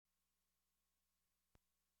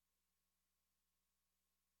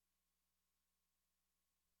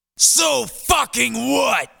So fucking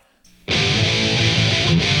what?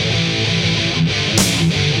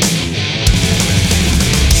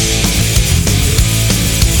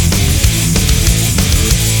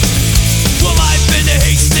 Well, I've been to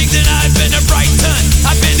Hastings and I've been to Brighton.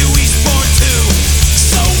 I've been to Eastbourne too.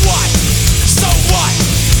 So what? So what?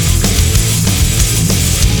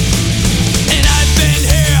 And I've been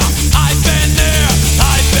here, I've been there,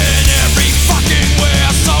 I've been every fucking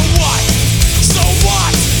where. So what? So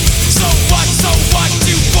what? So what? So what?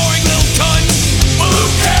 Do what?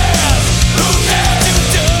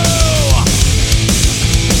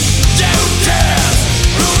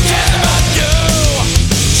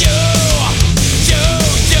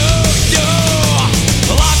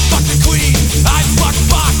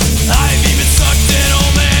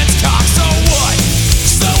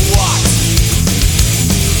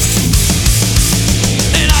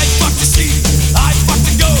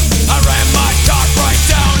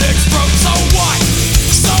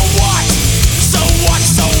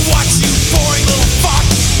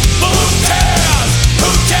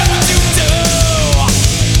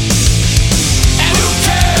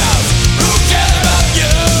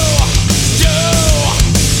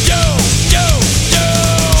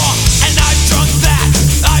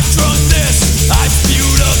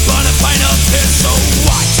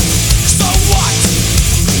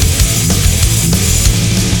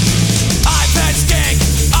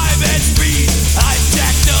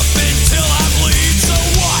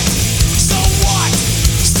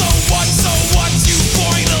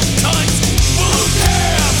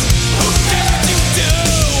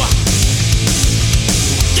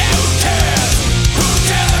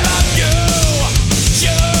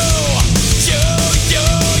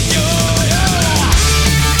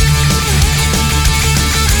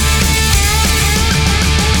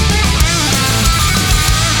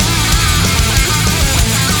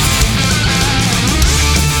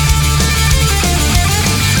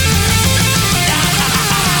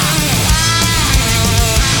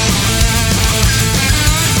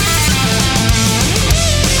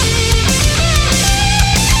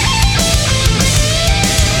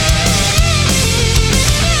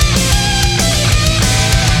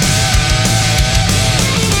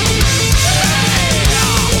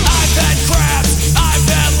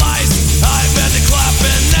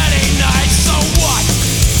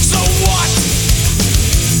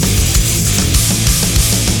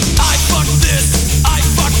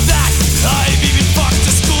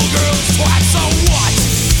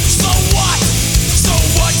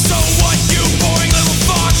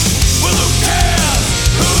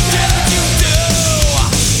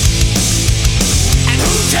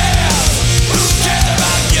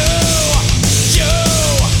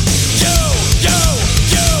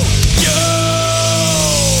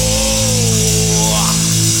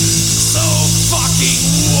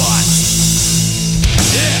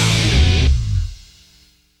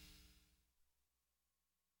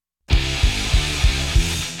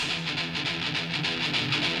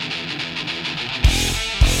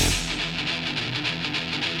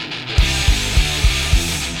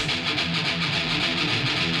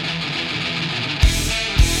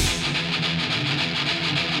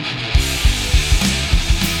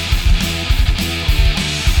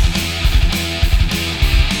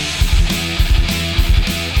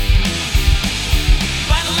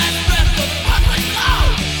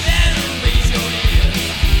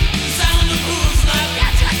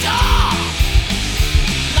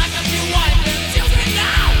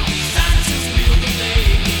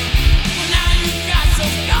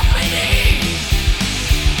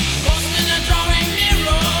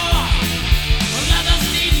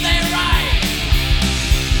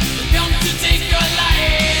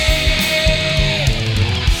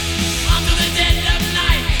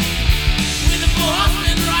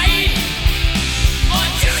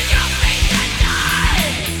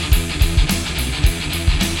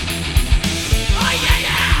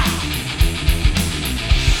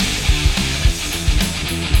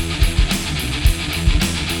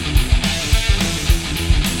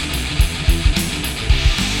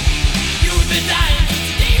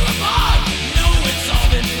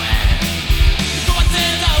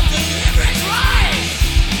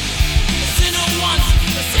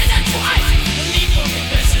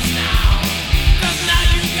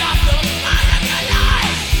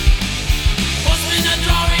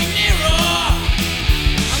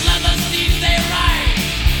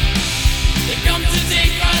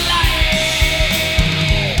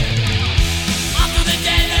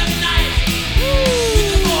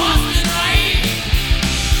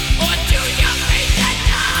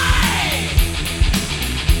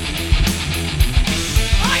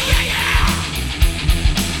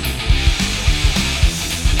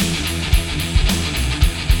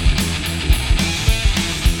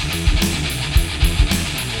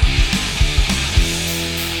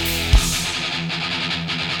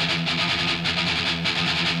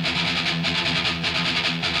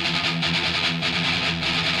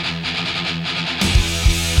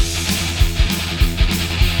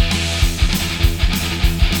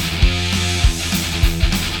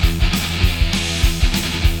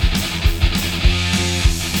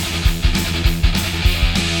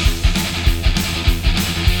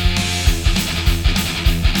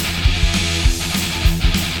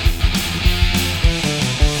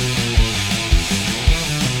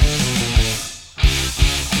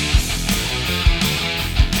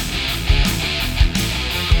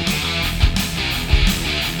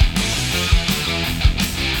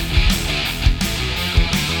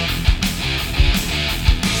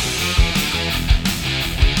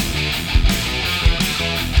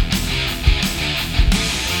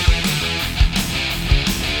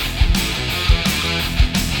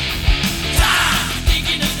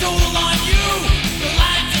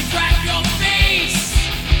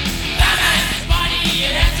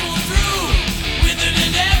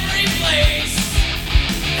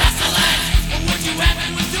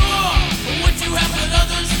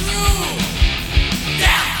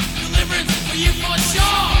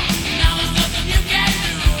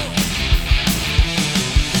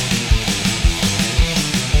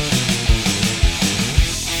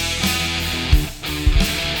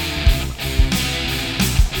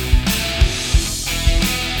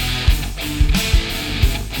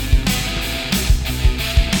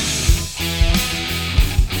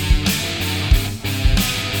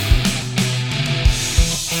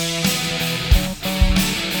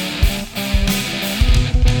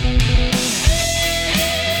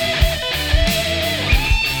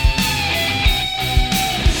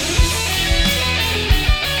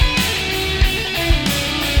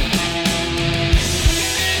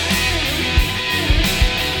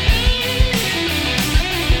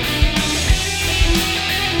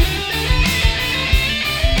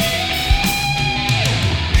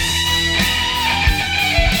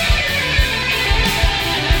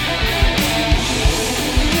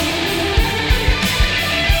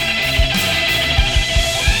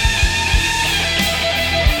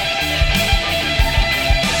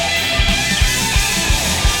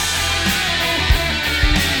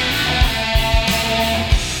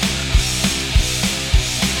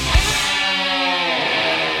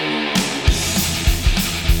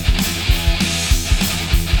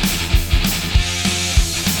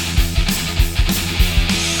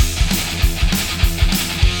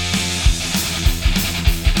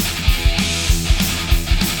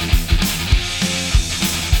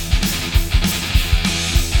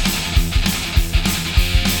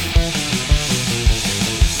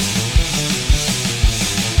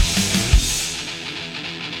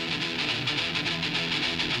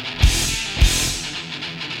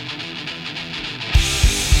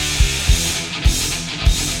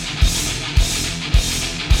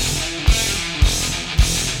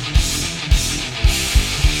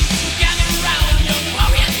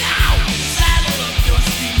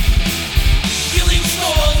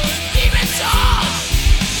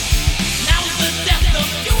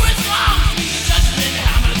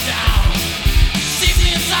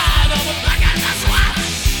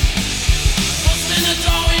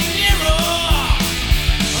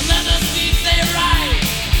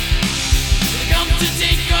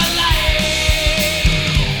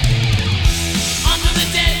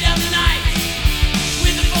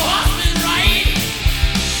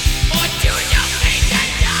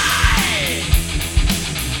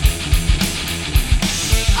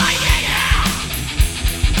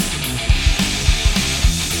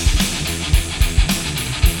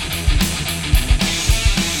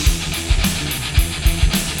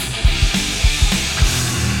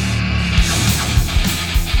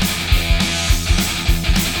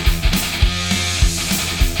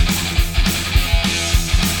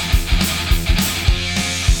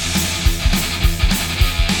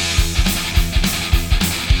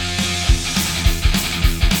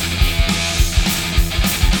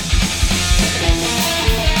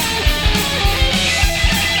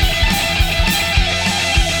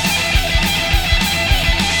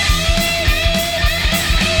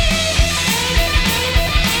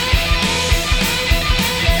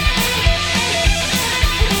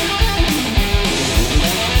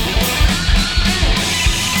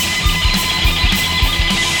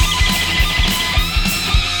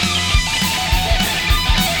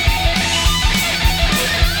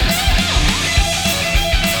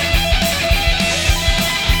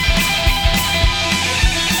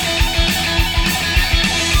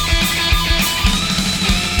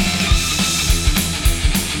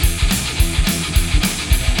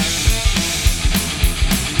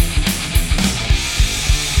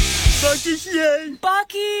 yay.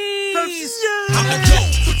 Buc-ee's. I'm the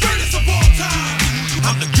GOAT, the greatest of all time.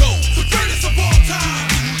 I'm the GOAT, the greatest of all time.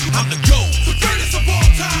 I'm the GOAT, the greatest of all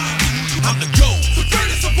time. I'm the GOAT, the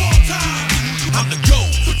greatest of all time. I'm the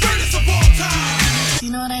GOAT, the greatest of all time.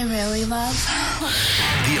 You know what I really love?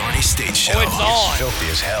 The Arnie State Show. Oh, it's on. Filthy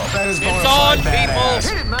as hell. That is it's on, people.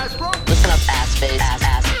 Hit it, Maestro. Listen up, ass face,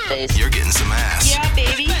 ass face. You're getting some ass. Yeah,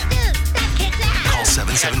 baby. Call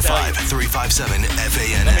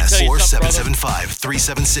 775-357-FANS or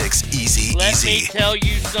 775-376-EASY-EASY. Let me tell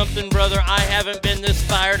you something, brother. I haven't been this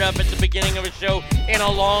fired up at the beginning of a show in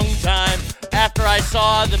a long time after I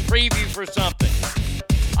saw the preview for something.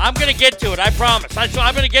 I'm going to get to it, I promise. I'm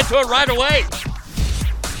going to get to it right away.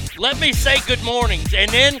 Let me say good mornings,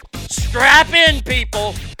 and then strap in,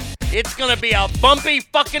 people. It's going to be a bumpy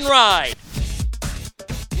fucking ride.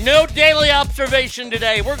 No daily observation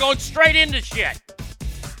today. We're going straight into shit.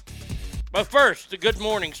 But first, the good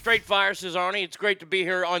morning. Straight Fire, says Arnie. It's great to be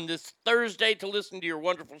here on this Thursday to listen to your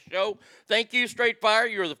wonderful show. Thank you, Straight Fire.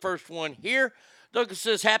 You're the first one here. Douglas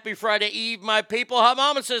says, Happy Friday Eve, my people. Hot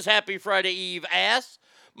Mama says, Happy Friday Eve, ass.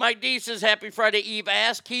 Mike D says, Happy Friday Eve,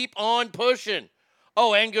 ass. Keep on pushing.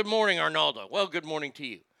 Oh, and good morning, Arnaldo. Well, good morning to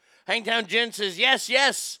you. Hangtown Jen says,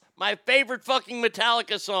 yes, my favorite fucking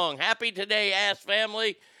Metallica song. Happy today, ass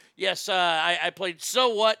family. Yes, I played So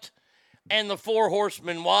What and the Four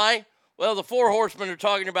Horsemen. Why? Well, the Four Horsemen are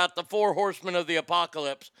talking about the Four Horsemen of the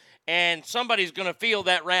Apocalypse, and somebody's going to feel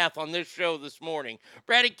that wrath on this show this morning.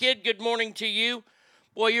 Bratty Kid, good morning to you.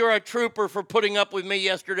 Boy, you're a trooper for putting up with me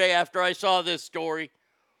yesterday after I saw this story.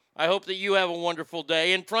 I hope that you have a wonderful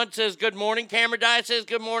day. In front says good morning. Camera Dye says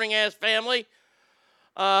good morning, ass family.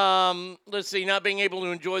 Let's see, not being able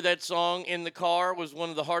to enjoy that song in the car was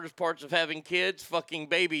one of the hardest parts of having kids. Fucking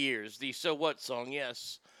baby ears, the So What song,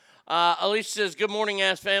 yes. Alicia says, good morning,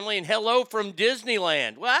 ass family, and hello from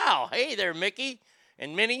Disneyland. Wow, hey there, Mickey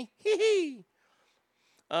and Minnie. Hee-hee.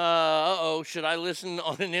 Uh-oh, should I listen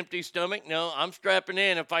on an empty stomach? No, I'm strapping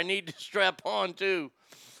in if I need to strap on, too.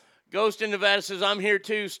 Ghost in Nevada says, I'm here,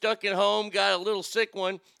 too, stuck at home, got a little sick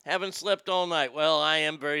one, haven't slept all night. Well, I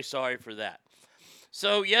am very sorry for that.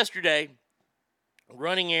 So yesterday,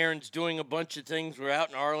 running errands, doing a bunch of things. We're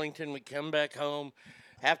out in Arlington. We come back home,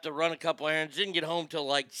 have to run a couple errands. Didn't get home till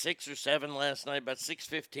like 6 or 7 last night, about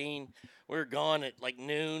 6:15. We were gone at like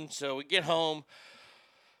noon. So we get home,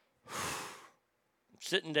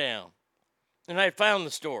 sitting down, and I found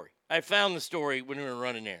the story. I found the story when we were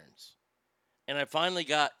running errands. And I finally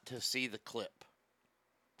got to see the clip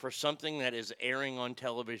for something that is airing on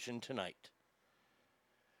television tonight.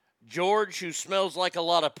 George, who smells like a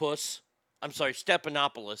lot of puss,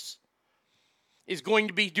 Stephanopoulos, is going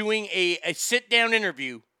to be doing a sit-down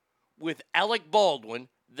interview with Alec Baldwin,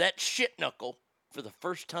 that shit knuckle, for the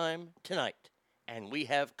first time tonight. And we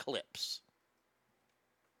have clips.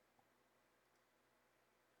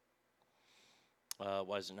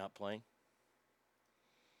 Why is it not playing?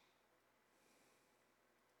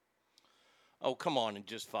 Oh, come on and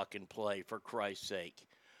just fucking play, for Christ's sake.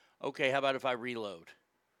 Okay, how about if I reload?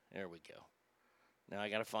 There we go. Now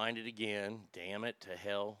I got to find it again. Damn it to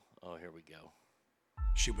hell. Oh, here we go.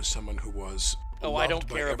 She was someone who was loved I don't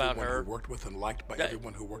care by about her. Who worked with and liked by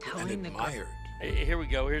everyone who worked with and admired. Here we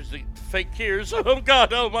go. Here's the fake tears. Oh,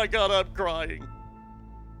 God. Oh, my God. I'm crying.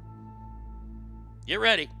 Get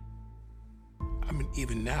ready. I mean,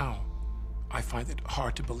 even now, I find it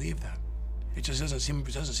hard to believe that. It just doesn't seem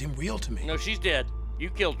real to me. No, she's dead. You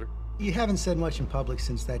killed her. You haven't said much in public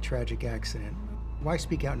since that tragic accident. Why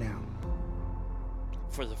speak out now?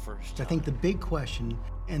 For the first time. I think the big question,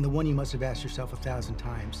 and the one you must have asked yourself 1,000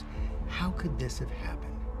 times, how could this have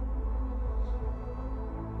happened?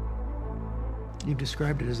 You've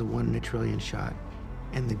described it as a 1 in a trillion shot,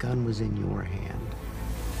 and the gun was in your hand.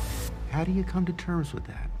 How do you come to terms with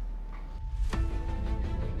that?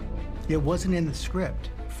 It wasn't in the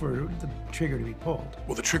script for the trigger to be pulled.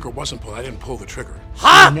 Well, the trigger wasn't pulled. I didn't pull the trigger.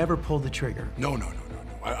 Ha! You never pulled the trigger. No.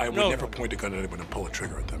 I would never point a gun at anyone and pull a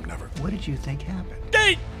trigger at them. Never. What did you think happened?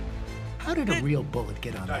 How did a real bullet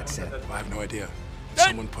get on that set? I have no idea.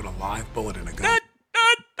 Someone put a live bullet in a gun.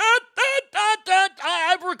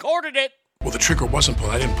 I've recorded it. Well, the trigger wasn't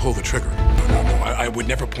pulled. I didn't pull the trigger. No. I would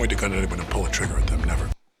never point a gun at anyone and pull a trigger at them. Never.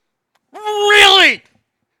 Really?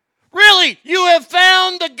 Really? You have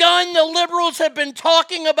found the gun the liberals have been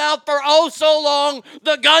talking about for oh so long,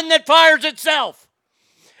 the gun that fires itself.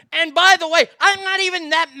 And by the way, I'm not even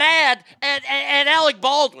that mad at Alec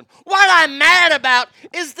Baldwin. What I'm mad about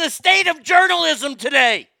is the state of journalism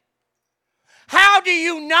today. How do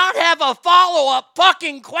you not have a follow-up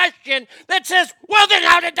fucking question that says, well, then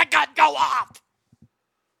how did the gun go off?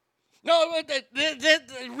 No,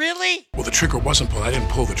 really? Well, the trigger wasn't pulled. I didn't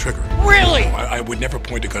pull the trigger. Really? No, I would never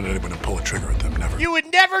point a gun at anyone and pull a trigger at them. Never. You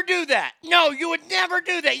would never do that. No, you would never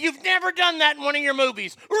do that. You've never done that in one of your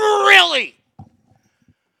movies. Really?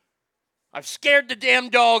 I've scared the damn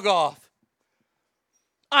dog off.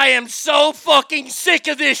 I am so fucking sick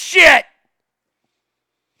of this shit.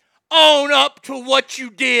 Own up to what you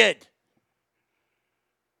did.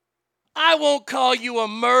 I won't call you a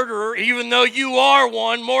murderer, even though you are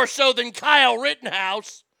one, more so than Kyle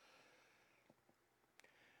Rittenhouse.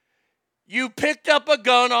 You picked up a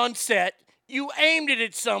gun on set. You aimed it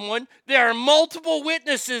at someone. There are multiple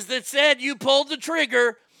witnesses that said you pulled the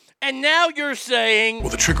trigger, and now you're saying...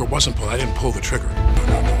 Well, the trigger wasn't pulled. I didn't pull the trigger.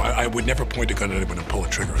 No, I would never point a gun at anyone and pull a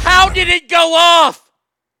trigger. How did it go off?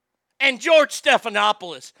 And George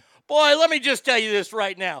Stephanopoulos... Boy, let me just tell you this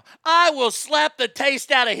right now. I will slap the taste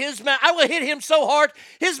out of his mouth. I will hit him so hard,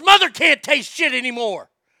 his mother can't taste shit anymore.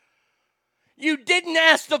 You didn't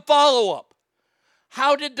ask the follow-up.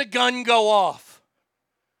 How did the gun go off?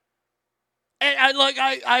 And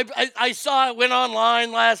I saw it, went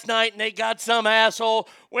online last night, and they got some asshole.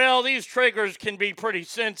 Well, these triggers can be pretty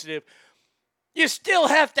sensitive. You still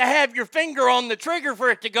have to have your finger on the trigger for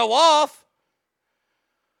it to go off.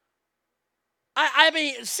 I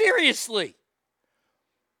mean, seriously.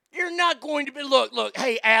 You're not going to be... Look,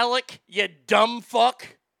 hey, Alec, you dumb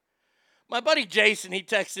fuck. My buddy Jason, he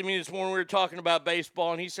texted me this morning. We were talking about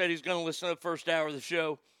baseball, and he said he's going to listen to the first hour of the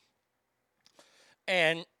show.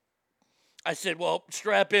 And I said, well,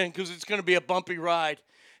 strap in, because it's going to be a bumpy ride.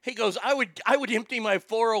 He goes, I would empty my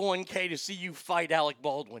 401k to see you fight Alec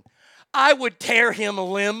Baldwin. I would tear him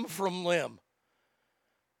limb from limb.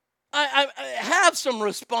 I have some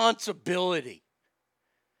responsibility.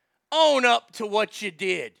 Own up to what you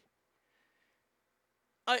did.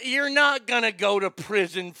 You're not going to go to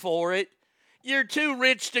prison for it. You're too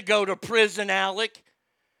rich to go to prison, Alec.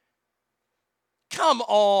 Come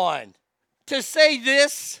on. To say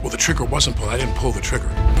this... Well, the trigger wasn't pulled. I didn't pull the trigger.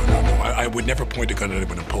 No, I would never point a gun at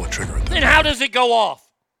anyone and pull a trigger at them. Then how does it go off?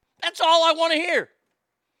 That's all I want to hear.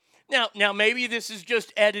 Now maybe this is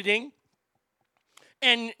just editing.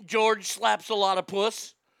 And George slaps a lot of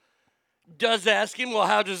puss. Does ask him, well,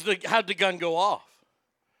 how'd the gun go off?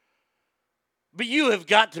 But you have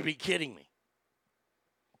got to be kidding me.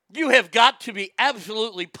 You have got to be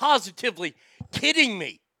absolutely, positively kidding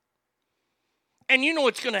me. And you know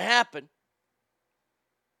what's going to happen.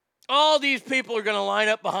 All these people are going to line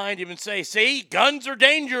up behind him and say, see, guns are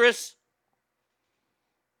dangerous.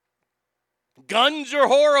 Guns are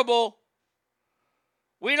horrible.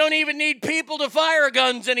 We don't even need people to fire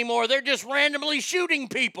guns anymore. They're just randomly shooting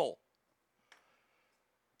people.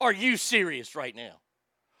 Are you serious right now?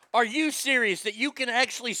 Are you serious that you can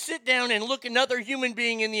actually sit down and look another human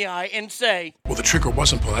being in the eye and say... Well, the trigger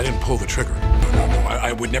wasn't pulled. I didn't pull the trigger. No,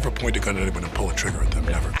 I would never point a gun at anyone and pull a trigger at them.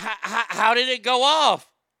 Never. How did it go off?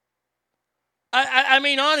 I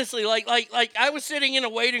mean, honestly, like I was sitting in a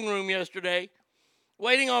waiting room yesterday,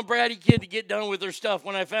 waiting on Bratty Kid to get done with her stuff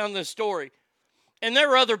when I found this story. And there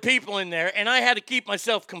were other people in there, and I had to keep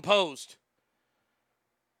myself composed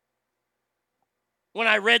when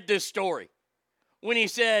I read this story. When he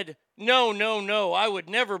said, no, I would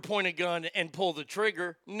never point a gun and pull the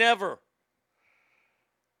trigger. Never.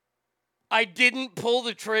 I didn't pull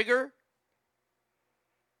the trigger.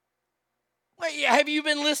 Wait, have you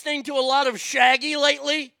been listening to a lot of Shaggy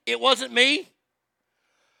lately? It wasn't me.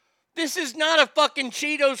 This is not a fucking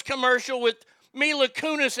Cheetos commercial with Mila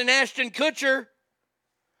Kunis and Ashton Kutcher.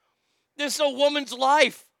 This is a woman's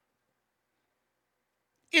life.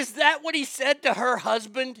 Is that what he said to her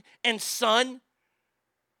husband and son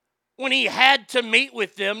when he had to meet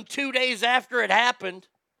with them 2 days after it happened?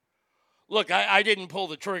 Look, I didn't pull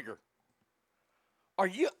the trigger. Are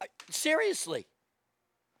you seriously?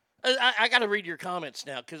 I got to read your comments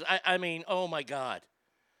now because I mean, oh my God.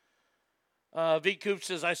 V. Coop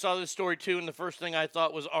says, I saw this story too, and the first thing I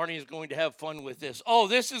thought was Arnie is going to have fun with this. Oh,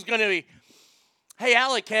 this is going to be... Hey,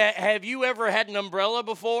 Alec, have you ever had an umbrella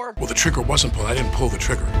before? Well, the trigger wasn't pulled. I didn't pull the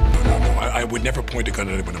trigger. No, I would never point a gun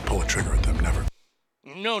at anyone and pull a trigger at them. Never.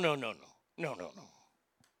 No.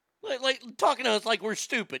 Like talking to us like we're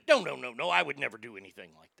stupid. No. I would never do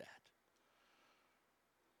anything like that.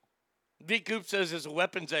 V. Coop says, as a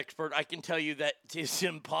weapons expert, I can tell you that it's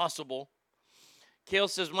impossible. Kale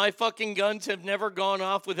says, my fucking guns have never gone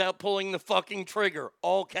off without pulling the fucking trigger.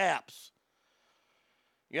 All caps.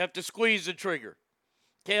 You have to squeeze the trigger.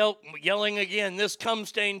 Kale yelling again, this cum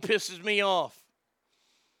stain pisses me off.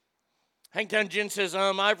 Hangtown Jen says,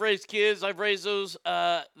 I've raised kids. I've raised those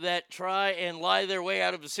that try and lie their way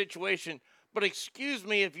out of a situation. But excuse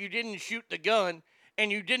me, if you didn't shoot the gun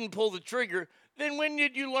and you didn't pull the trigger, then when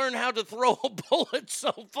did you learn how to throw a bullet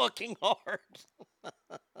so fucking hard?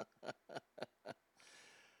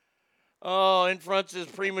 Oh, in front says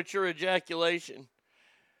premature ejaculation.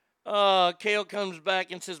 Kale comes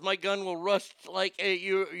back and says, my gun will rust like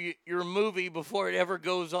your movie before it ever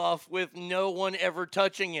goes off with no one ever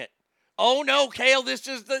touching it. Oh no, Kale, this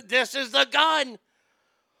is the gun.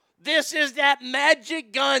 This is that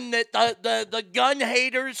magic gun that the gun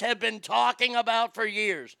haters have been talking about for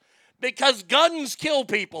years. Because guns kill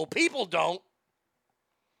people. People don't.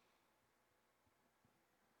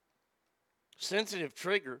 Sensitive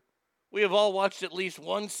trigger. We have all watched at least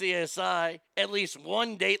one CSI, at least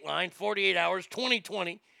one Dateline, 48 Hours,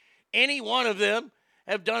 2020. Any one of them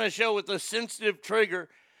have done a show with a sensitive trigger,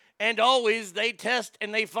 and always they test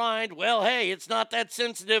and they find, well, hey, it's not that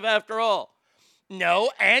sensitive after all.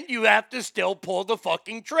 No, and you have to still pull the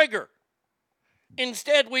fucking trigger.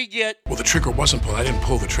 Instead, we get... Well, the trigger wasn't pulled. I didn't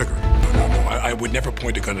pull the trigger. No. I would never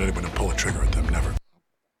point a gun at anyone and pull a trigger at them, never.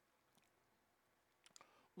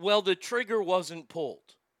 Well, the trigger wasn't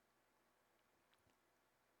pulled.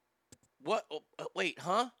 What? Wait,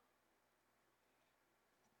 huh?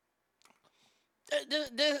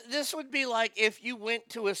 This would be like if you went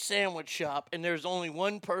to a sandwich shop and there's only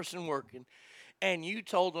one person working and you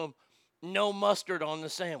told them no mustard on the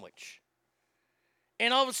sandwich.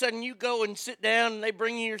 And all of a sudden you go and sit down and they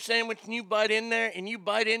bring you your sandwich and you bite in there and you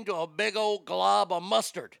bite into a big old glob of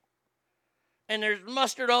mustard. And there's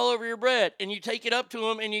mustard all over your bread. And you take it up to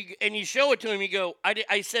them and you show it to him. You go,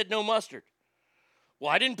 I said no mustard. Well,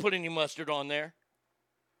 I didn't put any mustard on there.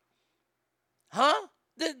 Huh?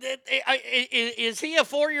 Is he a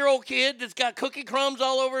 4-year-old kid that's got cookie crumbs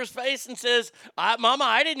all over his face and says, Mama,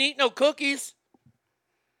 I didn't eat no cookies?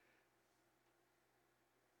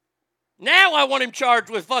 Now I want him charged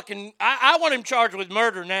with I want him charged with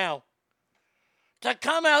murder now. To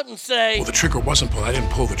come out and say... Well, the trigger wasn't pulled. I didn't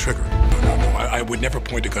pull the trigger. No. I would never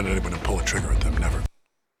point a gun at anyone and pull a trigger at them, never.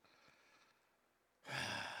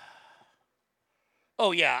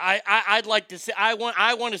 Oh yeah, I'd like to see. I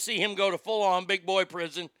want to see him go to full-on big boy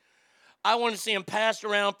prison. I want to see him passed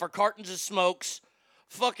around for cartons of smokes,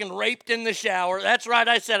 fucking raped in the shower. That's right,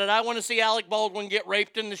 I said it. I want to see Alec Baldwin get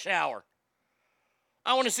raped in the shower.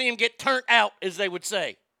 I want to see him get turned out, as they would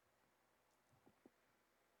say.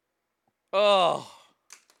 Oh,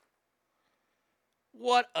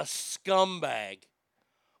 what a scumbag!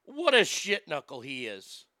 What a shit knuckle he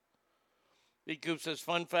is. Big Coop says,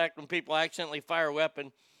 fun fact, when people accidentally fire a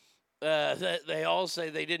weapon, they all say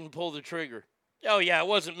they didn't pull the trigger. Oh, yeah, it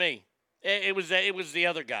wasn't me. It was the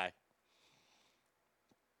other guy.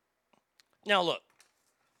 Now, look,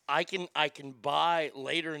 I can buy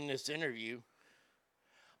later in this interview.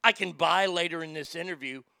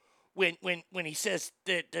 When he says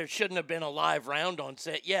that there shouldn't have been a live round on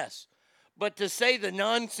set, yes. But to say the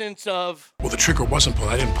nonsense of... Well, the trigger wasn't pulled.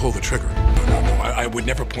 I didn't pull the trigger. No. I would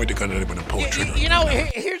never point a gun at anyone and pull a trigger. You know,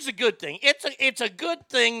 here's a good thing. It's a good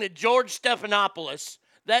thing that George Stephanopoulos,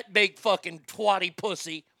 that big fucking twatty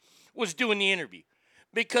pussy, was doing the interview.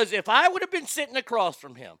 Because if I would have been sitting across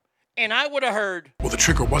from him and I would have heard... Well, the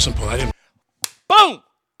trigger wasn't pulled. I didn't... Boom!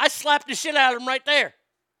 I slapped the shit out of him right there.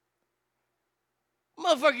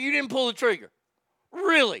 Motherfucker, you didn't pull the trigger.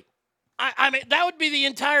 Really? I mean, that would be the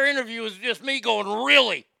entire interview is just me going,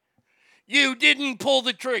 really? You didn't pull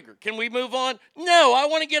the trigger. Can we move on? No, I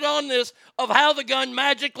want to get on this of how the gun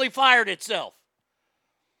magically fired itself.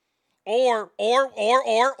 Or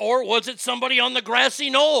was it somebody on the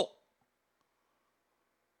grassy knoll?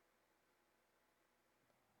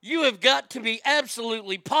 You have got to be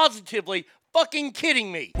absolutely, positively fucking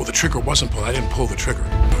kidding me. Well, the trigger wasn't pulled. I didn't pull the trigger.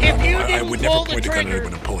 If you didn't I would pull never the point a gun at trigger,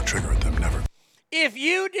 anyone and pull a trigger at them, never. if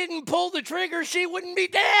you didn't pull the trigger, she wouldn't be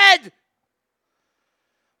dead.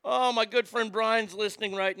 Oh, my good friend Brian's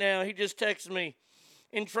listening right now. He just texted me.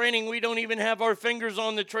 In training, we don't even have our fingers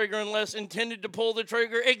on the trigger unless intended to pull the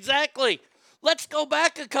trigger. Exactly. Let's go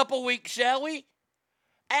back a couple weeks, shall we?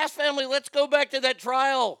 Ask family, let's go back to that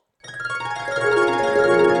trial.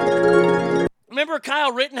 Remember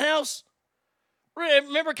Kyle Rittenhouse?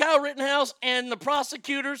 Remember Kyle Rittenhouse and the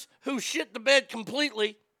prosecutors who shit the bed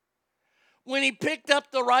completely when he picked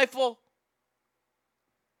up the rifle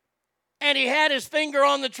and he had his finger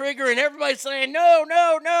on the trigger and everybody's saying, no,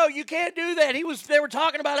 you can't do that. They were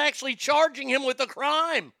talking about actually charging him with a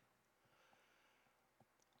crime.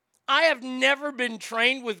 I have never been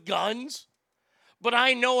trained with guns, but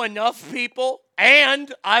I know enough people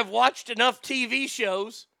and I've watched enough TV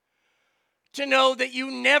shows to know that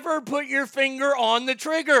you never put your finger on the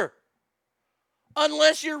trigger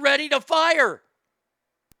unless you're ready to fire.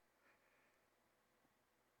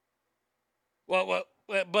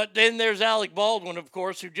 But then there's Alec Baldwin, of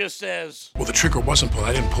course, who just says, Well, the trigger wasn't pulled.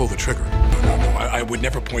 I didn't pull the trigger. No. I would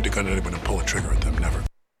never point a gun at anyone and pull a trigger at them. Never.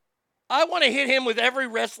 I want to hit him with every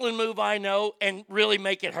wrestling move I know and really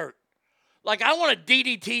make it hurt. Like, I want to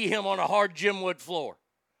DDT him on a hard gym wood floor.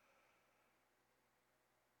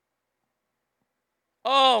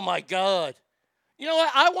 Oh, my God. You know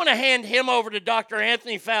what? I want to hand him over to Dr.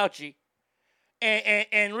 Anthony Fauci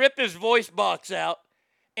and rip his voice box out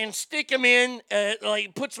and stick him in,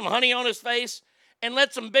 put some honey on his face and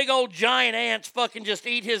let some big old giant ants fucking just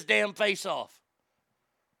eat his damn face off.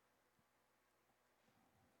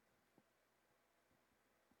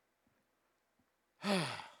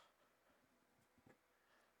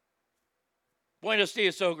 Buenos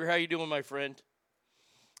dias, Ogre. How you doing, my friend?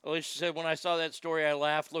 Alicia said, when I saw that story, I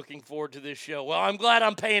laughed, looking forward to this show. Well, I'm glad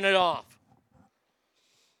I'm paying it off.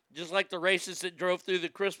 Just like the racists that drove through the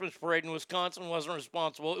Christmas parade in Wisconsin wasn't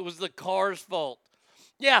responsible. It was the car's fault.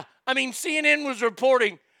 Yeah, I mean, CNN was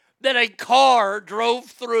reporting that a car drove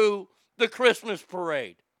through the Christmas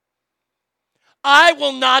parade. I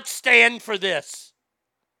will not stand for this.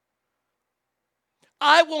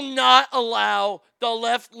 I will not allow the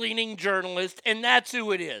left-leaning journalist, and that's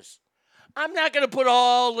who it is. I'm not going to put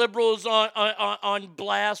all liberals on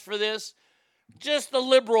blast for this. Just the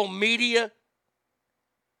liberal media.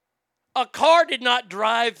 A car did not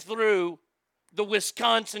drive through the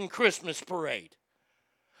Wisconsin Christmas parade.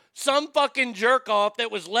 Some fucking jerk-off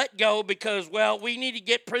that was let go because, well, we need to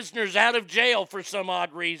get prisoners out of jail for some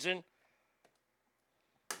odd reason,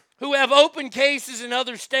 who have open cases in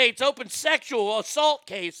other states, open sexual assault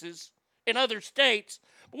cases in other states,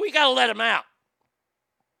 but we got to let them out.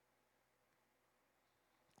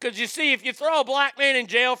 Because you see, if you throw a black man in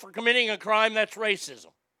jail for committing a crime, that's racism.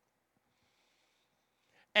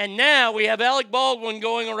 And now we have Alec Baldwin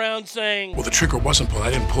going around saying, Well, the trigger wasn't pulled.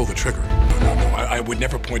 I didn't pull the trigger. No. I would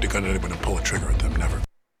never point a gun at anyone and pull a trigger at them. Never.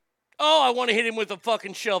 oh, I want to hit him with a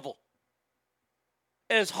fucking shovel.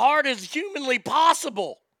 As hard as humanly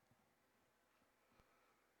possible.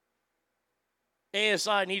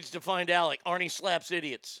 ASI needs to find Alec. Arnie slaps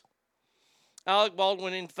idiots. Alec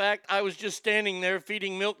Baldwin, in fact, I was just standing there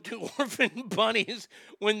feeding milk to orphan bunnies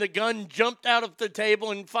when the gun jumped out of the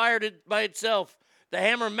table and fired it by itself. The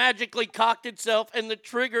hammer magically cocked itself and the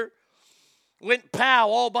trigger went pow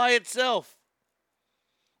all by itself.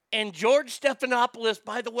 And George Stephanopoulos,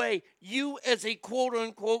 by the way, you as a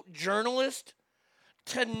quote-unquote journalist,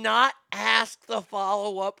 to not ask the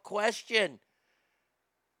follow-up question.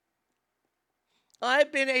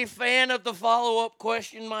 I've been a fan of the follow-up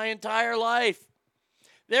question my entire life.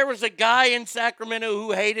 There was a guy in Sacramento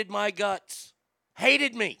who hated my guts.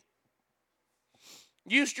 Hated me.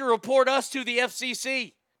 Used to report us to the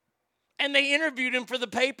FCC. And they interviewed him for the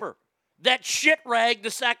paper. That shit rag,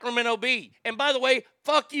 the Sacramento Bee. And by the way,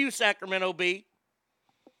 fuck you, Sacramento Bee.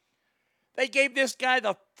 They gave this guy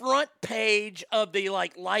the front page of the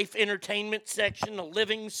life entertainment section, the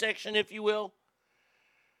living section, if you will.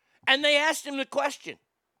 And they asked him the question,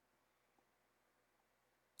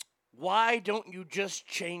 why don't you just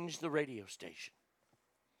change the radio station?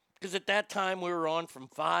 Because at that time we were on from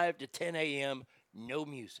 5 to 10 a.m., no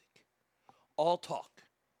music, all talk.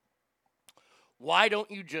 Why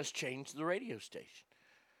don't you just change the radio station?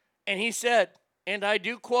 And he said, and I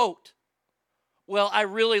do quote, well, I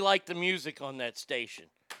really like the music on that station.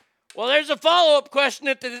 Well, there's a follow-up question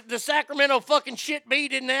that the Sacramento fucking shit bee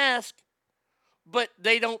didn't ask. But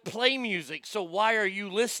they don't play music, so why are you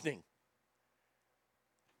listening?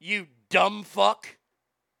 You dumb fuck.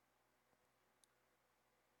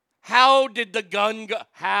 How did the gun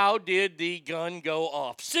go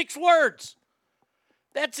off? 6 words.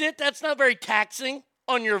 That's it. That's not very taxing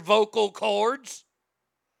on your vocal cords.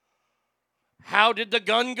 How did the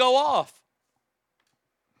gun go off?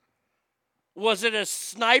 Was it a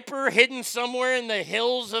sniper hidden somewhere in the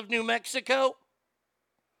hills of New Mexico?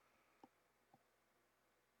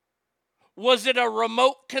 Was it a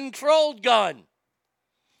remote-controlled gun?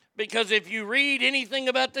 Because if you read anything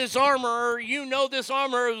about this armorer, you know this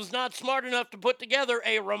armorer was not smart enough to put together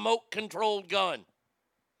a remote-controlled gun.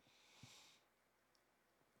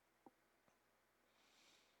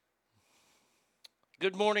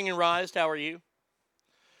 Good morning and Rise. How are you?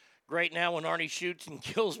 Great. Now when Arnie shoots and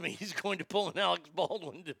kills me, he's going to pull an Alex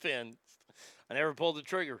Baldwin defense. I never pulled the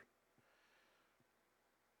trigger.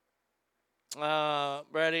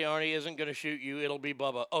 Brady, Arnie isn't going to shoot you. It'll be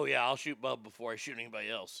Bubba. Oh, yeah, I'll shoot Bubba before I shoot anybody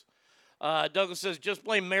else. Douglas says, just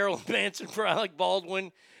blame Marilyn Manson for Alec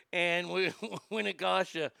Baldwin and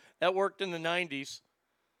Winnegasha. That worked in the 90s.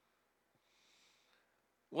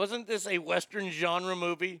 Wasn't this a Western genre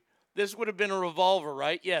movie? This would have been a revolver,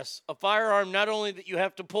 right? Yes. A firearm, not only that you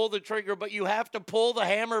have to pull the trigger, but you have to pull the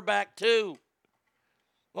hammer back too.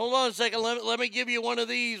 Hold on a second. Let me give you one of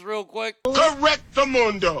these real quick.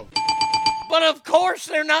 Correctamundo. But of course,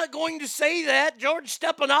 they're not going to say that. George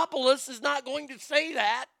Stephanopoulos is not going to say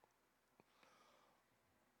that.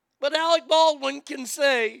 But Alec Baldwin can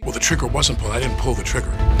say. Well, the trigger wasn't pulled. I didn't pull the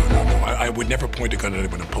trigger. No. I would never point a gun at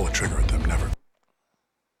anyone and pull a trigger at them. Never.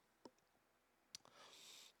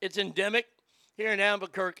 It's endemic here in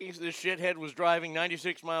Albuquerque. This shithead was driving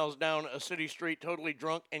 96 miles down a city street totally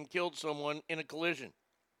drunk and killed someone in a collision.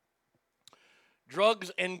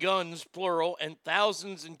 Drugs and guns, plural, and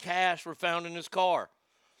thousands in cash were found in his car.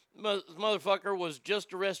 The motherfucker was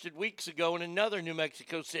just arrested weeks ago in another New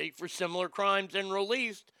Mexico city for similar crimes and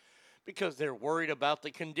released because they're worried about the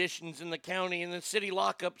conditions in the county and the city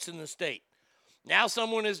lockups in the state. Now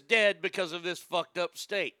someone is dead because of this fucked up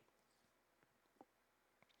state.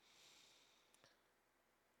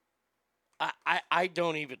 I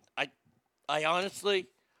honestly,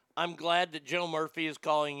 I'm glad that Joe Murphy is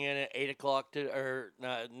calling in at 8 o'clock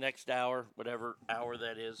next hour, whatever hour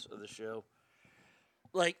that is of the show.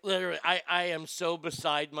 Like, literally, I am so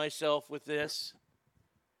beside myself with this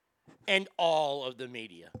and all of the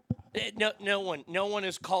media. No one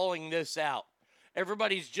is calling this out.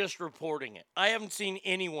 Everybody's just reporting it. I haven't seen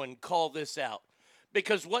anyone call this out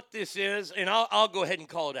because what this is, and I'll go ahead and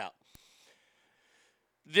call it out.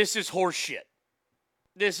 This is horseshit.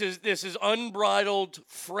 This is unbridled,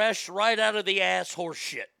 fresh, right out of the ass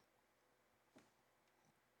horseshit.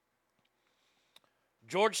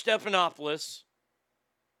 George Stephanopoulos,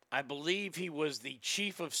 I believe he was the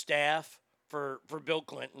chief of staff for Bill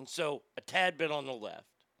Clinton, so a tad bit on the left,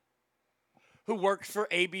 who works for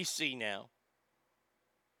ABC now.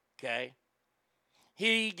 Okay?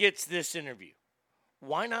 He gets this interview.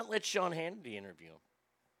 Why not let Sean Hannity interview him?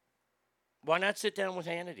 Why not sit down with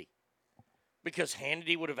Hannity? Because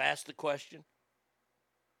Hannity would have asked the question.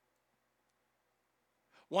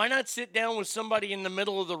 Why not sit down with somebody in the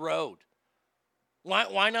middle of the road?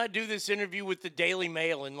 Why not do this interview with the Daily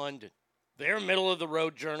Mail in London? They're middle of the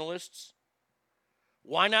road journalists.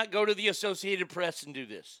 Why not go to the Associated Press and do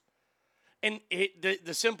this? And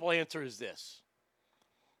the simple answer is this.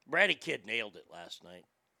 Bratty Kid nailed it last night.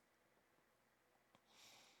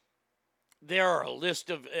 There are a list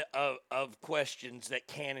of questions that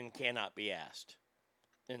can and cannot be asked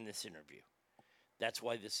in this interview. That's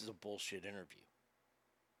why this is a bullshit interview.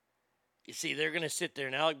 You see, they're going to sit there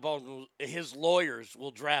and Alec Baldwin, his lawyers will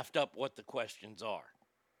draft up what the questions are.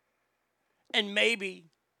 And maybe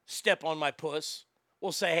Step on My Puss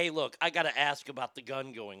will say, hey, look, I got to ask about the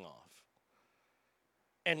gun going off.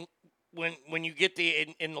 And when you get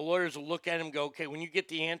and the lawyers will look at him and go, okay, when you get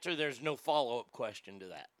the answer, there's no follow-up question to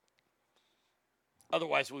that.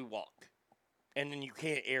 Otherwise, we walk. And then you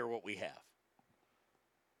can't air what we have.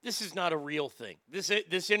 This is not a real thing.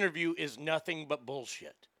 This interview is nothing but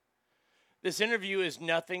bullshit. This interview is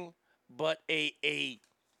nothing but I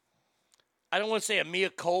don't want to say a mea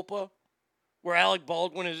culpa, where Alec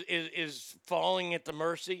Baldwin is falling at the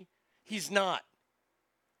mercy. He's not.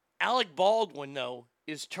 Alec Baldwin, though,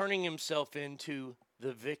 is turning himself into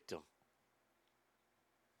the victim.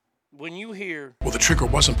 When you hear... Well, the trigger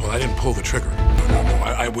wasn't pulled. I didn't pull the trigger. No.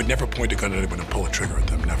 I would never point a gun at anyone and pull a trigger at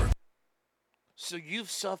them. Never. So you've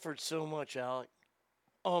suffered so much, Alec.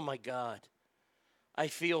 Oh, my God. I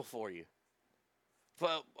feel for you.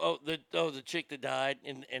 The chick that died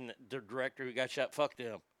and the director who got shot, fuck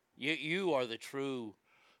them. You are the true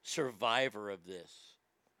survivor of this.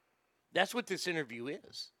 That's what this interview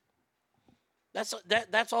is.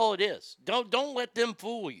 That's all it is. Don't let them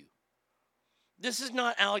fool you. This is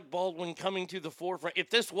not Alec Baldwin coming to the forefront. If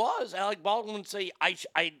this was, Alec Baldwin would say,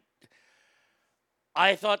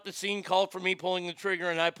 I thought the scene called for me pulling the trigger,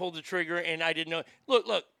 and I pulled the trigger, and I didn't know.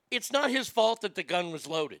 Look, it's not his fault that the gun was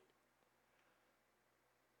loaded.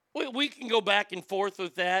 We can go back and forth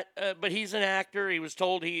with that, but he's an actor. He was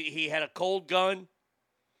told he had a cold gun.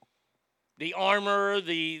 The armorer,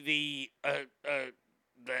 the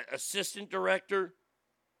assistant director,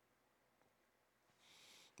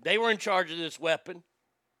 they were in charge of this weapon.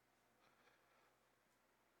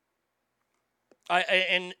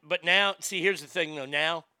 But now, see, here's the thing, though.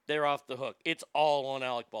 Now they're off the hook. It's all on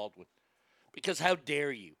Alec Baldwin. Because how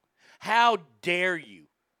dare you? How dare you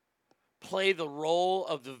play the role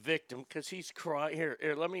of the victim? Because he's crying. Here,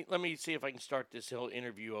 let me see if I can start this whole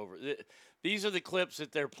interview over. These are the clips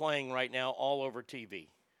that they're playing right now all over TV.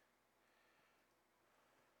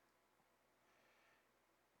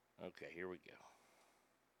 Okay, here we go.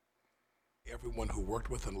 Everyone who worked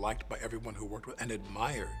with and liked by everyone who worked with and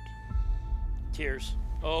admired. Tears.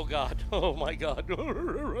 Oh, God. Oh, my God.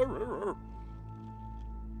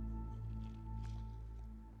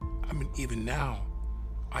 I mean, even now,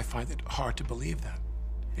 I find it hard to believe that.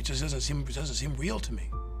 It just doesn't seem real to me.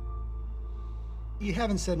 You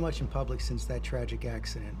haven't said much in public since that tragic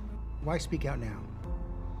accident. Why speak out now?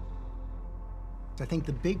 I think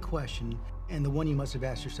the big question, and the one you must have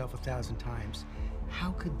asked yourself 1,000 times,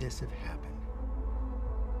 how could this have happened?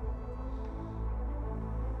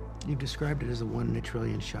 You've described it as a 1 in a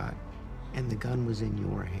trillion shot, and the gun was in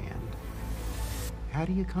your hand. How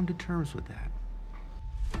do you come to terms with that?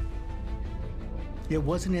 It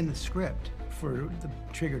wasn't in the script for the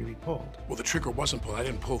trigger to be pulled. Well, the trigger wasn't pulled. I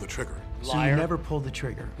didn't pull the trigger. So you never pulled the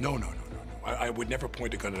trigger. No. I would never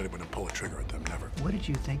point a gun at anyone and pull a trigger at them, never. What did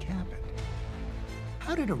you think happened?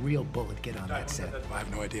 How did a real bullet get on that set? I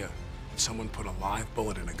have no idea. Someone put a live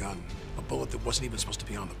bullet in a gun, a bullet that wasn't even supposed to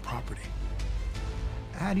be on the property.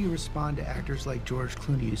 How do you respond to actors like George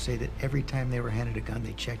Clooney who say that every time they were handed a gun,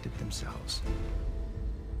 they checked it themselves?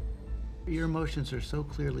 Your emotions are so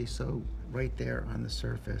clearly so right there on the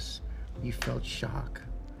surface. You felt shock.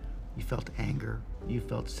 You felt anger. You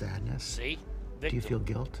felt sadness. See? Do you feel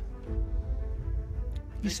guilt?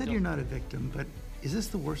 You said you're not a victim, but is this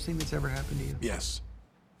the worst thing that's ever happened to you? Yes.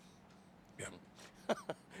 Yeah.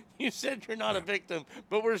 You said you're not a victim,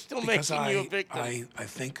 but we're still Because making you a victim. I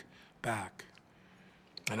think back,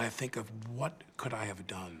 and I think of what could I have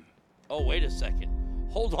done. Oh, wait a second.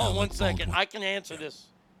 Hold on Alec 1 second. Baldwin. I can answer this.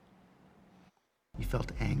 You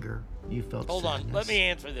felt anger. You felt Hold sadness. on. Let me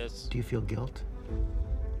answer this. Do you feel guilt?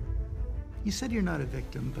 You said you're not a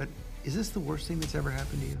victim, but is this the worst thing that's ever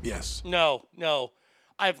happened to you? Yes. No.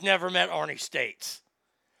 I've never met Arnie States.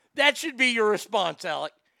 That should be your response,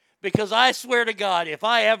 Alec. Because I swear to God, if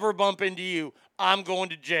I ever bump into you, I'm going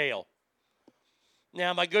to jail.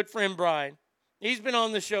 Now, my good friend Brian, he's been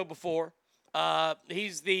on the show before.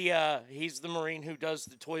 He's the Marine who does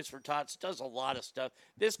the Toys for Tots, does a lot of stuff.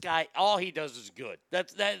 This guy, all he does is good.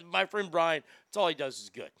 That's my friend Brian, that's all he does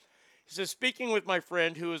is good. He says, speaking with my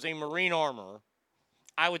friend who is a Marine armorer,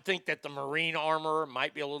 I would think that the Marine armorer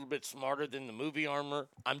might be a little bit smarter than the movie armorer.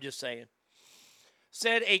 I'm just saying.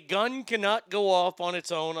 Said a gun cannot go off on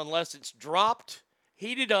its own unless it's dropped,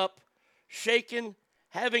 heated up, shaken,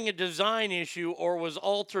 having a design issue, or was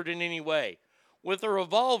altered in any way. With a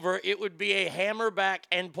revolver, it would be a hammer back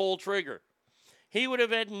and pull trigger. He would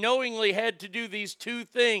have knowingly had to do these two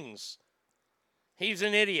things. He's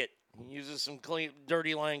an idiot. He uses some clean,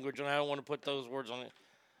 dirty language, and I don't want to put those words on it.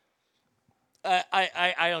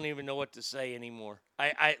 I don't even know what to say anymore.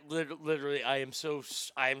 I literally I am so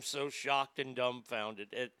shocked and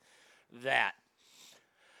dumbfounded at that.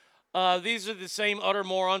 These are the same utter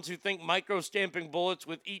morons who think micro-stamping bullets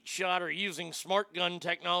with each shot or using smart gun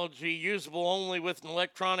technology usable only with an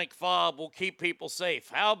electronic fob will keep people safe.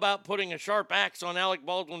 How about putting a sharp axe on Alec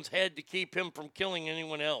Baldwin's head to keep him from killing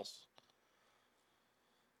anyone else?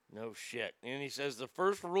 No shit. And he says the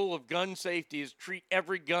first rule of gun safety is treat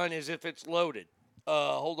every gun as if it's loaded.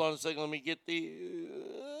 Hold on a second. Let me get the...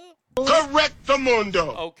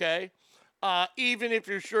 Correctamundo. Okay. Even if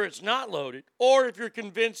you're sure it's not loaded, or if you're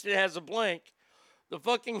convinced it has a blank, the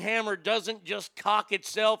fucking hammer doesn't just cock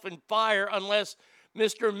itself and fire unless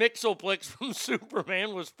Mr. Mixoplex from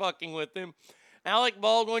Superman was fucking with him. Alec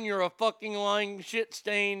Baldwin, you're a fucking lying shit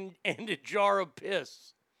stain and a jar of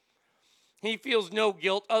piss. He feels no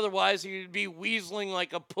guilt, otherwise he would be weaseling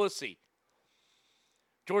like a pussy.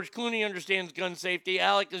 George Clooney understands gun safety.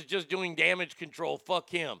 Alec is just doing damage control. Fuck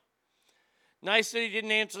him. Nice that he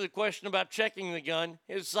didn't answer the question about checking the gun.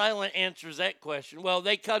 His silent answers that question. Well,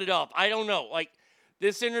 they cut it off. I don't know. Like,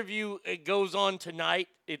 this interview, it goes on tonight.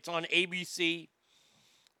 It's on ABC.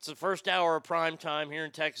 It's the first hour of prime time here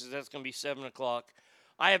in Texas. That's going to be 7 o'clock.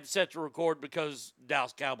 I have set to record because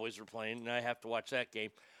Dallas Cowboys are playing, and I have to watch that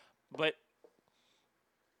game. But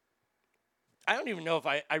I don't even know if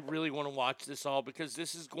I really want to watch this all, because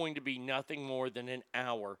this is going to be nothing more than an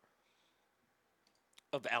hour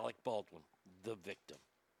of Alec Baldwin, the victim.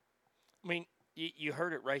 I mean, you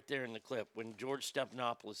heard it right there in the clip when George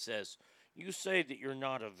Stephanopoulos says, you say that you're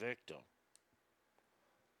not a victim.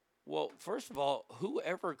 Well, first of all,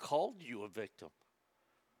 whoever called you a victim?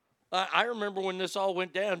 I remember when this all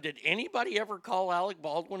went down, did anybody ever call Alec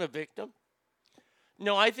Baldwin a victim?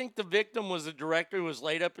 No, I think the victim was the director who was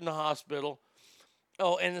laid up in the hospital.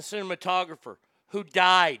 Oh, and the cinematographer who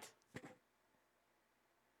died.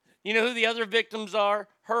 You know who the other victims are?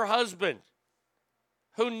 Her husband,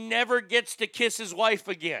 who never gets to kiss his wife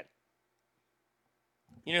again.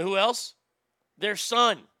 You know who else? Their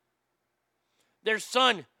son. Their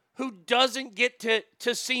son, who doesn't get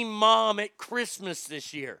to see mom at Christmas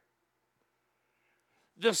this year.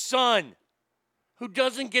 The son who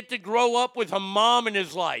doesn't get to grow up with a mom in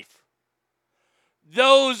his life.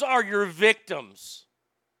 Those are your victims.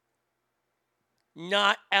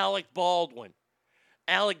 Not Alec Baldwin.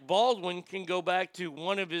 Alec Baldwin can go back to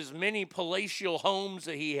one of his many palatial homes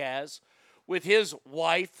that he has with his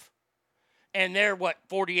wife and their,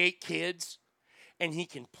 48 kids? And he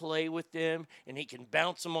can play with them and he can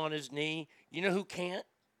bounce them on his knee. You know who can't?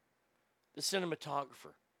 The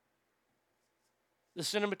cinematographer. The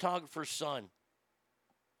cinematographer's son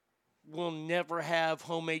will never have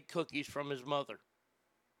homemade cookies from his mother.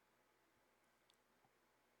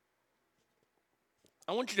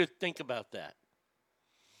 I want you to think about that.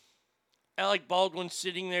 Alec Baldwin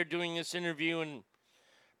sitting there doing this interview in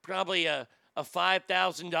probably a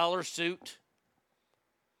 $5,000 suit.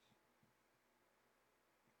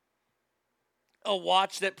 A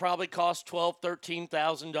watch that probably cost $12,000,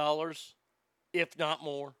 $13,000, if not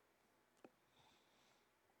more.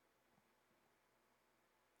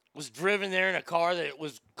 Was driven there in a car that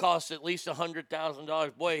cost at least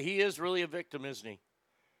 $100,000. Boy, he is really a victim, isn't he?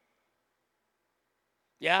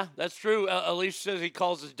 Yeah, that's true. Alicia says he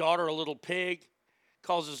calls his daughter a little pig.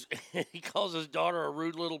 He calls his daughter a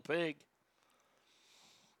rude little pig.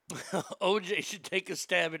 OJ should take a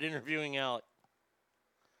stab at interviewing Alec.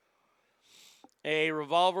 A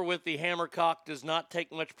revolver with the hammer cock does not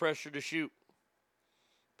take much pressure to shoot,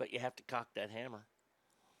 but you have to cock that hammer.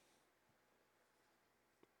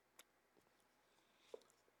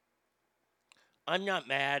 I'm not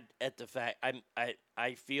mad at the fact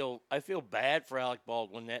I feel bad for Alec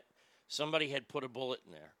Baldwin that somebody had put a bullet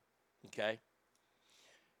in there. Okay?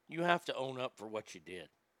 You have to own up for what you did.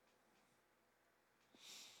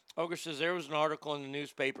 Ogre says there was an article in the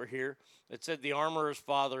newspaper here that said the armorer's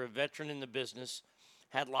father, a veteran in the business,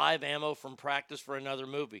 had live ammo from practice for another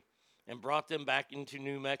movie and brought them back into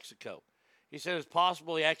New Mexico. He said it's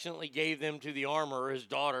possible he accidentally gave them to the armorer, his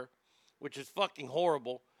daughter, which is fucking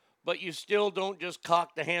horrible. But you still don't just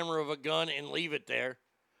cock the hammer of a gun and leave it there.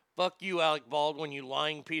 Fuck you, Alec Baldwin, you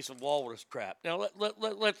lying piece of walrus crap. Now,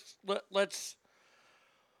 let's...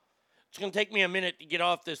 It's going to take me a minute to get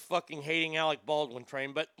off this fucking hating Alec Baldwin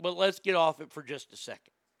train, but let's get off it for just a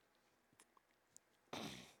second.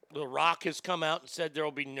 The Rock has come out and said there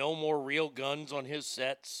will be no more real guns on his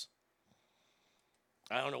sets.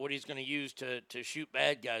 I don't know what he's going to use to shoot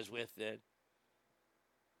bad guys with then.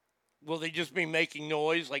 Will they just be making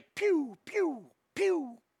noise like pew, pew,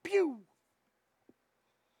 pew, pew?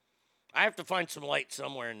 I have to find some light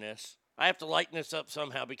somewhere in this. I have to lighten this up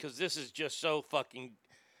somehow because this is just so fucking...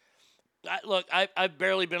 Look, I've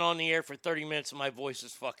barely been on the air for 30 minutes and my voice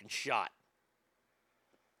is fucking shot.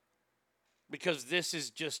 Because this is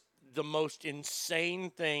just the most insane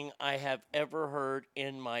thing I have ever heard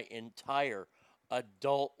in my entire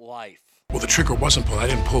adult life. Well, the trigger wasn't pulled. I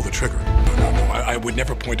didn't pull the trigger. No. I would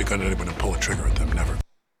never point a gun at anyone and pull a trigger at them. Never.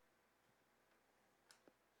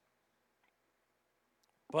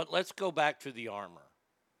 But let's go back to the armor.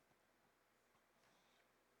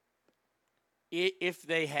 If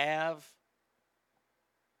they have...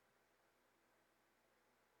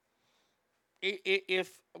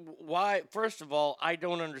 Why? First of all, I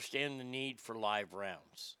don't understand the need for live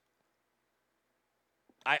rounds.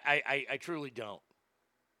 I truly don't.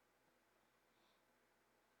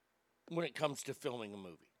 When it comes to filming a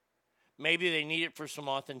movie. Maybe they need it for some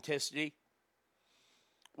authenticity.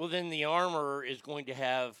 Well, then the armorer is going to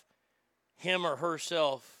have him or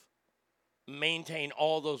herself maintain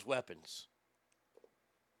all those weapons.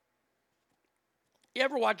 You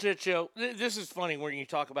ever watch that show? This is funny when you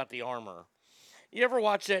talk about the armorer. You ever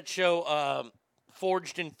watch that show,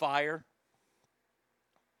 Forged in Fire?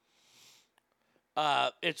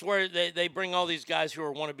 It's where they bring all these guys who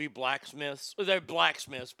are wannabe blacksmiths. They're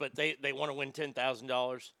blacksmiths, but they want to win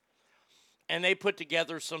 $10,000. And they put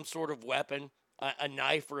together some sort of weapon, a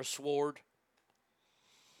knife or a sword.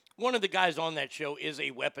 One of the guys on that show is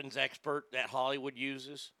a weapons expert that Hollywood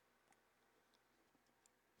uses.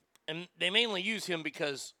 And they mainly use him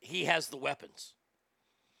because he has the weapons.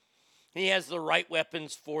 He has the right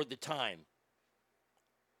weapons for the time.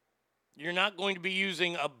 You're not going to be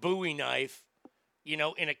using a Bowie knife, in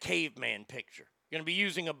a caveman picture. You're going to be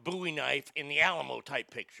using a Bowie knife in the Alamo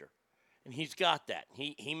type picture. And he's got that.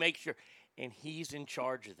 He makes sure, and he's in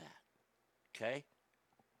charge of that. Okay?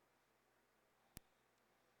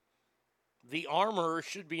 The armorer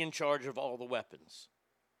should be in charge of all the weapons.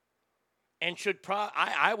 And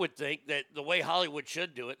I would think that the way Hollywood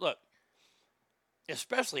should do it, look,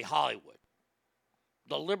 especially Hollywood,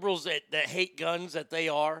 the liberals that hate guns that they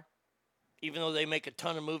are, even though they make a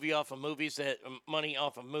ton of money off of movies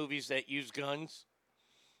that use guns,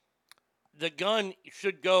 the gun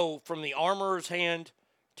should go from the armorer's hand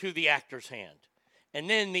to the actor's hand, and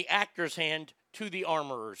then the actor's hand to the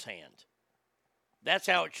armorer's hand. That's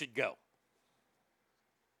how it should go.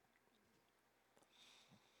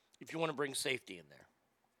 If you want to bring safety in there.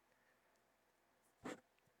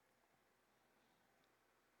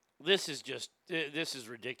 This is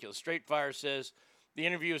ridiculous. Straight Fire says, the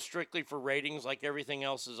interview is strictly for ratings, like everything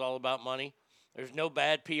else is all about money. There's no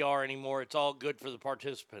bad PR anymore. It's all good for the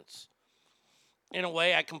participants. In a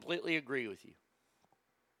way, I completely agree with you.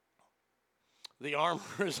 The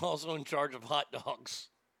armorer is also in charge of hot dogs.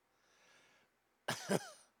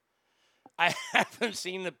 I haven't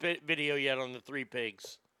seen the video yet on the Three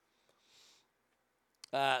Pigs.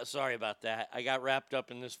 Sorry about that. I got wrapped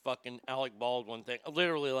up in this fucking Alec Baldwin thing.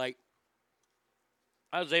 Literally, like,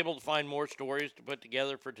 I was able to find more stories to put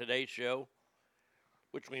together for today's show,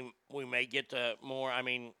 which we may get to more. I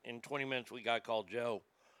mean, in 20 minutes we got to call Joe.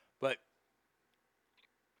 But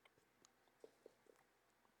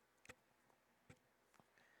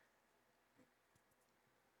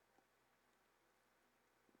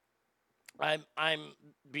I'm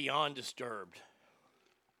beyond disturbed.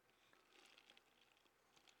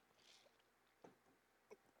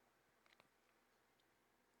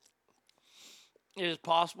 It is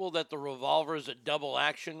possible that the revolver is a double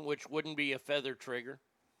action, which wouldn't be a feather trigger.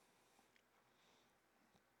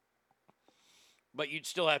 But you'd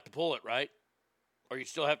still have to pull it, right? Or you'd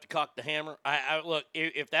still have to cock the hammer. Look,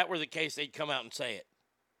 if that were the case, they'd come out and say it.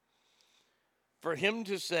 For him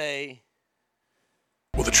to say,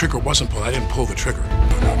 Well, the trigger wasn't pulled. I didn't pull the trigger.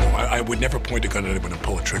 No. I would never point a gun at anyone and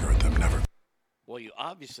pull a trigger at them. Never. well, you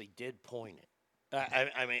obviously did point it.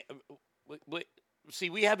 I mean, see,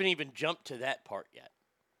 we haven't even jumped to that part yet.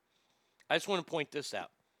 I just want to point this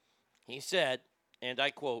out. He said, and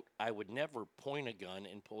I quote, I would never point a gun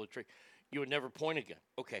and pull a trigger. You would never point a gun.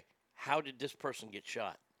 Okay, how did this person get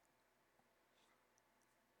shot?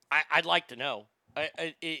 I'd like to know.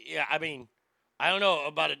 I mean, I don't know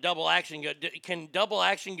about a double action gun. Can double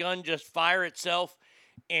action gun just fire itself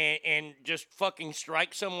and just fucking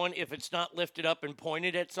strike someone if it's not lifted up and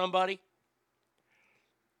pointed at somebody?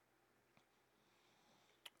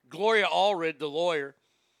 Gloria Allred, the lawyer,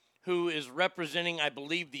 who is representing, I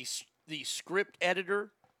believe, the script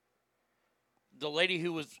editor, the lady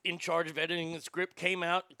who was in charge of editing the script, came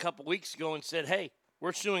out a couple weeks ago and said, hey,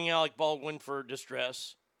 we're suing Alec Baldwin for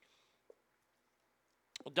distress.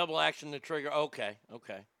 Double action, the trigger. Okay.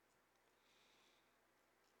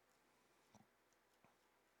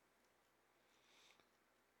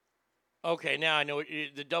 Okay, now I know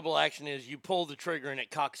the double action is you pull the trigger and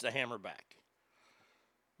it cocks the hammer back.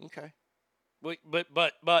 Okay. But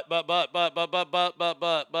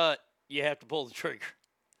you have to pull the trigger.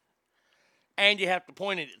 And you have to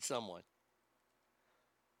point it at someone.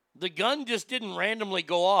 The gun just didn't randomly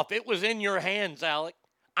go off. It was in your hands, Alec.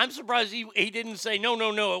 I'm surprised he didn't say, no,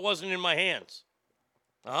 it wasn't in my hands.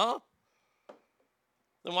 Huh?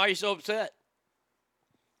 Then why are you so upset?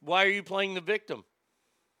 Why are you playing the victim?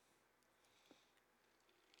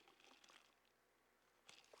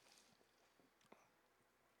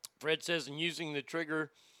 Fred says, in using the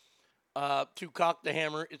trigger to cock the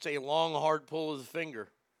hammer, it's a long, hard pull of the finger.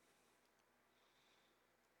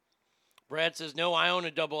 Brad says, no, I own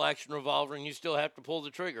a double-action revolver, and you still have to pull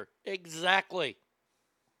the trigger. Exactly.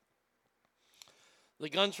 The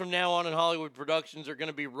guns from now on in Hollywood productions are going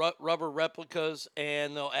to be rubber replicas,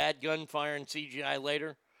 and they'll add gunfire and CGI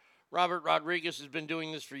later. Robert Rodriguez has been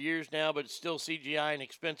doing this for years now, but it's still CGI and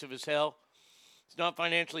expensive as hell. It's not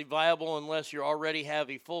financially viable unless you already have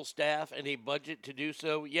a full staff and a budget to do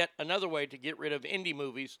so. Yet another way to get rid of indie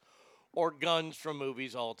movies or guns from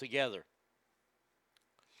movies altogether.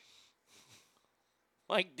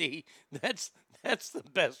 Mike D, that's the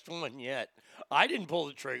best one yet. I didn't pull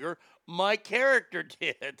the trigger. My character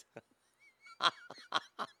did.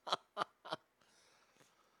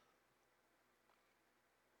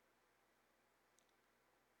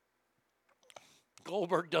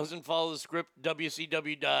 Goldberg doesn't follow the script.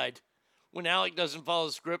 WCW died. When Alec doesn't follow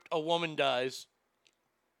the script, a woman dies.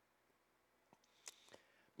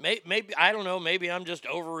 Maybe I don't know. Maybe I'm just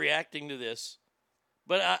overreacting to this.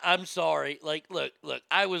 But I'm sorry. Like, look.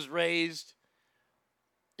 I was raised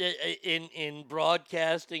in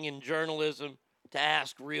broadcasting and journalism to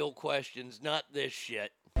ask real questions, not this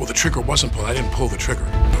shit. Well, the trigger wasn't pulled. I didn't pull the trigger.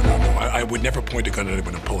 No. I would never point a gun at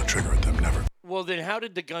anyone and pull a trigger at them. Never. Well, then how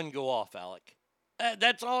did the gun go off, Alec?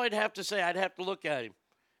 That's all I'd have to say. I'd have to look at him.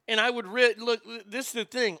 And I would look, this is the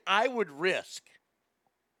thing. I would risk.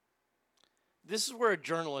 This is where a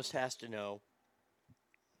journalist has to know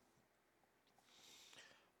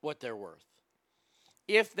what they're worth.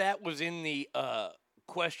 if that was in the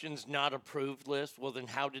questions not approved list, well, then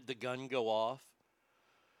how did the gun go off?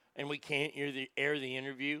 And we can't air the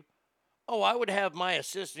interview. Oh, I would have my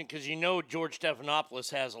assistant, because George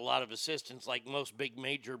Stephanopoulos has a lot of assistants like most big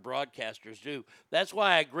major broadcasters do. That's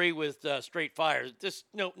why I agree with Straight Fire.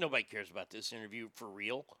 Nobody cares about this interview for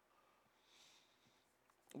real.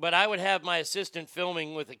 But I would have my assistant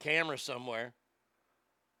filming with a camera somewhere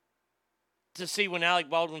to see when Alec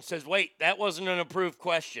Baldwin says, wait, that wasn't an approved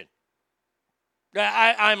question.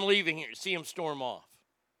 I'm leaving here. See him storm off.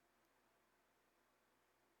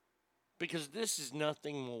 Because this is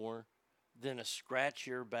nothing more than a scratch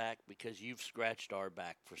your back because you've scratched our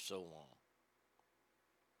back for so long.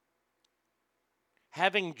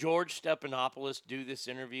 Having George Stephanopoulos do this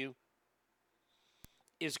interview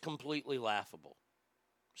is completely laughable.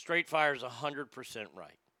 Straight Fire is 100%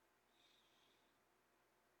 right.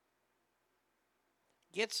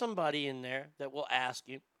 Get somebody in there that will ask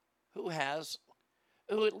you who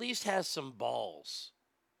at least has some balls.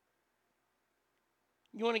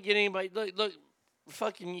 You want to get anybody, look,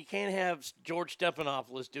 fucking, you can't have George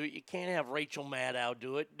Stephanopoulos do it. You can't have Rachel Maddow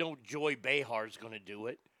do it. No Joy Behar's going to do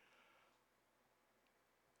it.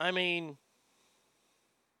 I mean,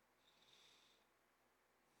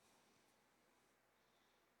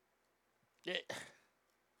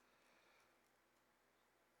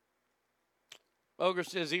 Ogre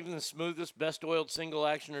says, even the smoothest, best-oiled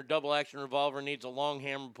single-action or double-action revolver needs a long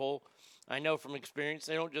hammer pull. I know from experience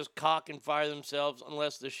they don't just cock and fire themselves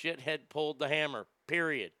unless the shithead pulled the hammer,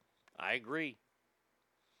 period. I agree.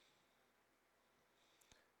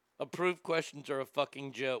 Approved questions are a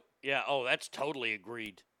fucking joke. Yeah, that's totally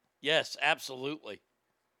agreed. Yes, absolutely.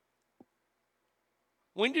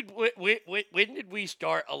 When did we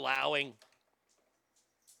start allowing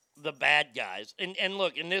the bad guys? And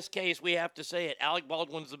look, in this case, we have to say it. Alec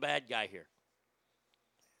Baldwin's the bad guy here.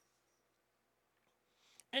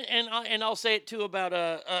 And I'll say it, too, about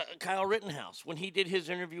Kyle Rittenhouse. When he did his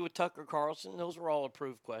interview with Tucker Carlson, those were all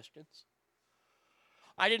approved questions.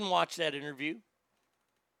 I didn't watch that interview.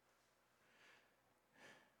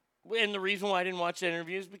 And the reason why I didn't watch that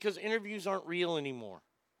interview is because interviews aren't real anymore.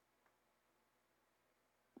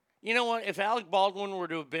 You know what? If Alec Baldwin were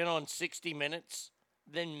to have been on 60 Minutes,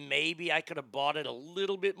 then maybe I could have bought it a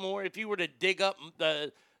little bit more. If you were to dig up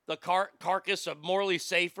the carcass of Morley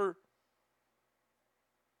Safer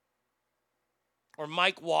or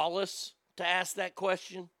Mike Wallace to ask that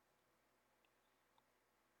question.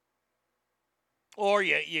 Or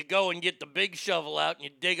you go and get the big shovel out and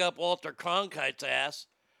you dig up Walter Cronkite's ass,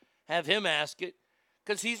 have him ask it,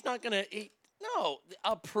 because he's not going to,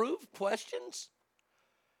 approved questions?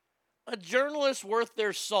 A journalist worth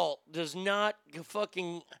their salt does not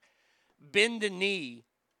fucking bend a knee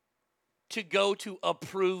to go to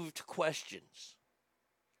approved questions.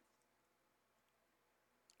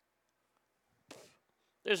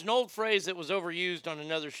 There's an old phrase that was overused on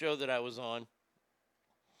another show that I was on,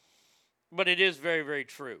 but it is very, very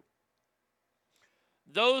true.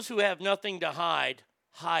 Those who have nothing to hide,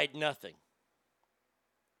 hide nothing.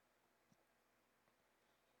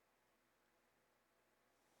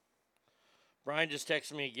 Brian just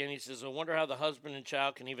texted me again. He says, I wonder how the husband and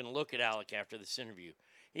child can even look at Alec after this interview.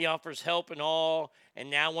 He offers help and all,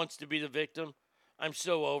 and now wants to be the victim. I'm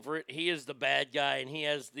so over it. He is the bad guy, and he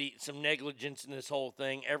has some negligence in this whole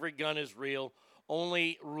thing. Every gun is real.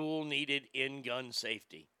 Only rule needed in gun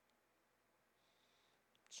safety.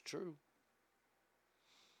 It's true.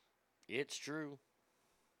 It's true.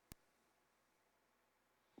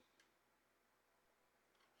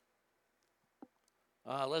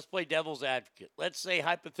 Let's play devil's advocate. Let's say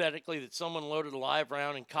hypothetically that someone loaded a live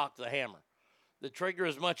round and cocked the hammer. The trigger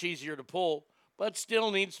is much easier to pull, but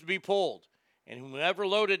still needs to be pulled. And whoever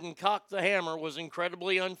loaded and cocked the hammer was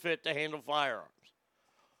incredibly unfit to handle firearms.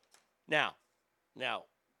 Now,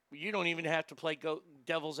 you don't even have to play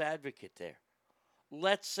devil's advocate there.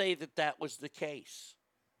 Let's say that was the case.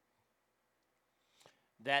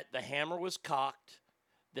 That the hammer was cocked,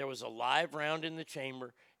 there was a live round in the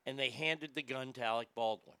chamber, and they handed the gun to Alec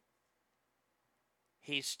Baldwin.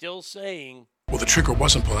 He's still saying, well, the trigger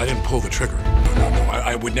wasn't pulled. I didn't pull the trigger. No.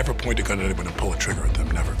 I would never point a gun at anyone and pull a trigger at them.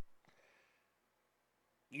 Never.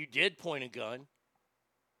 You did point a gun,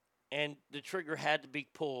 and the trigger had to be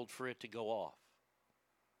pulled for it to go off.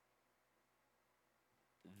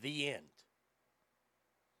 The end.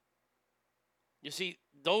 You see,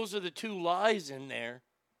 those are the two lies in there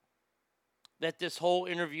that this whole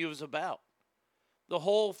interview is about. The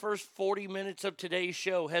whole first 40 minutes of today's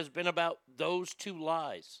show has been about those two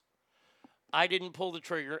lies. I didn't pull the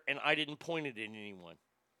trigger, and I didn't point it at anyone.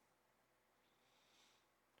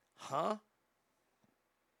 Huh?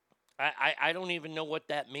 I don't even know what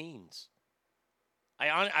that means.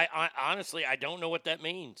 Honestly, I don't know what that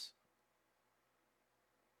means.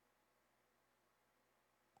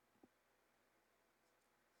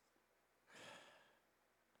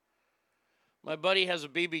 My buddy has a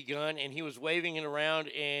BB gun, and he was waving it around,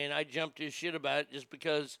 and I jumped his shit about it just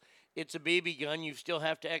because it's a BB gun. You still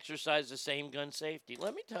have to exercise the same gun safety.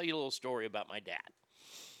 Let me tell you a little story about my dad.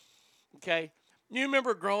 Okay? You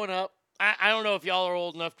remember growing up? I don't know if y'all are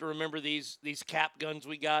old enough to remember these cap guns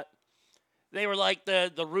we got. They were like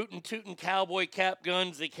the rootin' tootin' cowboy cap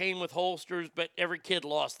guns. They came with holsters, but every kid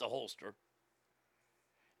lost the holster.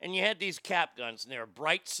 And you had these cap guns, and they were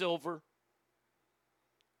bright silver.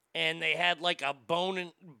 And they had like a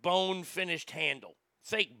bone finished handle.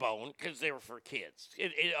 Fake bone, because they were for kids.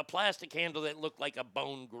 A plastic handle that looked like a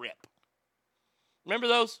bone grip. Remember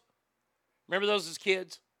those? Remember those as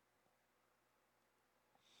kids?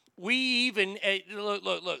 We even,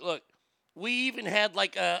 look. We even had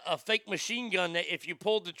like a fake machine gun that if you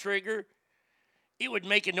pulled the trigger, it would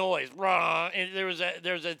make a noise. And there was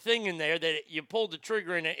a thing in there that you pulled the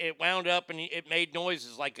trigger and it wound up and it made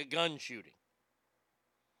noises like a gun shooting.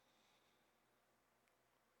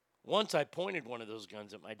 Once I pointed one of those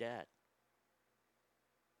guns at my dad.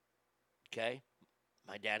 Okay?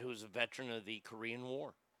 My dad, who was a veteran of the Korean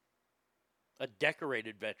War. A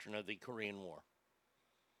decorated veteran of the Korean War.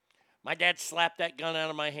 My dad slapped that gun out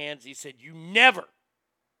of my hands. He said, "You never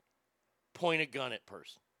point a gun at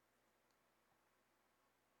person.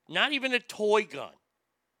 Not even a toy gun."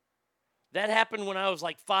 That happened when I was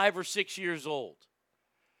like 5 or 6 years old.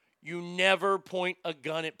 You never point a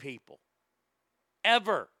gun at people.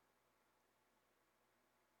 Ever.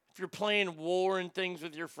 If you're playing war and things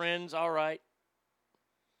with your friends, all right.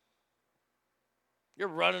 You're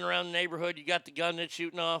running around the neighborhood, you got the gun that's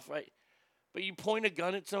shooting off, right? But you point a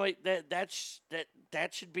gun at somebody,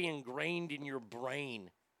 that should be ingrained in your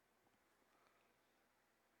brain.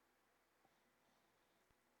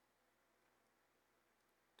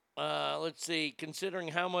 Let's see. Considering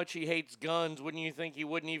how much he hates guns, wouldn't you think he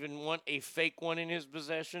wouldn't even want a fake one in his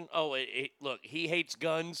possession? Oh, look, he hates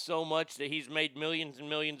guns so much that he's made millions and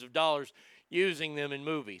millions of dollars using them in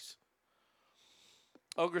movies.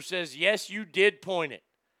 Ogre says, yes, you did point it.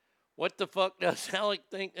 What the fuck does Alec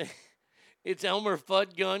think? It's Elmer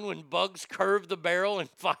Fudd gun when Bugs curve the barrel and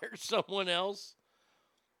fire someone else?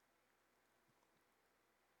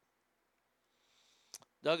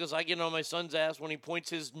 Douglas, I get on my son's ass when he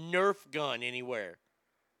points his Nerf gun anywhere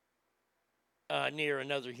near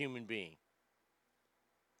another human being.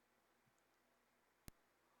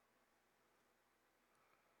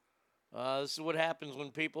 This is what happens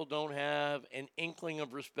when people don't have an inkling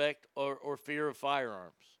of respect or fear of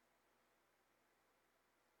firearms.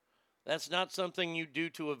 That's not something you do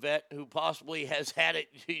to a vet who possibly has had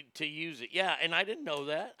it to use it. Yeah, and I didn't know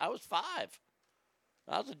that. I was 5.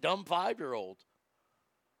 I was a dumb 5-year-old.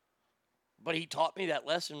 But he taught me that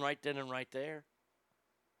lesson right then and right there.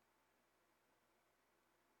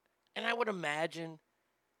 And I would imagine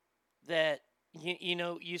that,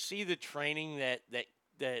 you see the training that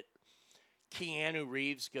Keanu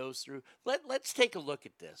Reeves goes through. Let's take a look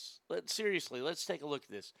at this. Let's take a look at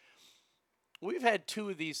this. We've had 2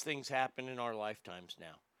 of these things happen in our lifetimes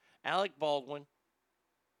now. Alec Baldwin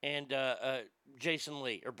and Jason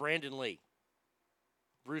Lee, or Brandon Lee,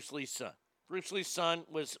 Bruce Lee's son. Bruce Lee's son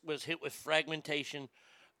was hit with fragmentation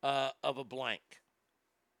of a blank.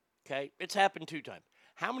 Okay? It's happened 2 times.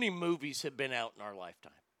 How many movies have been out in our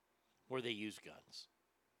lifetime where they use guns?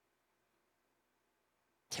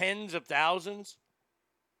 Tens of thousands?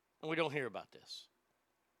 And we don't hear about this.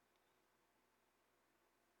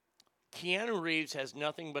 Keanu Reeves has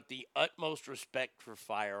nothing but the utmost respect for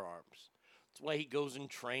firearms. That's why he goes and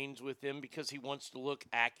trains with him, because he wants to look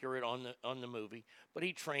accurate on the movie. But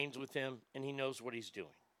he trains with him, and he knows what he's doing.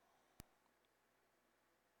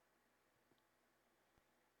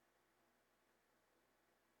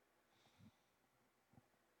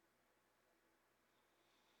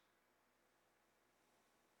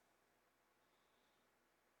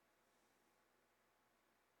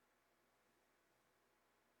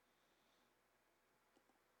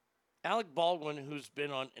 Alec Baldwin, who's been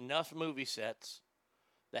on enough movie sets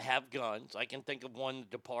that have guns. I can think of one, The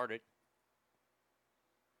Departed.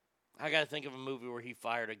 I got to think of a movie where he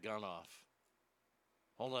fired a gun off.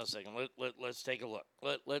 Hold on a second. Let's take a look.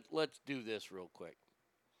 Let's do this real quick.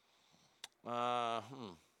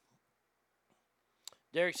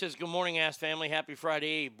 Derek says, good morning, Ass Family. Happy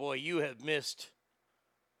Friday Eve. Boy, you have missed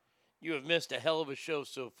a hell of a show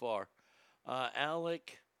so far.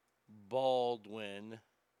 Alec Baldwin,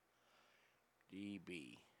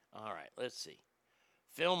 DB. All right, let's see.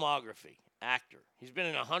 Filmography, actor. He's been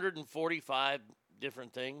in 145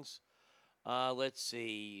 different things. Let's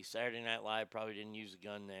see. Saturday Night Live probably didn't use a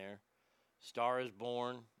gun there. Star is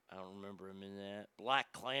Born. I don't remember him in that.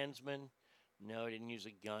 Black Klansman. No, he didn't use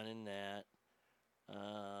a gun in that.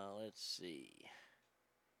 Let's see.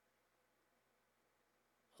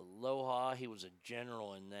 Aloha. He was a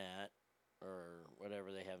general in that. Or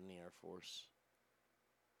whatever they have in the Air Force.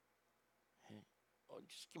 Hey,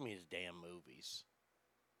 just give me his damn movies.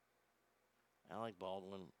 Alec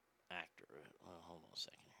Baldwin, actor. Hold on a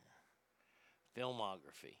second here.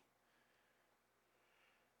 Filmography.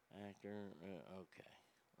 Actor. Okay.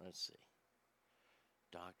 Let's see.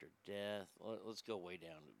 Dr. Death. Let's go way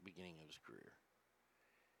down to the beginning of his career.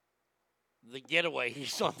 The Getaway.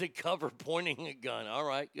 He's on the cover pointing a gun. All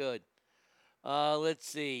right, good. Let's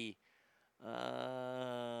see.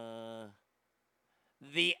 The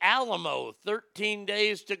Alamo, 13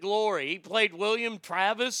 Days to Glory. He played William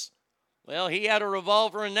Travis. Well, he had a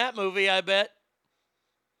revolver in that movie, I bet.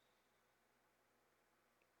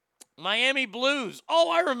 Miami Blues.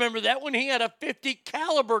 Oh, I remember that one. He had a .50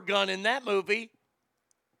 caliber gun in that movie.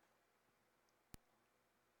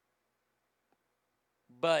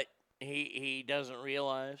 But he doesn't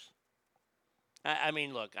realize. I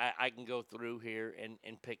mean, look, I can go through here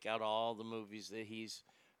and pick out all the movies that he's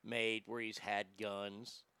made where he's had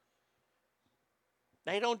guns.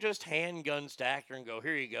 They don't just hand guns to actor and go,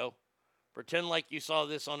 here you go. Pretend like you saw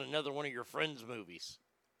this on another one of your friends' movies.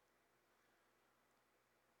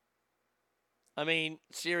 I mean,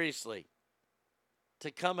 seriously, to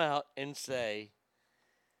come out and say...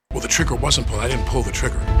 Well, the trigger wasn't pulled. I didn't pull the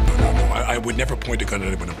trigger. No. I would never point a gun at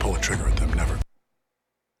anyone and pull a trigger at them, never.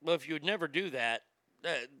 Well, if you would never do that,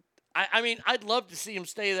 I mean, I'd love to see him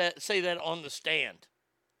say that on the stand.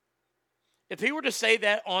 If he were to say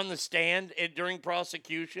that on the stand during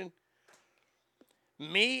prosecution...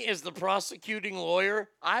 Me, as the prosecuting lawyer,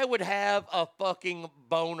 I would have a fucking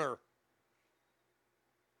boner.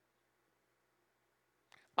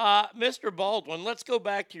 Mr. Baldwin, let's go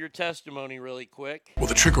back to your testimony really quick. Well,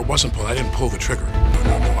 the trigger wasn't pulled. I didn't pull the trigger.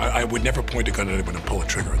 No. I would never point a gun at anyone and pull a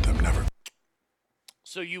trigger at them, never.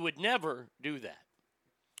 So you would never do that.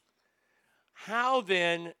 How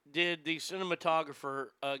then did the cinematographer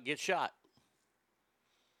get shot?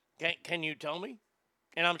 Can you tell me?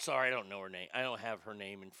 And I'm sorry, I don't know her name. I don't have her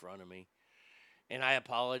name in front of me. And I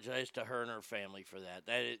apologize to her and her family for that.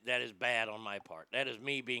 That is bad on my part. That is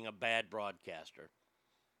me being a bad broadcaster.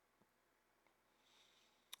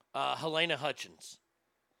 Helena Hutchins.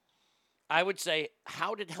 I would say,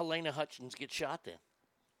 how did Helena Hutchins get shot then?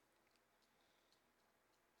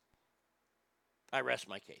 I rest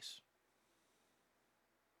my case.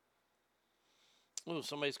 Ooh,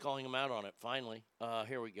 somebody's calling him out on it, finally.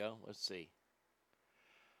 Here we go. Let's see.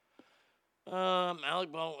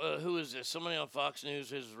 Alec Baldwin, who is this? Somebody on Fox News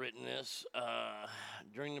has written this.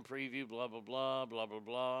 During the preview, blah, blah, blah, blah, blah,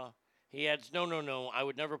 blah. He adds, no, I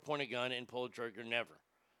would never point a gun and pull a trigger, never.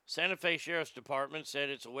 Santa Fe Sheriff's Department said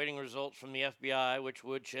it's awaiting results from the FBI, which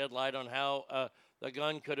would shed light on how the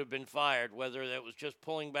gun could have been fired, whether that was just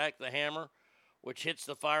pulling back the hammer, which hits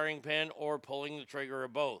the firing pin, or pulling the trigger, or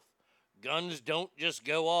both. Guns don't just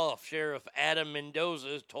go off, Sheriff Adam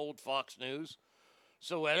Mendoza told Fox News.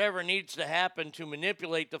 So whatever needs to happen to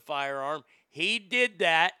manipulate the firearm, he did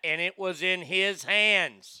that, and it was in his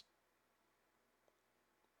hands.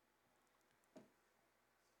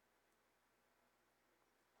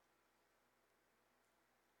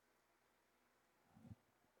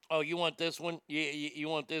 Oh, you want this one? You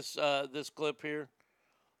want this this clip here?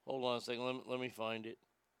 Hold on a second. Let me find it.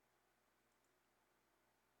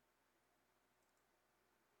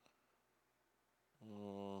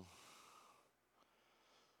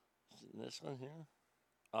 This one here?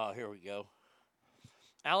 Oh, here we go.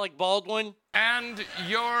 Alec Baldwin. And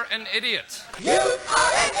you're an idiot. You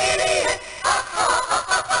are an idiot.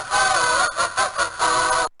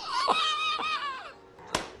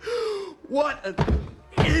 What an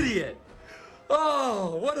idiot.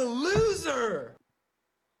 Oh, what a loser.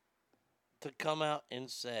 To come out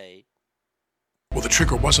and say... Well, the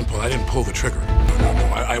trigger wasn't pulled. I didn't pull the trigger.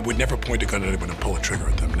 No. I would never point a gun at anyone and pull a trigger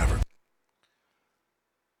at them, never.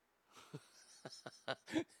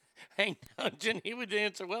 Hang on, Jen, he would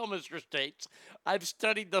answer, well, Mr. States, I've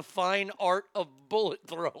studied the fine art of bullet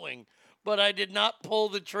throwing, but I did not pull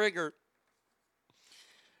the trigger.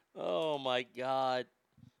 Oh, my God.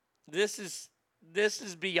 This is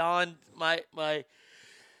beyond my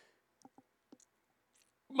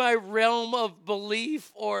realm of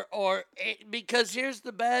belief or because here's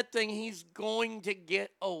the bad thing, he's going to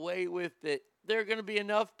get away with it there are going to be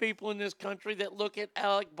enough people in this country that look at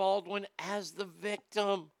Alec Baldwin as the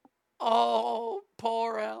victim. Oh,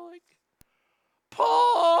 poor Alec.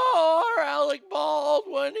 Poor Alec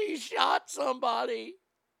Baldwin. He shot somebody.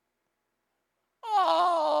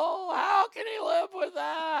 Oh, how can he live with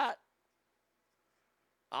that?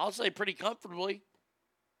 I'll say pretty comfortably.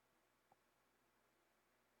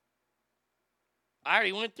 I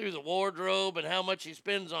already went through the wardrobe and how much he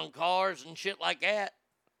spends on cars and shit like that.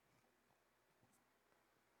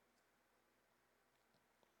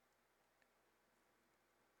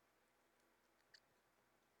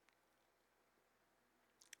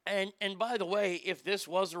 And by the way, if this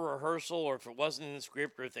was a rehearsal or if it wasn't in the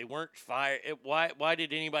script or if they weren't fired, why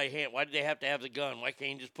did anybody why did they have to have the gun? Why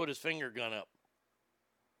can't he just put his finger gun up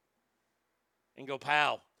and go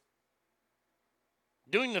pow?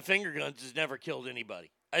 Doing the finger guns has never killed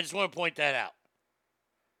anybody. I just want to point that out.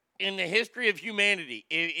 In the history of humanity,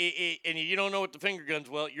 and you don't know what the finger guns,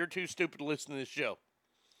 well, you're too stupid to listen to this show.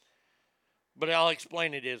 But I'll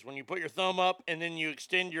explain it is. When you put your thumb up and then you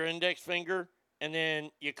extend your index finger and then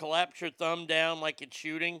you collapse your thumb down like it's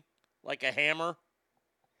shooting, like a hammer,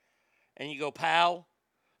 and you go pow.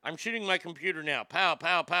 I'm shooting my computer now. Pow,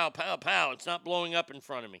 pow, pow, pow, pow. It's not blowing up in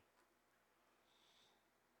front of me.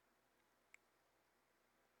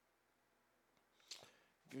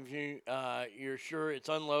 If you're sure it's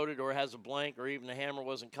unloaded or has a blank or even the hammer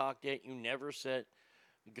wasn't cocked yet, you never set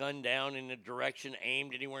the gun down in a direction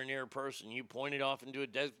aimed anywhere near a person. You point it off into a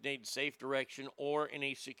designated safe direction or in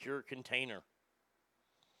a secure container.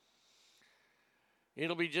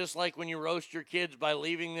 It'll be just like when you roast your kids by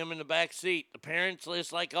leaving them in the back seat. The parents,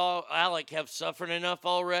 just like Alec, have suffered enough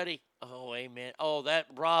already. Oh, amen. Oh,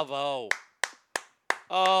 bravo.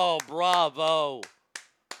 Oh, bravo.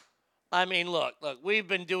 I mean, look, we've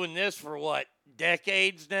been doing this for what,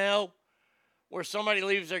 decades now? Where somebody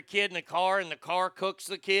leaves their kid in the car and the car cooks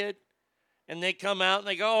the kid. And they come out and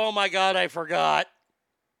they go, oh my God, I forgot.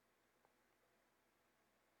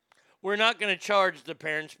 We're not going to charge the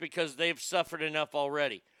parents because they've suffered enough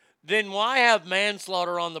already. Then why have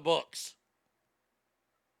manslaughter on the books?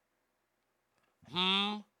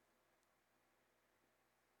 I'm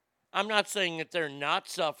not saying that they're not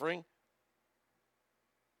suffering.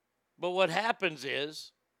 But what happens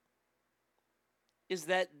is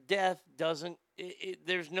that death doesn't,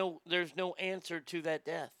 there's no answer to that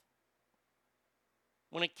death.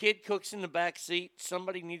 When a kid cooks in the back seat,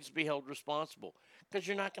 somebody needs to be held responsible because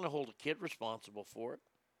you're not going to hold a kid responsible for it.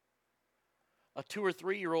 A 2 or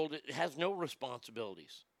 3 year old has no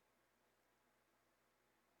responsibilities.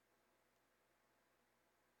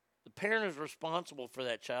 The parent is responsible for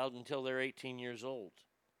that child until they're 18 years old.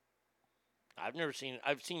 I've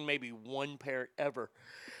seen maybe one parent ever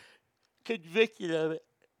convicted of it.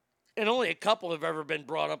 And only a couple have ever been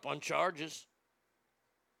brought up on charges.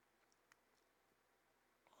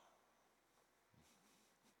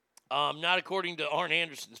 Not according to Arn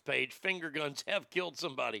Anderson's page. Finger guns have killed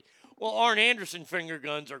somebody. Well, Arn Anderson finger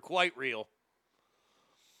guns are quite real.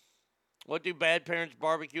 What do bad parents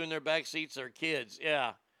barbecue in their back seats? Their kids.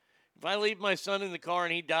 Yeah. If I leave my son in the car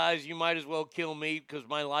and he dies, you might as well kill me because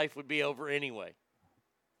my life would be over anyway.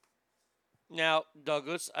 Now,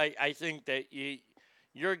 Douglas, I think that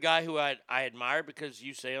you're a guy who I admire because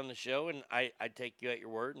you say on the show, and I take you at your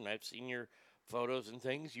word, and I've seen your photos and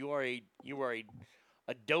things. You are a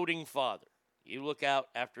doting father. You look out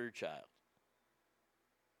after your child.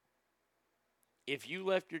 If you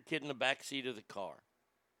left your kid in the back seat of the car,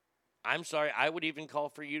 I'm sorry, I would even call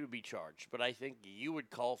for you to be charged, but I think you would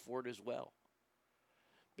call for it as well.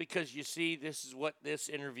 Because you see, this is what this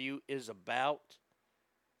interview is about,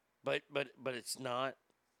 but it's not,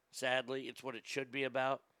 sadly. It's what it should be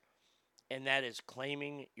about, and that is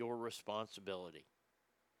claiming your responsibility.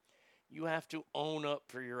 You have to own up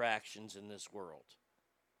for your actions in this world.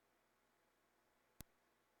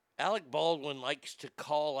 Alec Baldwin likes to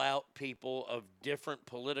call out people of different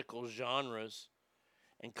political genres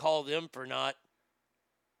and call them for not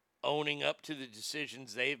owning up to the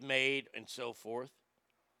decisions they've made and so forth.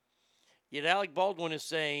 Yet Alec Baldwin is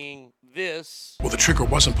saying this. Well, the trigger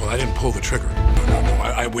wasn't pulled. I didn't pull the trigger. No.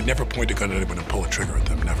 I would never point a gun at anyone and pull a trigger at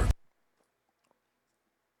them. Never.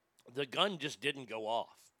 The gun just didn't go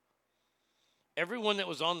off. Everyone that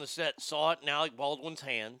was on the set saw it in Alec Baldwin's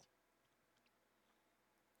hand.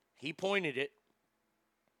 He pointed it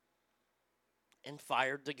and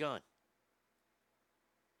fired the gun.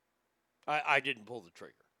 I didn't pull the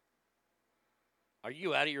trigger. Are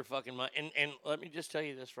you out of your fucking mind? And let me just tell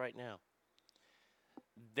you this right now.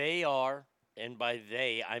 They are, and by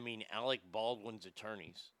they, I mean Alec Baldwin's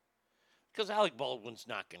attorneys, Because Alec Baldwin's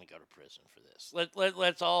not going to go to prison for this.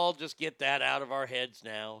 Let's all just get that out of our heads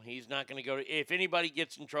now. He's not going to go to... If anybody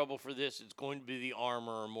gets in trouble for this, it's going to be the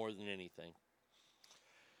armorer more than anything.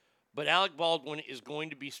 But Alec Baldwin is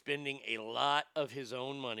going to be spending a lot of his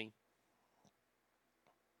own money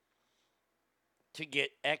to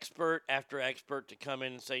get expert after expert to come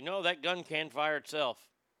in and say, no, that gun can fire itself.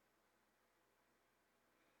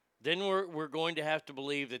 Then we're going to have to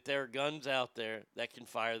believe that there are guns out there that can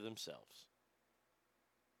fire themselves.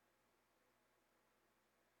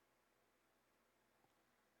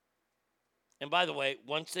 And by the way,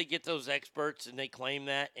 once they get those experts and they claim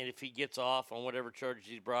that, and if he gets off on whatever charges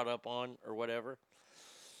he's brought up on or whatever,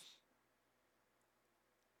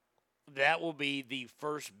 that will be the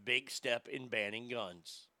first big step in banning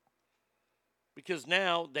guns. Because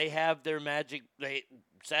now they have their magic,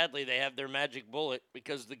 sadly they have their magic bullet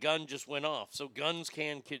because the gun just went off. So guns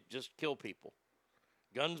can just kill people.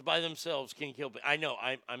 Guns by themselves can kill people. I know,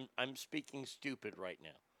 I'm speaking stupid right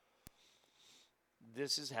now.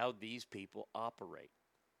 This is how these people operate.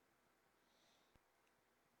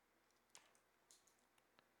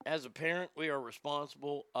 As a parent, we are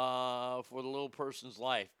responsible for the little person's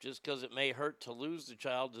life. Just because it may hurt to lose the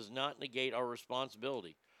child does not negate our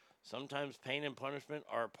responsibility. Sometimes pain and punishment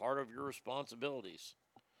are a part of your responsibilities.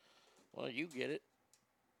 Well, you get it.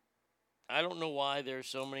 I don't know why there's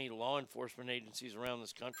so many law enforcement agencies around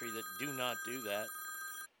this country that do not do that.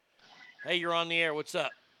 Hey, you're on the air. What's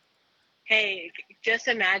up? Hey, just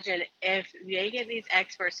imagine if they get these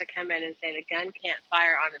experts to come in and say the gun can't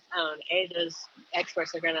fire on its own. Those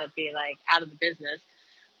experts are going to be like out of the business.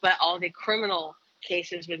 But all the criminal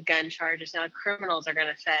cases with gun charges, now criminals are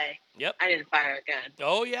going to say, "Yep, I didn't fire a gun."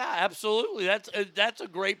 Oh yeah, absolutely. That's a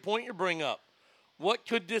great point you bring up. What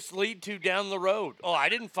could this lead to down the road? Oh, I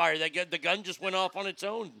didn't fire that gun. The gun just went off on its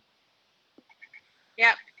own.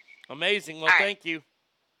 Yep. Amazing. Well, thank you.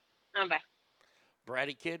 Bye.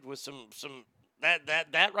 Bratty Kid with some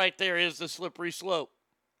that right there is the slippery slope.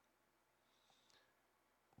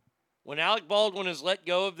 When Alec Baldwin is let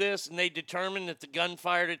go of this and they determine that the gun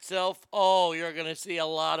fired itself, oh, you're going to see a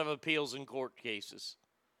lot of appeals in court cases.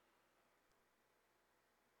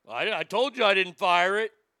 I told you I didn't fire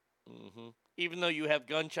it. Mm-hmm. Even though you have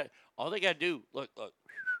gunshot, all they got to do, look,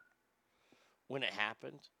 when it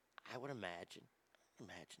happened, I would imagine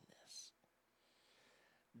this,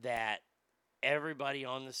 that everybody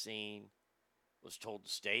on the scene was told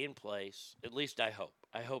to stay in place. At least I hope.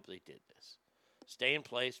 I hope they did this. Stay in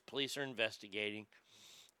place. Police are investigating,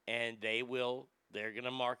 and they're going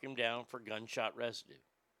to mark him down for gunshot residue.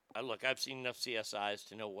 I've seen enough CSIs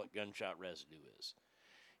to know what gunshot residue is.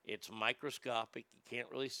 It's microscopic. You can't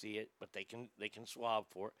really see it, but they can swab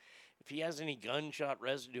for it. If he has any gunshot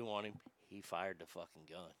residue on him, he fired the fucking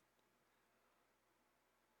gun.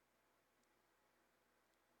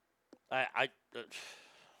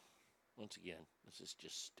 Once again, this is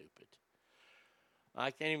just stupid.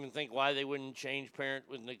 I can't even think why they wouldn't change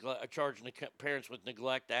charging the parents with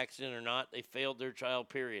neglect, accident or not. They failed their child,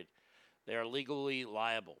 period. They are legally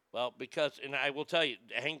liable. Well, because, and I will tell you,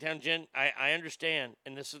 Hangtown Jen, I understand,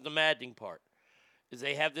 and this is the maddening part, is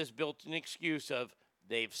they have this built-in excuse of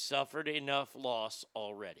they've suffered enough loss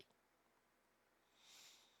already.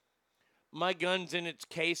 My gun's in its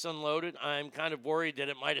case unloaded. I'm kind of worried that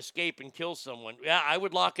it might escape and kill someone. Yeah, I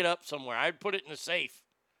would lock it up somewhere. I'd put it in a safe.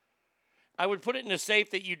 I would put it in a safe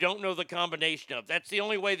that you don't know the combination of. That's the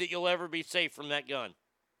only way that you'll ever be safe from that gun.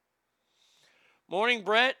 Morning,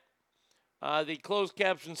 Brett. The closed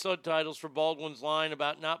caption subtitles for Baldwin's line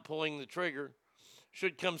about not pulling the trigger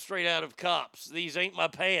should come straight out of Cops. These ain't my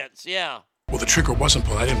pants. Yeah. Well, the trigger wasn't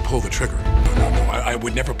pulled. I didn't pull the trigger. No. I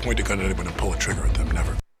would never point a gun at anyone and pull a trigger at them.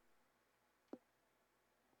 Never.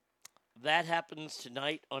 That happens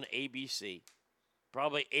tonight on ABC.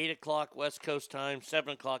 Probably 8 o'clock West Coast time,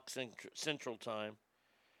 7 o'clock Central time.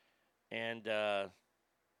 And,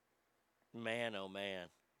 man, oh, man.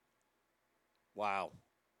 Wow.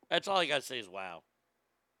 That's all I got to say is wow.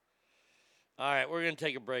 All right, we're going to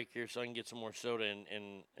take a break here so I can get some more soda and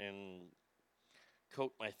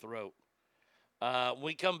coat my throat. When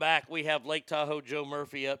we come back, we have Lake Tahoe Joe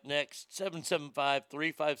Murphy up next,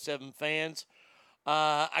 775-357-FANS.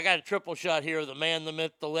 I got a triple shot here of the man, the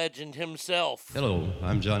myth, the legend himself. Hello,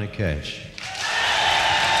 I'm Johnny Cash.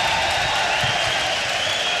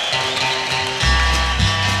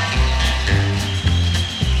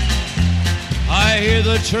 I hear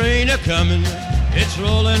the train a-comin', it's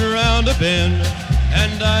rolling around a bend,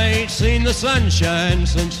 and I ain't seen the sunshine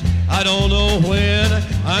since I don't know when.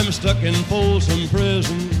 I'm stuck in Folsom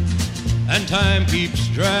Prison, and time keeps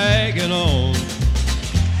dragging on.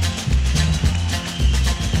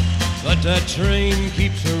 The but that train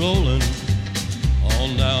keeps a rolling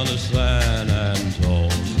on down to San Antone.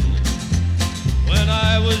 When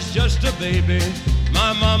I was just a baby,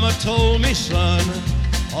 my mama told me, son,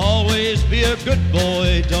 always be a good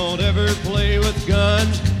boy, don't ever play with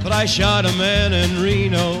guns. But I shot a man in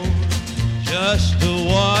Reno just to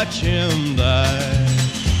watch him die.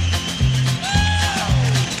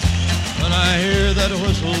 When I hear that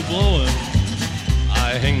whistle blowing,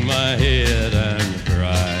 I hang my head and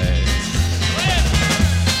cry.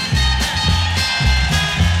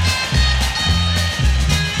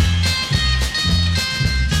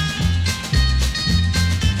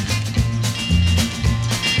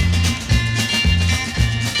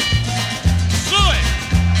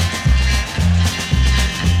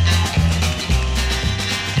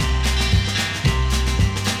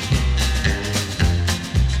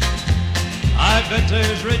 I bet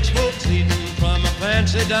there's rich folks eating from a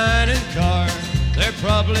fancy dining car. They're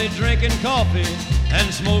probably drinking coffee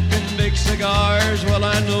and smoking big cigars. Well,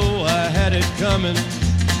 I know I had it coming.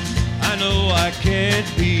 I know I can't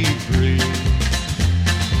be free.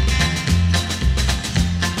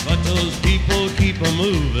 But those people keep a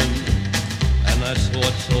moving, and that's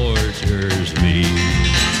what tortures me.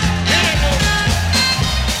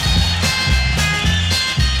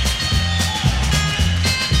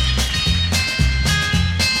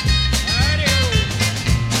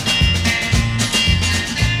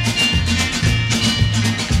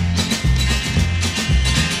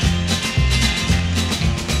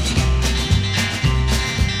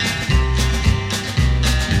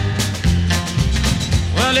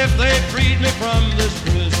 Well, if they freed me from this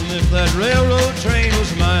prison, if that railroad train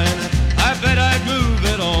was mine, I bet I'd move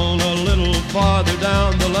it on a little farther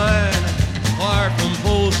down the line. Far from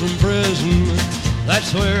Folsom Prison,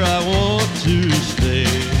 that's where I want to stay.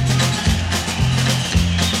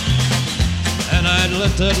 And I'd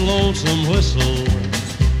let that lonesome whistle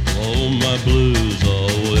blow my blues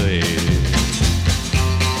away.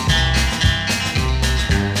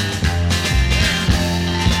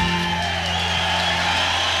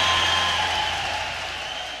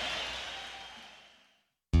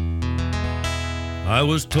 I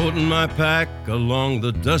was toting my pack along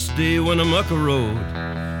the dusty Winnemucca Road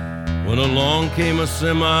when along came a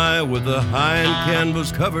semi with a high and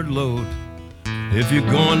canvas covered load. If you're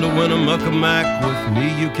going to Winnemucca Mac with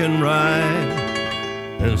me, you can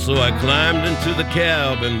ride. And so I climbed into the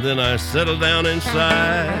cab and then I settled down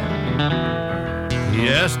inside. He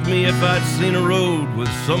asked me if I'd seen a road with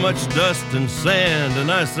so much dust and sand, and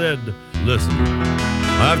I said, listen,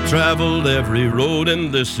 I've traveled every road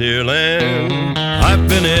in this here land. I've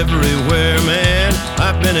been everywhere, man.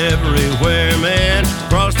 I've been everywhere, man.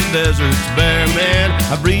 Across the deserts bare, man.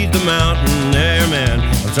 I breathe the mountain air, man.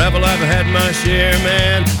 Of travel I've had my share,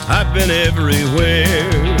 man. I've been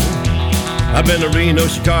everywhere. I've been to Reno,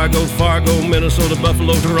 Chicago, Fargo, Minnesota,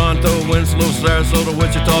 Buffalo, Toronto, Winslow, Sarasota,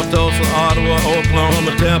 Wichita, Tulsa, Ottawa,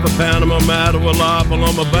 Oklahoma, Tampa, Panama, Mattawa, La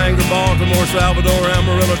Paloma, Bangor, Baltimore, Salvador,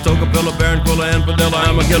 Amarillo, Tocopilla, Barranquilla, and Padilla.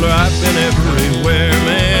 I'm a killer. I've been everywhere,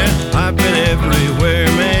 man. I've been everywhere,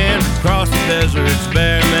 man. Across the deserts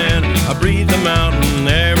bare, man. I breathe the mountain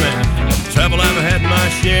air, man. Of travel I've had my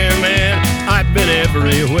share, man. I've been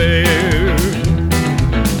everywhere.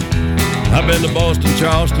 I've been to Boston,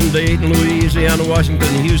 Charleston, Dayton, Louisiana,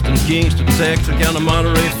 Washington, Houston, Kingston, Texarkana,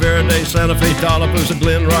 Monterey, Faraday, Santa Fe, Tallapoosa,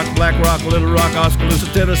 Glen Rock, Black Rock, Little Rock, Oskaloosa,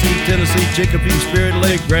 Tennessee, Chicopee, Spirit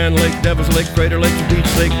Lake, Grand Lake, Devil's Lake, Crater Lake, Beach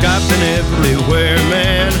Lake. I've been everywhere,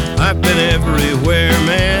 man. I've been everywhere,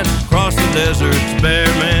 man. Across the deserts bare,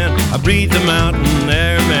 man. I breathe the mountain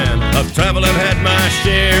air, man. Of travel I've had my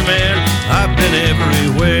share, man. I've been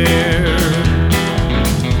everywhere.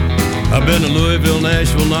 I've been to Louisville,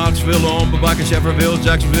 Nashville, Knoxville, Omaha, Shefferville,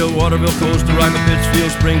 Jacksonville, Waterville, Costa Rica,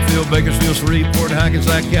 Pittsfield, Springfield, Bakersfield, Shreveport,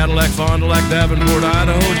 Hackensack, Cadillac, Fond du Lac, Davenport,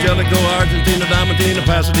 Idaho, Jellicoe, Argentina, Diamantina,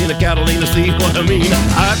 Pasadena, Catalina. See what I mean?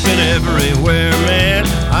 I've been everywhere, man.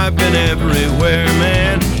 I've been everywhere,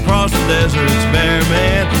 man. Across the deserts bare,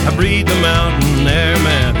 man. I breathe the mountain air,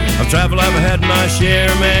 man. I've traveled, I've had my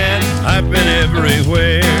share, man. I've been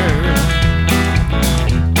everywhere.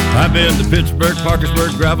 I've been to Pittsburgh,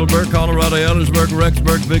 Parkersburg, Gravelburg, Colorado, Ellensburg,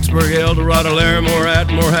 Rexburg, Vicksburg, Eldorado, Larimore,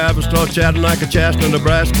 Atmore, Haverstraw, Chattanooga, Chastner,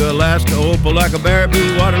 Nebraska, Alaska, Opelika,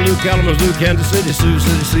 Baraboo, Waterloo, Kalamazoo, Kansas City, Sioux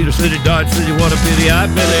City, Cedar City, Dodge City. What a pity.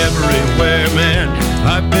 I've been everywhere, man.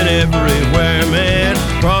 I've been everywhere, man.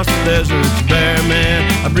 Across the deserts bare,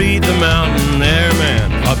 man. I breathe the mountain air,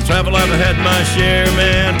 man. Of travel I've had my share,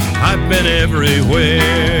 man. I've been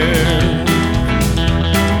everywhere.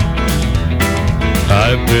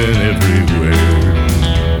 I've been everywhere.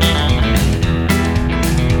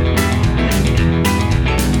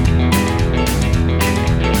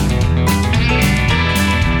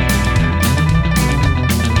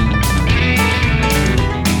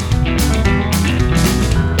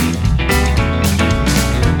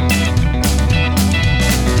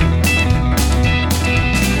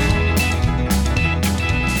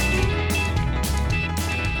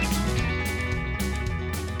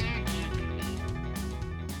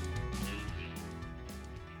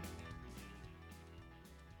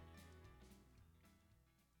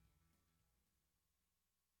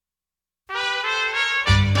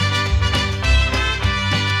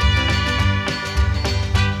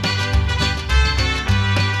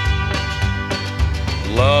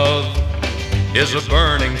 is a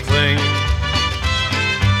burning thing,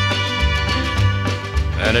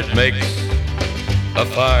 and it makes a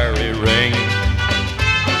fiery ring.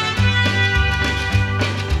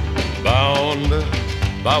 Bound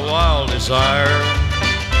by wild desire,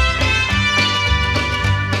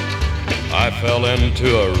 I fell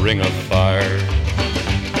into a ring of fire.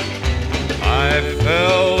 I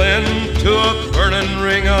fell into a burning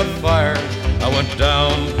ring of fire. I went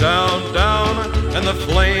down, down, down, and the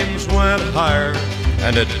flames went higher.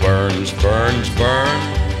 And it burns, burns,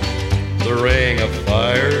 burns, the ring of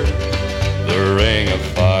fire, the ring of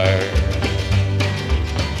fire.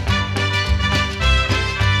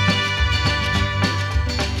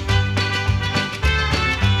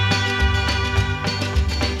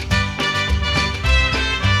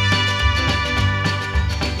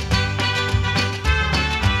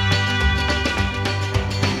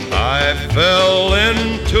 I fell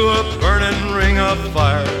into a burning ring of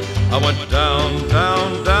fire. I went down,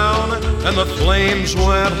 down, down, and the flames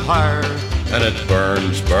went higher. And it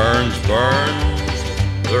burns, burns, burns,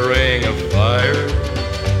 the ring of fire,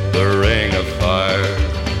 the ring of fire.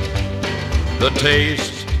 The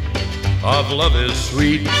taste of love is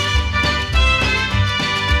sweet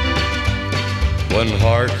when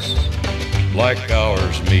hearts like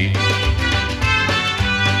ours meet.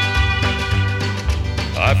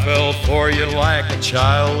 I fell for you like a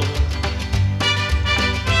child.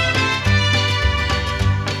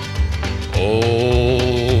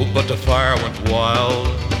 Oh, but the fire went wild.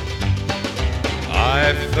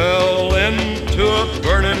 I fell into a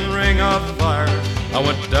burning ring of fire. I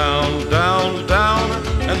went down, down, down,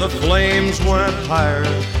 and the flames went higher.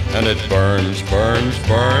 And it burns, burns,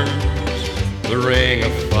 burns, the ring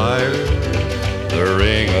of fire, the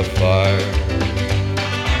ring of fire.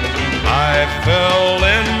 I fell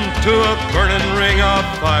into a burning ring of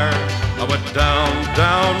fire. I went down,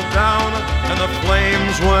 down, down, and the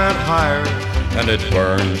flames went higher. And it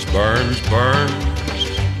burns, burns, burns,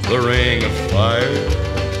 the ring of fire,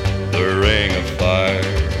 the ring of fire.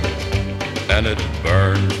 And it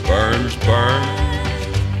burns, burns,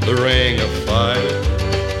 burns, the ring of fire,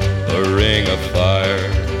 the ring of fire,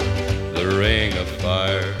 the ring of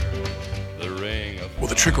fire, the ring of fire. Well,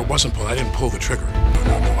 the trigger wasn't pulled. I didn't pull the trigger.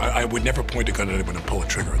 No. I would never point a gun at anyone and pull a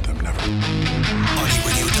trigger at them. Never.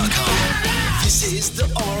 ArnieRadio.com. This is the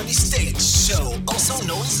Arnie State Show, also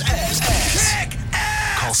known as Kick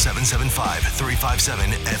Ass. Call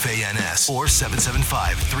 775-357-FANS or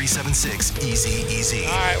 775-376-EASY.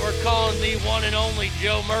 All right, we're calling the one and only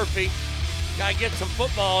Joe Murphy. Gotta get some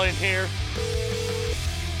football in here.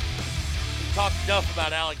 Talk enough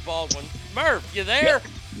about Alec Baldwin. Murph, you there?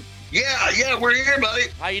 Yeah, we're here, buddy.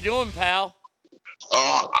 How you doing, pal?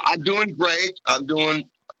 I'm doing great. I'm doing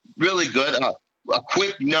really good. A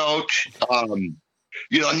quick note,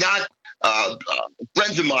 not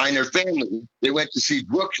friends of mine, their family, they went to see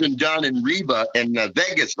Brooks and Dunn and Reba in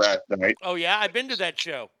Vegas last night. Oh, yeah? I've been to that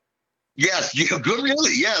show. Yes, good,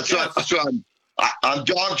 really? Yeah, Yes. So I'm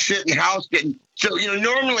dog sitting, house getting. So,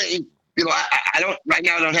 normally, I don't, right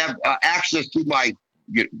now I don't have access to my,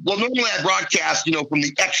 normally I broadcast, from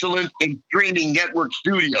the Excellent and Streaming Network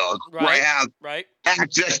studios where I have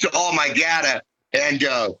access to all my data. And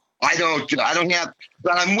I don't have,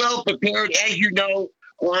 but I'm well prepared, as you know,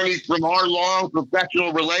 Arnie, from our long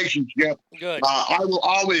professional relationship. Good. I will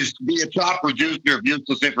always be a top producer of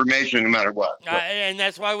useless information no matter what. So. And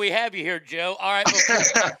that's why we have you here, Joe. All right,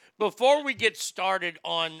 before we get started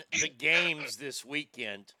on the games this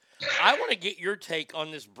weekend, I want to get your take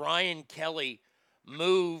on this Brian Kelly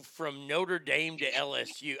move from Notre Dame to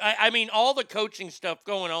LSU. I mean, all the coaching stuff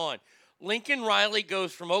going on. Lincoln Riley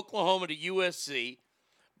goes from Oklahoma to USC.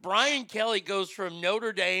 Brian Kelly goes from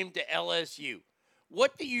Notre Dame to LSU.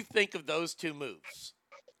 What do you think of those two moves?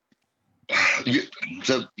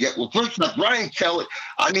 Well, first off, Brian Kelly,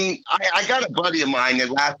 I mean, I got a buddy of mine that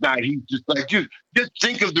last night, he's just like, dude, just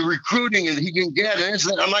think of the recruiting that he can get. And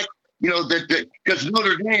I'm like, because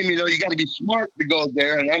Notre Dame, you got to be smart to go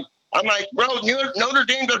there. And I'm like, bro, Notre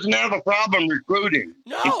Dame doesn't have a problem recruiting.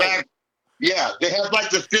 No. In fact, yeah, they have like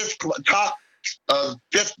the fifth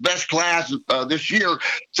best class this year.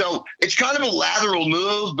 So it's kind of a lateral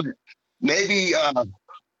move, but maybe, I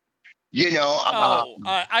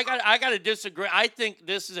got to disagree. I think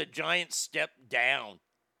this is a giant step down.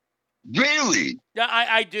 Really? Yeah,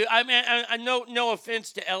 I do. I mean, no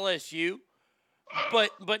offense to LSU,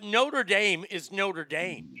 but Notre Dame is Notre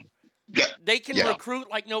Dame. Yeah. They can recruit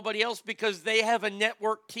like nobody else because they have a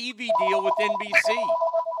network TV deal with NBC.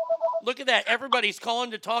 Look at that. Everybody's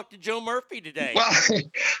calling to talk to Joe Murphy today. Well,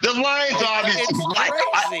 the Lions obviously. It's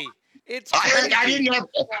crazy. It's crazy.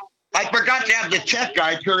 I forgot to have the tech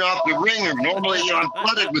guy turn off the ringer. Normally, I'm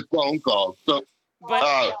flooded with phone calls. So,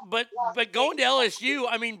 but going to LSU,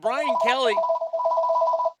 I mean, Brian Kelly,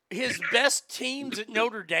 his best teams at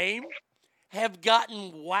Notre Dame have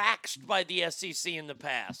gotten waxed by the SEC in the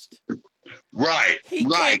past. Right. He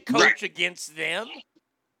can't coach against them.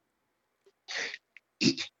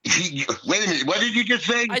 Wait a minute. What did you just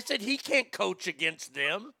say? I said he can't coach against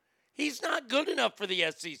them. He's not good enough for the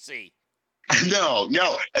SEC. No,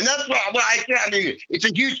 and that's why I mean, it's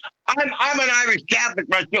a huge. I'm an Irish Catholic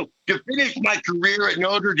myself. To finish my career at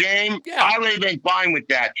Notre Dame, I would have been fine with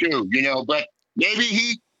that too, But maybe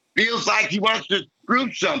he feels like he wants to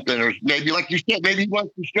prove something, or maybe, like you said, maybe he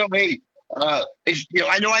wants to show, hey,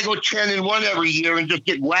 I know I go 10-1 every year and just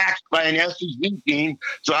get waxed by an SEC team,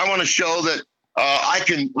 so I want to show that I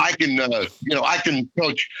can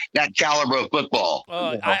coach that caliber of football.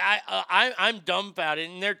 I'm dumbfounded,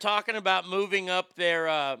 and they're talking about moving up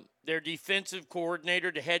their defensive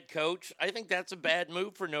coordinator to head coach. I think that's a bad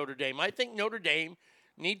move for Notre Dame. I think Notre Dame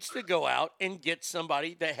needs to go out and get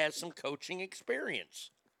somebody that has some coaching experience.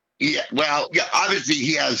 Yeah, well, yeah, obviously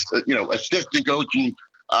he has, assistant coaching.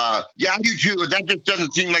 I do too. That just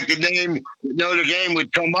doesn't seem like the name Notre Dame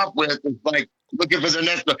would come up with. It's like looking for the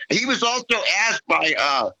next. He was also asked by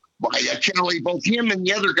Kelly, both him and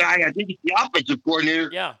the other guy, I think he's the offensive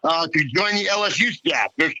coordinator, to join the LSU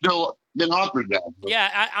staff. They're still been offered that.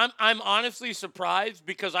 Yeah, I'm honestly surprised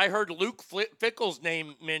because I heard Luke Fickell's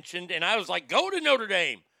name mentioned, and I was like, go to Notre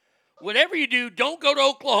Dame. Whatever you do, don't go to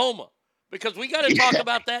Oklahoma because we got to talk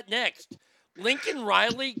about that next. Lincoln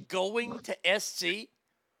Riley going to SC.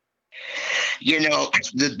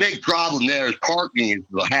 The big problem there is parking is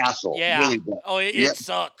the hassle. Yeah. Really it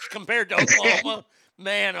sucks compared to Oklahoma.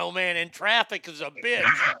 Man, oh man, and traffic is a bitch.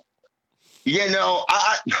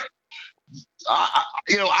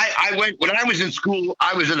 I went when I was in school.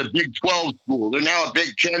 I was at a Big 12 school. They're now a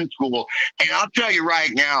Big 10 school, and I'll tell you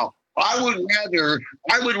right now, I would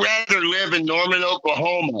rather live in Norman,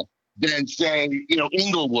 Oklahoma, than say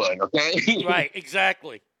Inglewood. Okay. Right.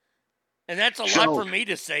 Exactly. And that's a lot for me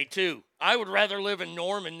to say, too. I would rather live in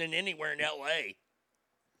Norman than anywhere in L.A.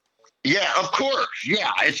 Yeah, of course.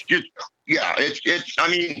 Yeah, it's just, I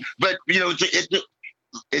mean, but,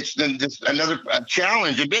 it's this another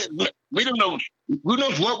challenge. We don't know. Who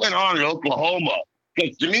knows what went on in Oklahoma?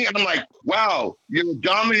 Because to me, I'm like, wow, you're a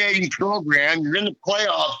dominating program. You're in the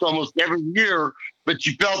playoffs almost every year, but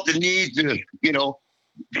you felt the need to,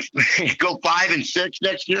 go 5-6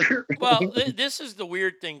 next year. Well, this is the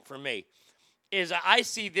weird thing for me. Is I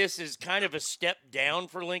see this as kind of a step down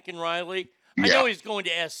for Lincoln Riley. I know he's going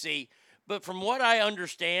to SC, but from what I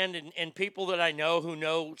understand and people that I know who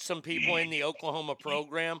know some people in the Oklahoma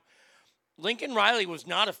program, Lincoln Riley was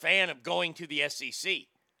not a fan of going to the SEC.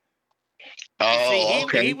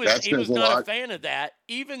 Okay. He was not a fan of that,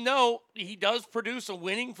 even though he does produce a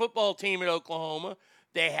winning football team at Oklahoma.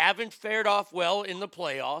 They haven't fared off well in the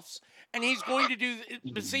playoffs, and he's going to do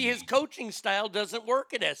 – but see, his coaching style doesn't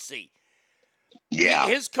work at SC. Yeah.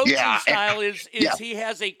 His coaching style is he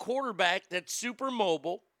has a quarterback that's super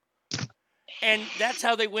mobile, and that's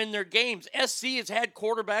how they win their games. SC has had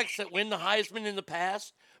quarterbacks that win the Heisman in the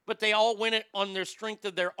past, but they all win it on their strength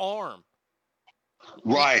of their arm.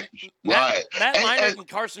 Right. Matt Leinart and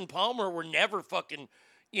Carson Palmer were never fucking,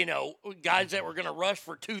 guys that were going to rush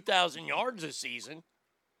for 2,000 yards this season.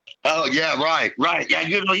 Oh, yeah, right. Yeah,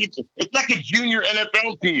 it's like a junior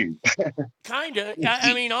NFL team. Kind of.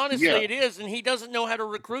 I mean, honestly, it is, and he doesn't know how to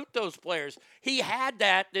recruit those players. He had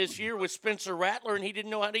that this year with Spencer Rattler, and he didn't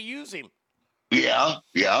know how to use him. Yeah.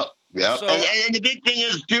 So, and the big thing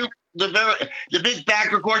is, too, the big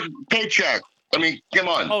factor, of course, paycheck. I mean, come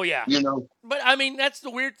on. Oh, yeah. But, I mean, that's the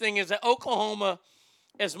weird thing is that Oklahoma,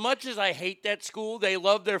 as much as I hate that school, they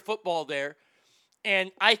love their football there.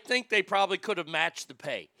 And I think they probably could have matched the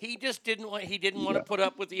pay. He just didn't want to put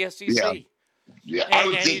up with the SEC. Yeah, I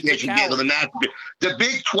would think they should be able to match. The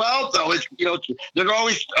Big 12, though, is they're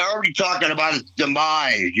always already talking about its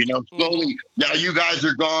demise. Slowly. Now you guys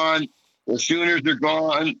are gone. The Sooners are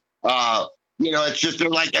gone. It's just they're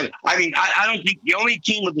like. I mean, I don't think the only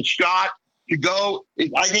team with a shot to go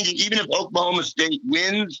is I think even if Oklahoma State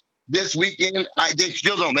wins this weekend, they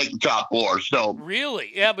still don't make the top four. So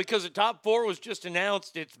really, yeah, because the top four was just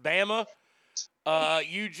announced. It's Bama,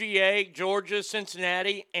 UGA, Georgia,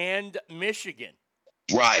 Cincinnati, and Michigan.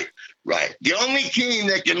 Right. The only team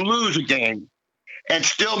that can lose a game and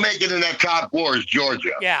still make it in that top four is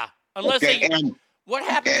Georgia. Yeah, unless what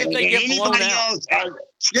happens if they get blown out?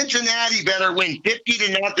 Cincinnati better win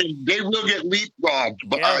 50-0. They will get leapfrogged.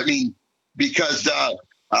 But I mean, because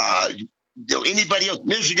anybody else,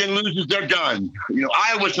 Michigan loses, they're done.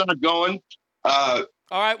 Iowa's not going. All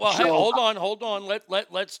right. Well, hey, So- hold on.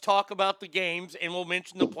 Let's talk about the games, and we'll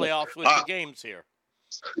mention the playoffs with the games here.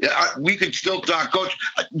 Yeah, we could still talk. Coach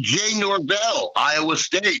Jay Norvell, Iowa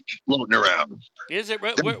State, floating around. Is it?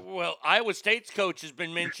 Well, Iowa State's coach has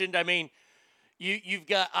been mentioned. I mean, you've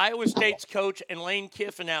got Iowa State's coach and Lane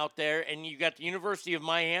Kiffin out there, and you've got the University of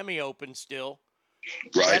Miami open still.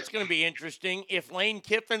 Right. That's going to be interesting. If Lane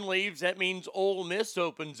Kiffin leaves, that means Ole Miss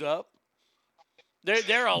opens up.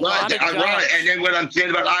 There are a lot of jobs. Right. And then what I'm saying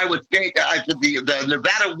about Iowa State, I said the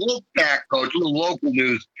Nevada Wolfpack coach, a little local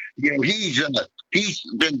news. He's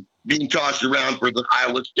been being tossed around for the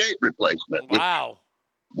Iowa State replacement. Wow.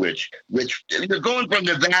 Which you're going from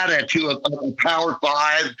Nevada to a Power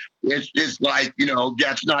 5. It's like,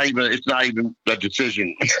 it's not even a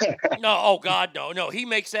decision. No, oh God, no. He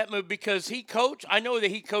makes that move because I know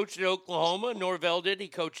that he coached at Oklahoma. Norvell did. He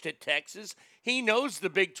coached at Texas. He knows the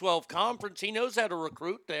Big 12 Conference. He knows how to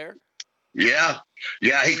recruit there. Yeah.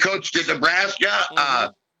 He coached at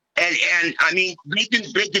Nebraska. And I mean, they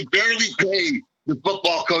can barely pay the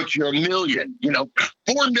football coach $1 million.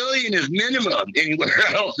 $4 million is minimum anywhere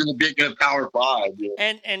else in the Big Power 5.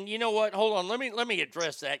 Yeah. And you know what? Hold on. Let me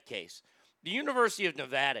address that case. The University of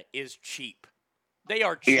Nevada is cheap. They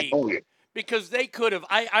are cheap. Yeah. Because they could have.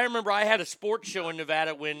 I remember I had a sports show in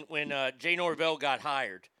Nevada when Jay Norvell got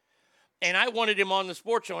hired. And I wanted him on the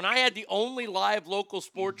sports show. And I had the only live local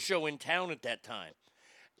sports show in town at that time.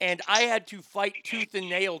 And I had to fight tooth and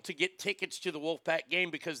nail to get tickets to the Wolfpack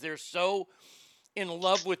game because they're so in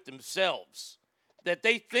love with themselves that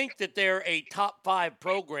they think that they're a top 5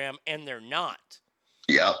 program, and they're not.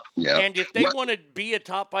 Yeah. And if they want to be a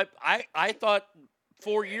top 5, I thought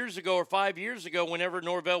 4 years ago or 5 years ago, whenever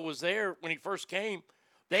Norvell was there, when he first came,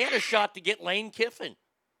 they had a shot to get Lane Kiffin.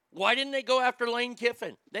 Why didn't they go after Lane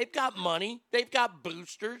Kiffin? They've got money. They've got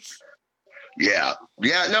boosters. Yeah.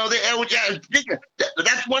 No,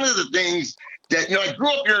 that's one of the things that, I grew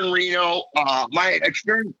up here in Reno. My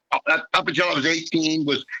experience up until I was 18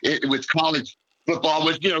 with college football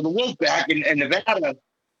was, the Wolfpack in Nevada.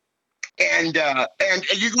 And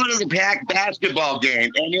you go to the Pack basketball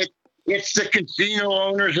game, and it's the casino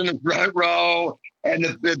owners in the front row and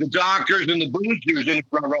the doctors and the boosters in the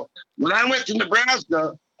front row. When I went to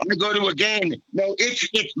Nebraska, I go to a game. No,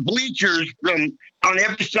 it's bleachers from on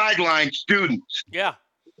every sideline, students. Yeah.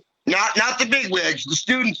 Not the big wigs. The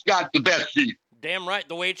students got the best seat. Damn right,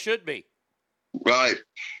 the way it should be. Right.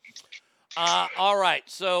 All right.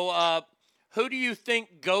 So, who do you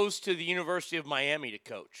think goes to the University of Miami to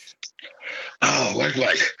coach? Oh,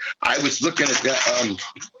 I was looking at that.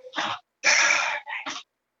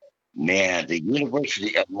 Man, the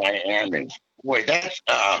University of Miami. Boy, that's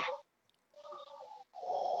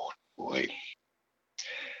boy.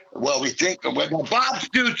 Well, we think Bob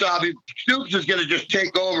Stoops. Stoops is going to just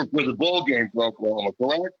take over for the bowl game for Oklahoma,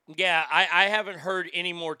 correct? Yeah, I haven't heard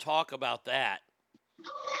any more talk about that.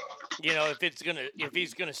 If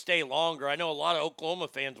he's gonna stay longer. I know a lot of Oklahoma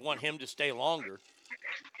fans want him to stay longer.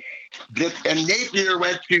 And Napier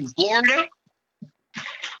went to Florida.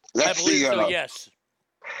 I believe so. Yes.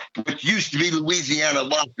 Which used to be Louisiana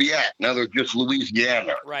Lafayette. Now they're just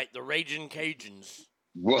Louisiana. Right, the Raging Cajuns.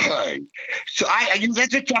 Right. So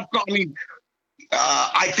that's a tough call. I mean,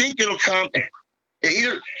 I think it'll come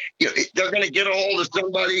either. They're going to get a hold of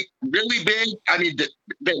somebody really big. I mean,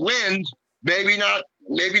 that wins. Maybe not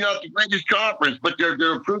the greatest conference, but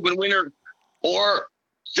they're a proven winner, or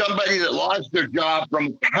somebody that lost their job from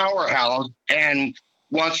a powerhouse and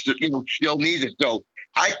wants to, still needs it. So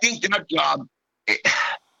I think that job.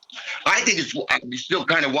 I think it's still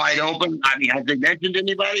kind of wide open. I mean, have they mentioned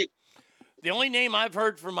anybody? The only name I've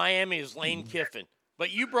heard from Miami is Lane Kiffin. But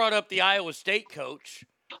you brought up the Iowa State coach.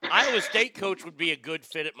 Iowa State coach would be a good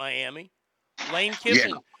fit at Miami. Lane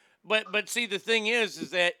Kiffin. Yeah. But see, the thing is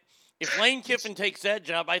that if Lane Kiffin takes that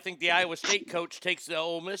job, I think the Iowa State coach takes the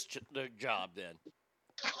Ole Miss job then.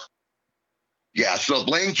 Yeah, so if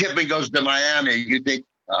Lane Kiffin goes to Miami, you think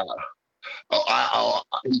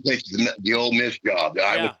he takes the Ole Miss job, the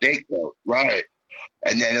Iowa State coach, right?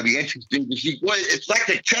 And then it'll be interesting to see. Well, it's like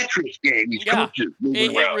a Tetris game. These coaches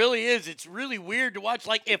moving around. It really is. It's really weird to watch.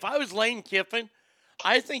 Like, if I was Lane Kiffin,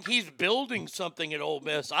 I think he's building something at Ole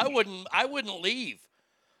Miss. I wouldn't leave.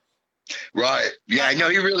 Right. Yeah, I know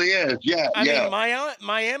he really is. Yeah. I mean,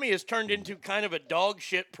 Miami has turned into kind of a dog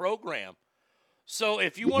shit program. So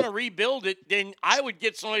if you want to rebuild it, then I would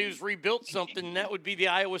get somebody who's rebuilt something, and that would be the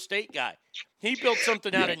Iowa State guy. He built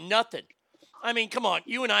something out of nothing. I mean, come on.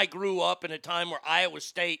 You and I grew up in a time where Iowa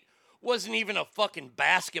State wasn't even a fucking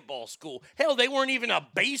basketball school. Hell, they weren't even a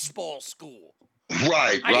baseball school.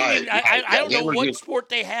 Right. I don't know what just, sport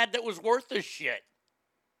they had that was worth a shit.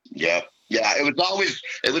 Yeah. It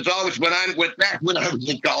was always when I was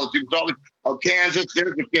in college. It was always Kansas.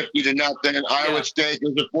 There's a 50-0. Iowa State.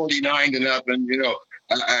 There's a 49-0. You know,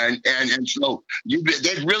 and so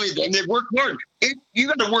they work hard. You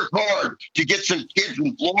got to work hard to get some kids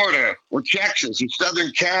from Florida or Texas or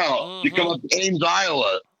Southern Cal to come up to Ames,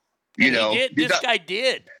 Iowa. You know, this guy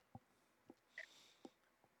did.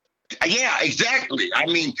 Yeah, exactly. I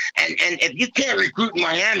mean, and if you can't recruit in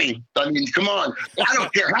Miami, I mean, come on. I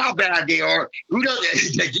don't care how bad they are. Who does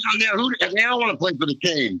down there? They all want to play for the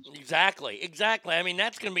Canes. Exactly. I mean,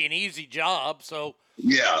 that's going to be an easy job. So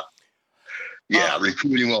yeah,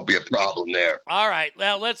 recruiting won't be a problem there. All right,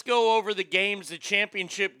 now let's go over the games, the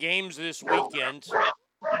championship games this weekend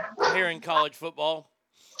here in college football.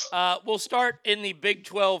 We'll start in the Big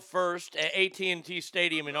 12 first at AT&T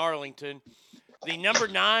Stadium in Arlington. The number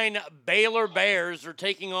 9 Baylor Bears are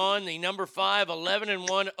taking on the number 5,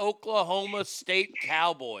 11-1 Oklahoma State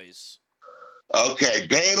Cowboys. Okay,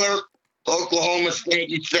 Baylor, Oklahoma State.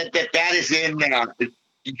 You said that is in.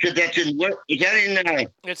 You said that's in what? Is that in?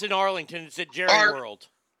 It's in Arlington. It's at Jerry World.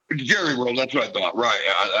 Jerry World. That's what I thought. Right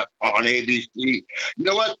on ABC. You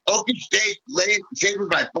know what? Oklahoma State favored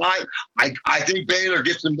by 5. I think Baylor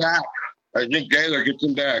gets them back.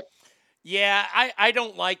 Yeah, I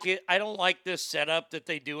don't like it. I don't like this setup that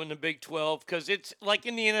they do in the Big 12 because it's like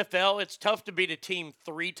in the NFL, it's tough to beat a team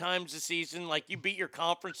 3 times a season. Like you beat your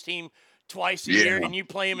conference team twice a year and you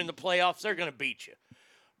play them in the playoffs, they're going to beat you.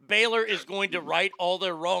 Baylor is going to right all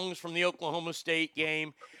their wrongs from the Oklahoma State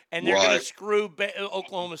game, and they're going to screw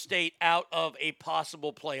Oklahoma State out of a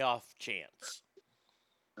possible playoff chance.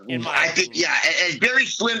 I think, a very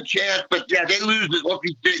slim chance, but they lose. Oklahoma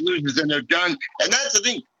State loses, and they're done. And that's the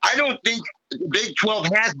thing. I don't think the Big 12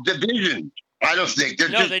 has divisions. I don't think.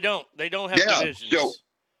 They don't. They don't have divisions. So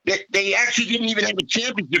they actually didn't even have a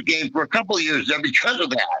championship game for a couple of years there because of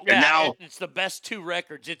that. Yeah, and now it's the best 2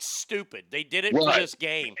 records. It's stupid. They did it for this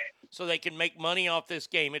game so they can make money off this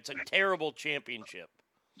game. It's a terrible championship.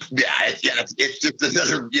 Yeah, it's just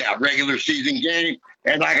another regular season game.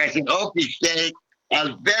 And like I said, Oklahoma State,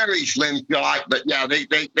 a very slim shot, but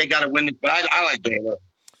they got to win it. But I like Baylor.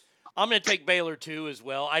 I'm going to take Baylor too as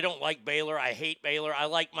well. I don't like Baylor. I hate Baylor. I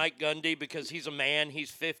like Mike Gundy because he's a man. He's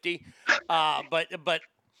 50. But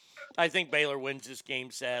I think Baylor wins this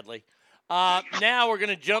game, sadly. Now we're going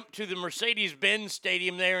to jump to the Mercedes-Benz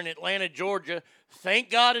Stadium there in Atlanta, Georgia. Thank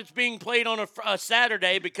God it's being played on a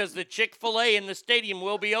Saturday because the Chick-fil-A in the stadium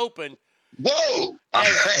will be open. Whoa!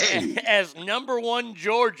 As number 1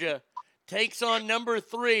 Georgia takes on number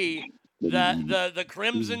 3, the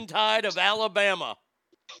Crimson Tide of Alabama.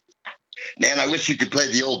 Man, I wish you could play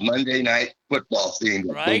the old Monday night football theme.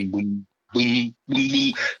 Right? Boom, boom, boom,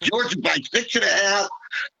 boom. Georgia by 6.5.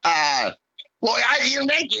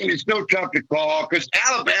 That game is so tough to call because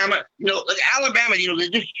Alabama, they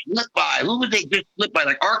just slipped by. Who would they just slip by?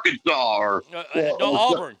 Like Arkansas or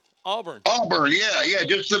Auburn. Auburn,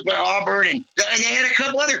 just slipped by Auburn, and they had a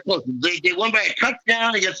couple other close. They won by a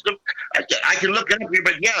touchdown against them. I can look it up here,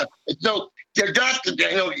 but so they're not.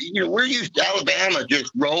 We're used to Alabama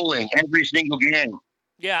just rolling every single game.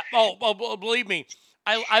 Yeah. Oh, believe me,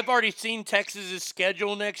 I've already seen Texas's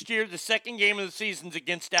schedule next year. The second game of the season's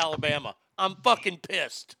against Alabama. I'm fucking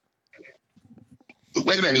pissed.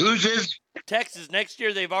 Wait a minute, who's this? Texas. Next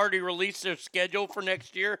year, they've already released their schedule for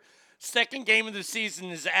next year. Second game of the season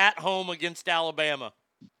is at home against Alabama.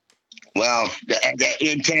 Well,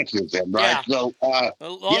 in Texas, then, right? Yeah. So, but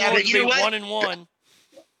you know what? 1-1.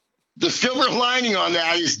 The silver lining on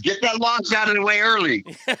that is get that loss out of the way early.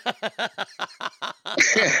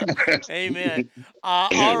 Amen.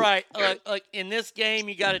 All right. In this game,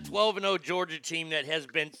 you got a 12-0 Georgia team that has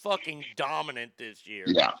been fucking dominant this year.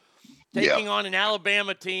 Yeah. Taking on an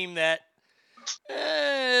Alabama team that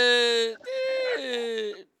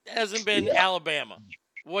hasn't been Alabama.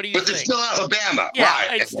 What do you think? But it's still Alabama. Yeah,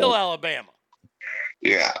 right. It's still Alabama.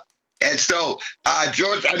 Yeah. And so,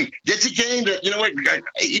 George, it's a game that,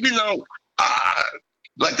 even though,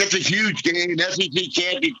 that's a huge game, SEC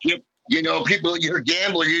championship, people, you're a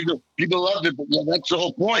gambler, people love it, but that's the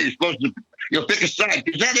whole point. You're supposed to, pick a side,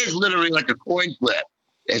 because that is literally like a coin flip,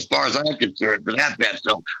 as far as I'm concerned, for that bet.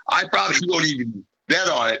 So I probably won't even bet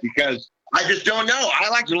on it, because I just don't know. I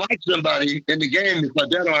like to like somebody in the game if I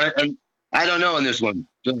bet on it, and I don't know in this one.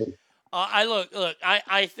 So.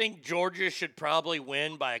 I think Georgia should probably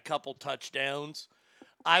win by a couple touchdowns.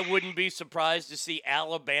 I wouldn't be surprised to see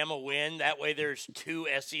Alabama win. That way there's 2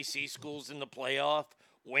 SEC schools in the playoff.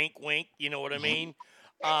 Wink, wink. You know what I mean?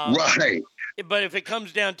 Right. But if it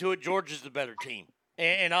comes down to it, Georgia's the better team.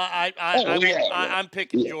 And I'm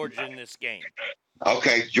picking Georgia in this game.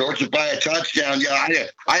 Okay, Georgia by a touchdown. Yeah,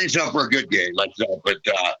 I just hope for a good game like that. But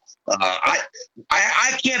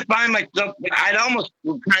I can't find myself. I'd almost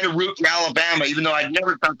kind of root for Alabama, even though I'd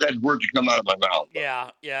never thought that word to come out of my mouth. Yeah,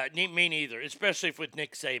 me neither. Especially if with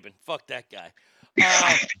Nick Saban. Fuck that guy.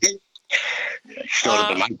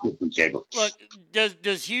 Look,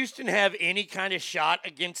 does Houston have any kind of shot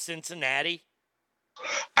against Cincinnati?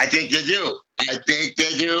 I think they do.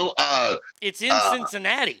 It's in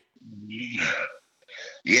Cincinnati.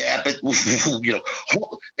 Yeah, but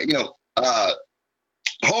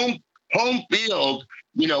home field.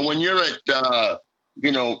 When you're at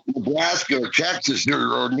Nebraska or Texas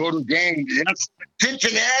or Notre Dame, that's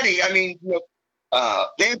Cincinnati. I mean,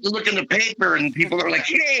 they have to look in the paper, and people are like,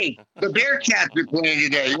 "Hey, the Bearcats are playing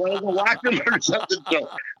today. You want to go watch them or something?"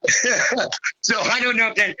 So I don't know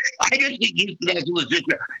if that. I just think Houston has a legit.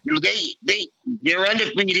 They're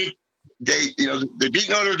undefeated. They beat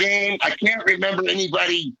Notre Dame. I can't remember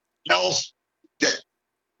anybody else that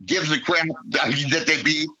gives a crap that they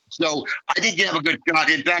beat. So I think they have a good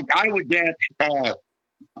shot. In fact, I would bet.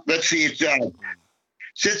 Let's see, it's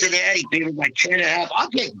Cincinnati favored by 10.5.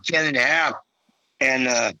 I'll take 10.5. And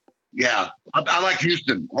I like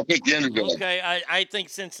Houston. I'll take the underdog. Okay, I think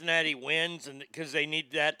Cincinnati wins, and because they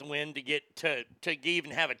need that to win to get to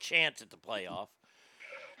even have a chance at the playoff.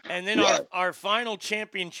 And then our final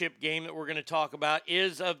championship game that we're going to talk about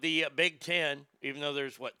is of the Big Ten, even though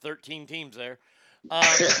there's 13 teams there.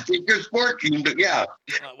 There's 14, but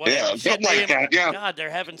something like that. Yeah. God, they're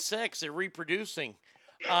having sex. They're reproducing.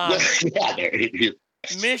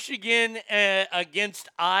 Michigan against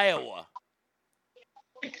Iowa.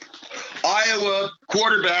 Iowa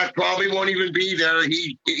quarterback probably won't even be there.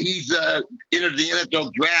 He's entered the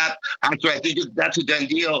NFL draft, so I think that's a done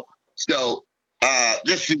deal. So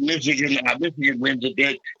this is Michigan. Michigan wins a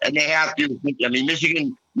bit, and they have to. I mean,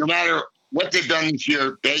 Michigan, no matter what they've done this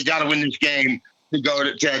year, they got to win this game to go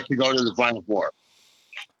to the Final Four.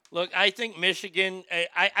 Look, I think Michigan.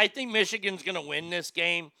 I think Michigan's going to win this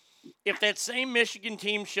game. If that same Michigan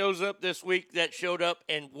team shows up this week that showed up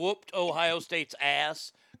and whooped Ohio State's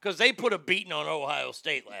ass, because they put a beating on Ohio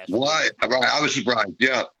State last week. Right. I was surprised.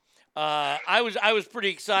 Yeah. I was pretty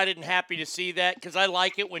excited and happy to see that because I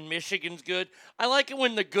like it when Michigan's good. I like it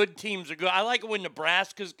when the good teams are good. I like it when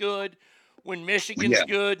Nebraska's good, when Michigan's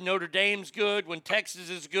good, Notre Dame's good, when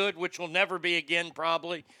Texas is good, which will never be again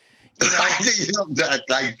probably. There's darkness.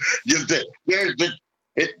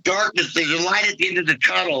 There's a light at the end of the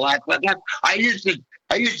tunnel. I used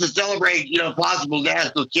to celebrate, possible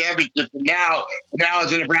national championships, and now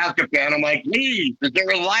as a Nebraska fan, I'm like, please, is there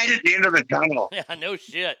a light at the end of the tunnel? Yeah, no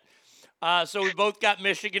shit. So we both got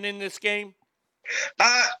Michigan in this game?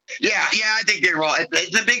 I think they're wrong.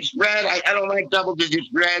 It's a big spread. I don't like double-digit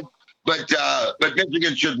spreads, but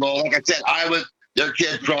Michigan should roll. Like I said, their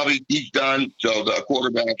kid probably he's done, so the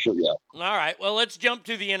quarterback should, yeah. All right, well, let's jump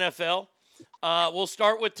to the NFL. We'll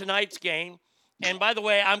start with tonight's game. And by the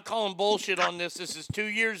way, I'm calling bullshit on this. This is 2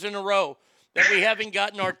 years in a row that we haven't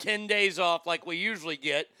gotten our 10 days off like we usually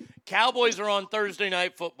get. Cowboys are on Thursday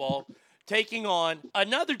Night Football, taking on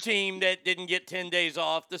another team that didn't get 10 days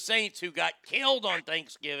off, the Saints, who got killed on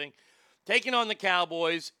Thanksgiving, taking on the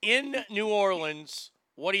Cowboys in New Orleans.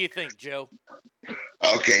 What do you think, Joe?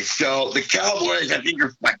 Okay, so the Cowboys, I think,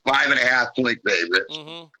 are like 5.5 point favorites.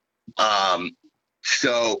 Mm-hmm.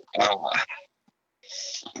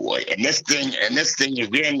 Boy, and this thing is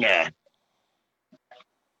in.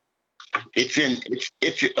 It's in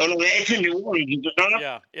New Orleans. Is it not?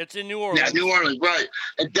 Yeah, it's in New Orleans. Yeah, New Orleans, right?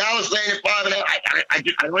 And Dallas laying at 5.5. I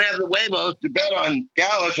don't have the Wavos to bet on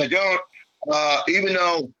Dallas. I don't. Even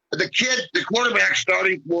though the quarterback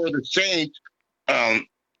starting for the Saints, I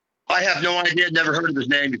have no idea. Never heard of his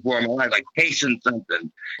name before in my life. Like Payson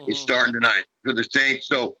something is starting tonight for the Saints.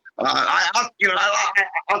 So I'll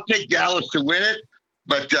take Dallas to win it,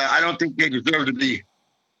 but I don't think they deserve to be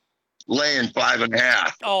laying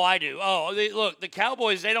 5.5. Oh, I do. Oh, look, the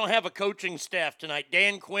Cowboys, they don't have a coaching staff tonight.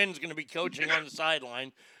 Dan Quinn's going to be coaching on the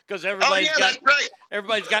sideline because everybody's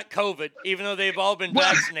got COVID, even though they've all been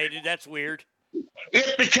vaccinated. That's weird.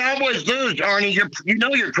 If the Cowboys lose, Arnie, you're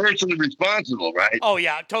personally responsible, right? Oh,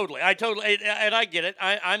 yeah, totally. I get it.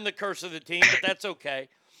 I'm the curse of the team, but that's okay.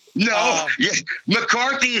 No,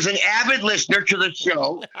 McCarthy is an avid listener to the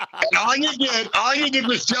show, and all you did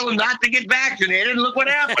was tell him not to get vaccinated, and look what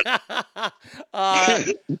happened.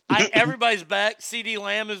 Everybody's back. CeeDee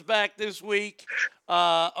Lamb is back this week.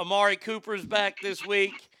 Amari Cooper's back this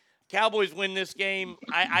week. Cowboys win this game,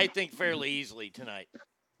 I think, fairly easily tonight.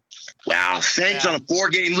 Wow, Saints on a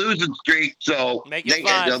 4-game losing streak, so make it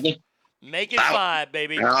 5. Make it 5,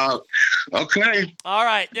 baby. Okay. All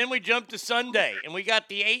right, then we jump to Sunday, and we got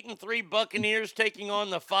the 8-3 Buccaneers taking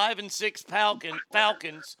on the 5-6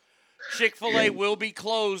 Falcons. Chick-fil-A will be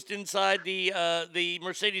closed inside the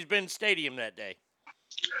Mercedes-Benz Stadium that day.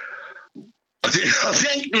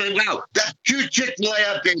 Wow, that's 2 Chick-fil-A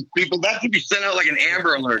updates, people. That should be sent out like an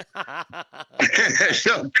Amber Alert.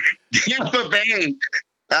 So, Tampa Bay,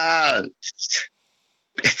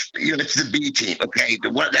 it's the B team, okay?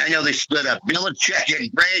 I know they split up. Belichick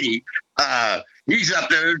and Brady, he's up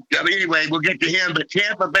there. I mean, anyway, we'll get to him. But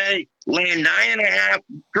Tampa Bay laying 9.5.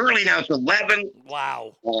 Currently now it's 11.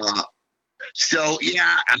 Wow. So,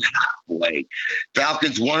 yeah, boy.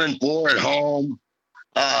 Falcons 1-4 at home.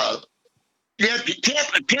 Yeah,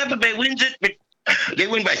 Tampa Bay wins it, but they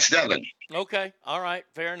win by 7. Okay. All right.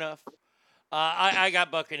 Fair enough. I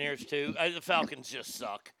got Buccaneers, too. The Falcons just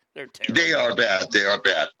suck. They're terrible. They are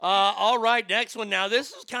bad. All right. Next one. Now,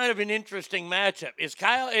 this is kind of an interesting matchup. Is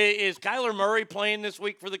Kyler Murray playing this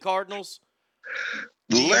week for the Cardinals?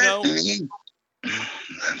 The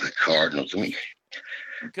Cardinals.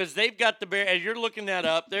 Because they've got the Bears. As you're looking that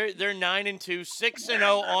up, they're 9-2,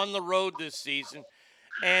 6-0 on the road this season,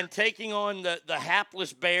 and taking on the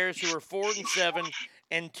hapless Bears, who are 4-7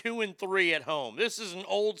 and 2-3 at home. This is an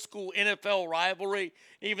old school NFL rivalry,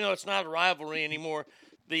 even though it's not a rivalry anymore.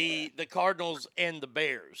 The Cardinals and the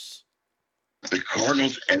Bears. The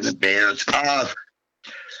Cardinals and the Bears.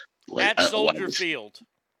 At Soldier Field.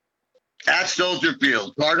 At Soldier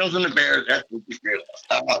Field. Cardinals and the Bears at Soldier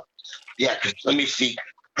Field. Yeah, let me see.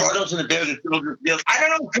 Cardinals and the Bears at Soldier Field. I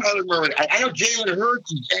don't know Kyler Murray. I know Jalen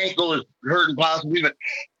Hurts' ankle is hurting possibly, but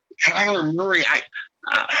Kyler Murray,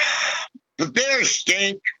 the Bears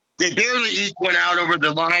stink. They barely eke one out over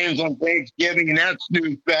the Lions on Thanksgiving, and that's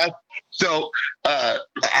snooze fest. So I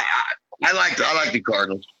like the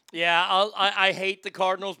Cardinals. Yeah, I hate the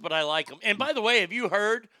Cardinals, but I like them. And by the way, have you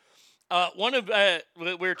heard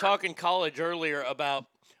we were talking college earlier about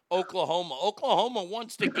Oklahoma. Oklahoma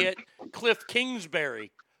wants to get Cliff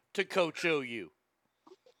Kingsbury to coach OU.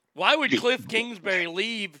 Why would Cliff Kingsbury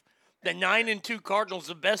leave the 9-2 Cardinals,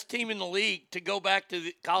 the best team in the league, to go back to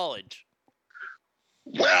the college?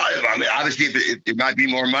 Well, I mean, obviously, it might be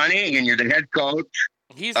more money, and you're the head coach.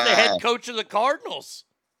 He's the head coach of the Cardinals.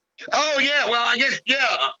 Oh, yeah. Well, I guess,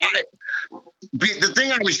 yeah. The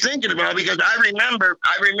thing I was thinking about, because I remember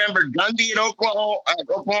Gundy at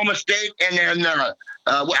Oklahoma State, and then,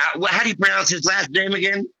 how do you pronounce his last name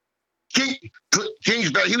again?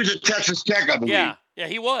 Kingsbury. He was at Texas Tech, I believe. Yeah,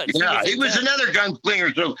 he was. Yeah, he was another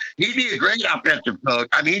gunslinger, so he'd be a great offensive coach.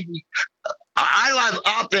 I mean, I love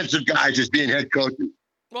offensive guys as being head coaches.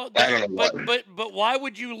 Well, but why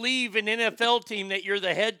would you leave an NFL team that you're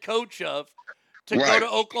the head coach of to go to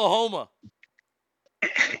Oklahoma?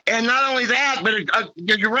 And not only that, but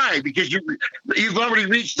you're right, because you've already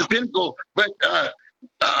reached the pinnacle. But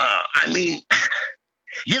I mean,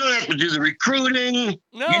 you don't have to do the recruiting.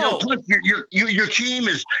 No. Plus your team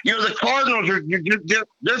is, the Cardinals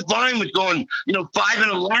they're fine with going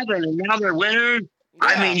 5-11, and now they're winners. Yeah.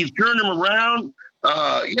 I mean, you've turned them around.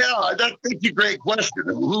 That's a great question.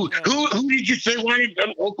 Who did you say wanted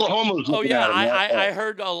Oklahoma? Oh, yeah, I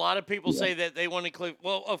heard a lot of people say that they wanted Cliff.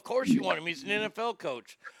 Well, of course you want him. He's an NFL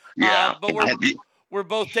coach. Yeah. But we're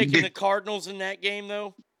both taking the Cardinals in that game,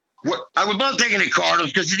 though. I was both taking the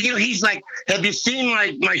Cardinals because, he's like, have you seen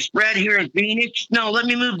my spread here in Phoenix? No, let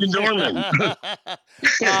me move to Norman.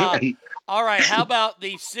 All right, how about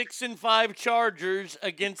the 6-5 Chargers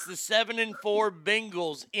against the 7-4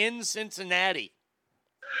 Bengals in Cincinnati?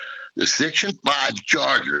 The 6-5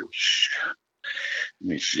 Chargers. Let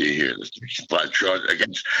me see here. The 6-5 Chargers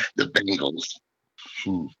against the Bengals.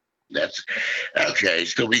 That's okay.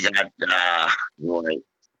 So we got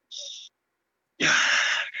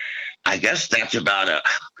I guess that's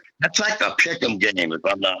that's like a pick'em game, if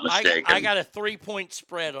I'm not mistaken. I got a 3-point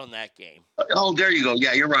spread on that game. Oh, there you go.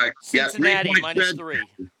 Yeah, you're right. Cincinnati minus 3.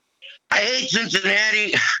 I hate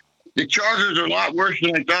Cincinnati. The Chargers are a lot worse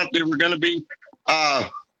than I thought they were going to be.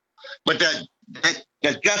 But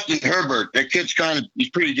that Justin Herbert, that kid's he's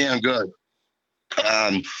pretty damn good.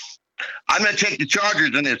 I'm going to take the Chargers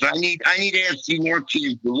in this. I need AFC North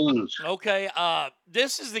teams to lose. Okay.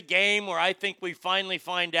 This is the game where I think we finally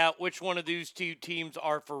find out which one of these two teams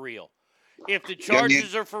are for real. If the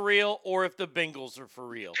Chargers are for real or if the Bengals are for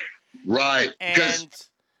real. Right. And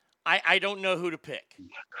I don't know who to pick.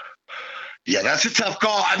 Yeah, that's a tough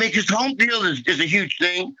call. I mean, because home field is a huge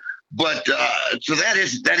thing. But so that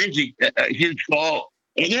is a huge call.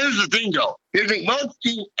 And here's the thing, though. Every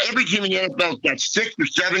team in the NFL's got 6 or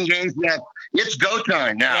 7 games left. It's go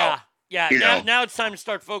time now. Yeah. Now it's time to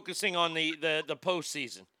start focusing on the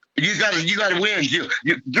postseason. You got to win. You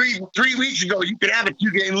 3 weeks ago, you could have a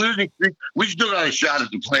 2-game losing streak. We still got a shot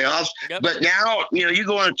at the playoffs. Yep. But now, you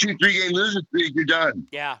go on a 2-3-game losing streak, you're done.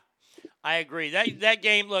 Yeah, I agree. That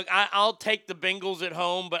game, look, I'll take the Bengals at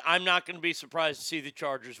home, but I'm not going to be surprised to see the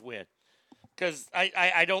Chargers win. Because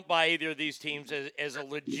I don't buy either of these teams as a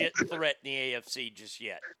legit threat in the AFC just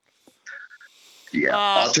yet. Yeah,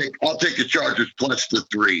 I'll take the Chargers plus the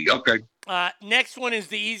 3. Okay. Next one is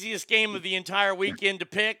the easiest game of the entire weekend to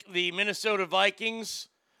pick. The Minnesota Vikings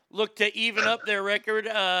look to even up their record.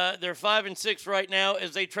 They're 5-6 right now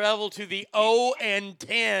as they travel to the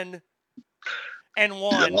 0-10-1.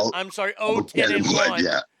 I'm sorry,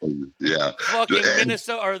 0-10-1. Yeah. Fucking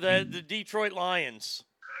Minnesota or the Detroit Lions.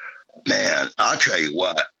 Man, I'll tell you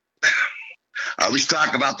what. I always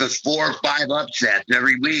talk about those 4 or 5 upsets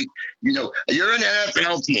every week. You're an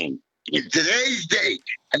NFL team. In today's date,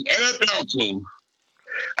 an NFL team,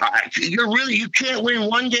 you can't win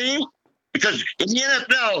one game because in the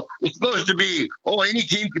NFL, it's supposed to be, any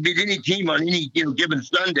team can beat any team on any given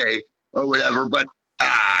Sunday or whatever. But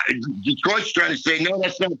Detroit's trying to say, no,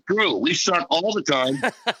 that's not true. We suck all the time.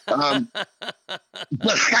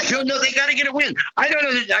 But I don't know. They got to get a win. I don't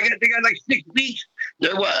know. They got like 6 weeks.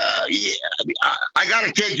 I got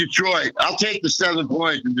to take Detroit. I'll take the 7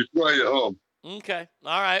 points and Detroit at home. Okay.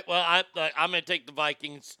 All right. Well, I'm going to take the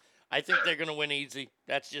Vikings. I think they're going to win easy.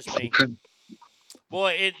 That's just me.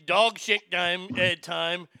 Boy, it's dog shit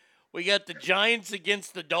time. We got the Giants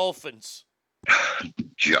against the Dolphins.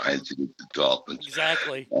 Giants against the Dolphins.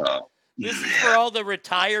 Exactly. This is for all the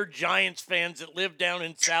retired Giants fans that live down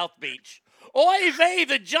in South Beach. Oy vey,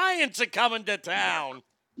 the Giants are coming to town.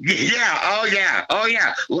 Yeah. Oh yeah.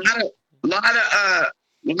 A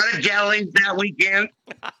lot of jellies that weekend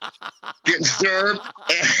getting served,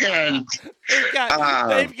 and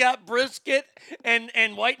they've got brisket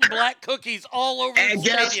and white and black cookies all over the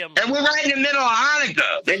stadium. And we're right in the middle of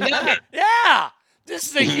Hanukkah. They love it. Yeah. This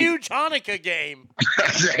is a huge Hanukkah game.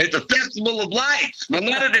 It's a festival of lights. But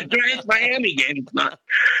not at the Giants Miami game. It's not.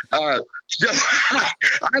 So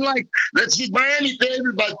let's see Miami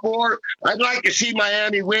favored by 4. I'd like to see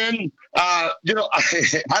Miami win. I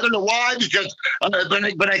don't know why, because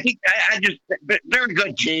but I think they're a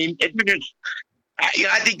good team.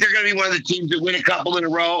 I think they're going to be one of the teams that win a couple in a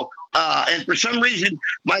row. And for some reason,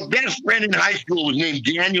 my best friend in high school was named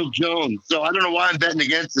Daniel Jones. So I don't know why I'm betting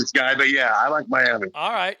against this guy, but yeah, I like Miami.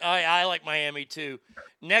 All right. I like Miami too.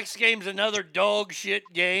 Next game's another dog shit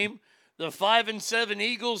game. The 5-7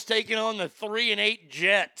 Eagles taking on the 3-8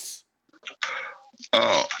 Jets.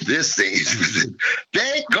 Oh, this thing is...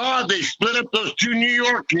 Thank God they split up those 2 New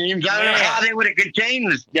York teams. I don't know how they would have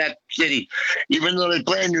contained that city, even though they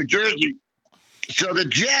play in New Jersey. So the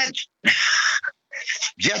Jets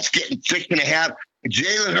getting 6.5.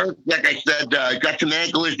 Jalen Hurts, like I said, got some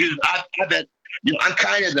ankle issues. I bet, I'm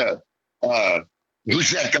kind of the,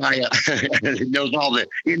 who's that guy that knows all the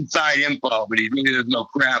inside info, but he really doesn't know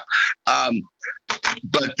crap. But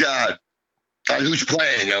who's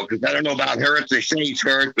playing, because I don't know about Hurts. They say he's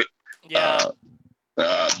hurt, but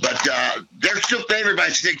they're still favored by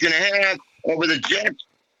 6.5 over the Jets.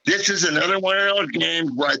 This is another one of those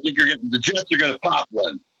games where I think the Jets are going to pop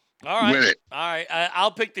one. All right. With it. All right. I'll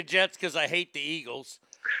pick the Jets because I hate the Eagles.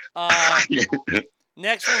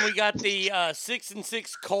 Next one, we got the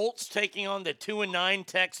 6-6 Colts taking on the 2-9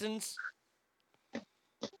 Texans.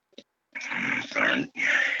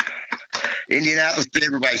 Indianapolis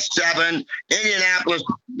favored by 7. Indianapolis,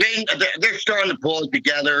 they're starting to pull it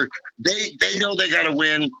together. They know they got to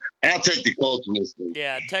win. I'll take the Colts in this thing.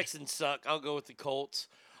 Yeah, Texans suck. I'll go with the Colts.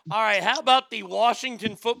 All right, how about the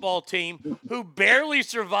Washington football team, who barely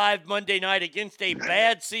survived Monday night against a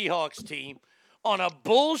bad Seahawks team on a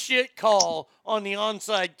bullshit call on the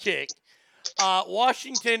onside kick?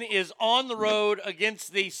 Washington is on the road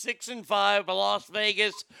against the 6-5 Las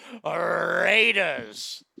Vegas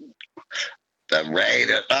Raiders. The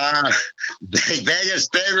Raiders. Vegas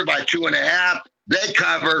favored by 2.5. They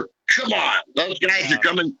cover. Come on. Those guys are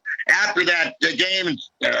coming after that game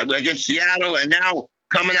against Seattle, and now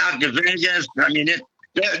coming out to Vegas. I mean,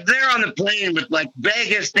 they're on the plane with, like,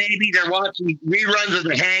 Vegas, maybe. They're watching reruns of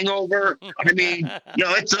The Hangover. I mean,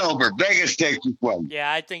 it's over. Vegas takes this one.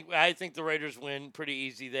 Yeah, I think the Raiders win pretty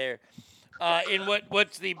easy there. In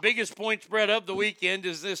what's the biggest point spread of the weekend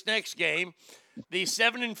is this next game. The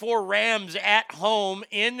 7-4 Rams at home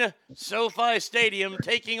in SoFi Stadium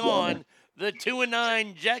taking on the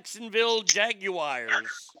 2-9 Jacksonville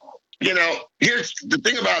Jaguars. Here's the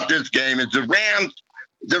thing about this game is the Rams,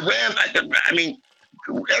 I mean,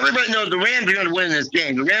 everybody knows the Rams are going to win this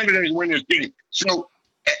game. The Rams are going to win this game. So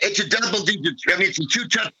it's a double digit. I mean, it's a 2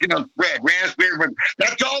 touchdown spread. Rams favorite.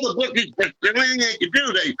 That's all the bookies. That's the only thing they can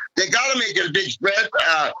do. They got to make it a big spread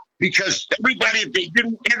because everybody, if they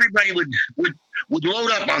didn't, everybody would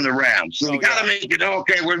load up on the Rams. So they got to make it.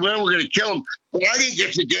 Okay, we're going to kill them. But I think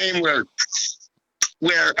it's a game where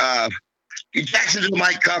Jacksonville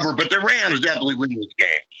might cover, but the Rams definitely win this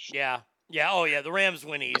game. Yeah. Yeah. Oh, yeah. The Rams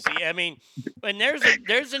win easy. I mean, and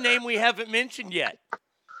there's a name we haven't mentioned yet.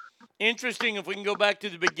 Interesting if we can go back to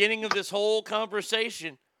the beginning of this whole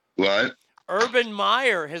conversation. What? Urban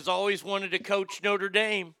Meyer has always wanted to coach Notre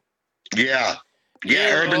Dame. Yeah.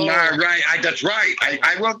 Yeah, Urban Meyer, right. That's right.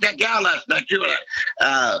 I wrote that down last night, too.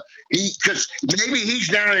 Because maybe he's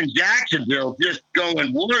down in Jacksonville just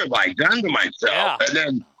going, what have I done to myself? Yeah. And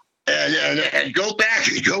then and go back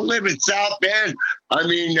and go live in South Bend. I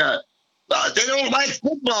mean, they don't like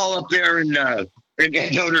football up there in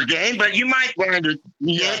Notre Dame, but you might find a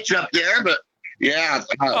niche up there. But yeah,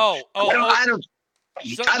 I don't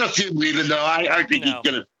see him leaving though. I think he's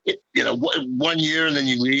gonna, 1 year and then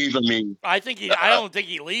you leave. I mean, I don't think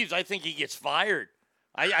he leaves. I think he gets fired.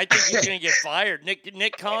 I think he's gonna get fired.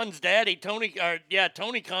 Nick Khan's daddy, Tony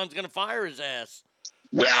Khan's gonna fire his ass.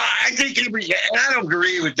 Well, I think I don't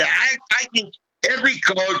agree with that. I think every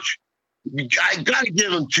coach, I got to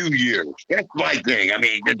give him 2 years. That's my thing. I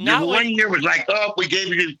mean, the 1 year was like, oh, we gave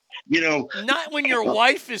you, Not when your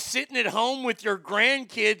wife is sitting at home with your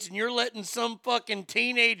grandkids and you're letting some fucking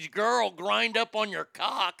teenage girl grind up on your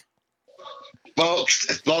cock.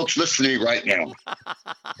 Folks, listen to me right now.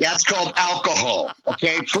 That's called alcohol.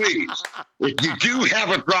 Okay, please. If you do have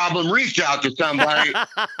a problem, reach out to somebody.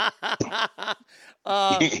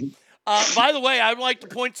 By the way, I'd like to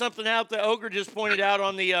point something out that Ogre just pointed out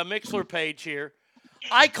on the Mixler page here.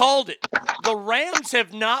 I called it. The Rams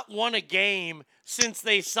have not won a game since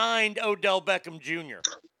they signed Odell Beckham Jr.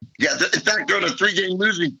 Yeah, in fact, they're on a 3-game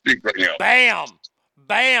losing streak right now. Bam.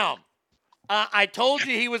 Bam. I told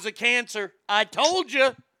you he was a cancer. I told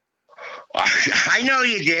you. I know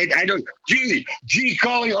you did. I know. Gee,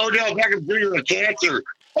 calling Odell Beckham Jr. a cancer.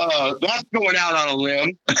 That's going out on a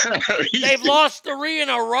limb. They've lost 3 in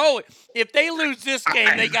a row. If they lose this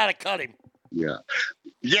game, they got to cut him. Yeah.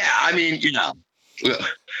 Yeah, I mean, they got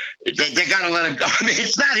to let him go. I mean,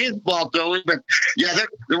 it's not his fault, though. But, yeah,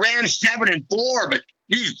 the Rams 7-4, but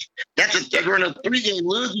they're in a 3-game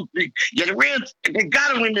losing streak. Yeah, the Rams, they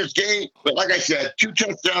got to win this game. But like I said, 2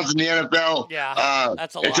 touchdowns in the NFL. Yeah,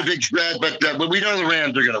 that's a lot. It's a big spread, but we know the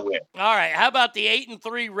Rams are going to win. All right, how about the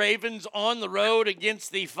 8-3 Ravens on the road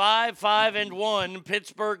against the 5-1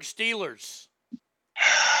 Pittsburgh Steelers?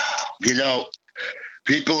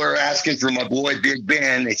 People are asking for my boy Big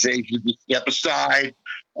Ben. They say he should just step aside,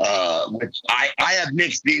 which I have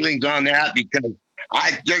mixed feelings on that because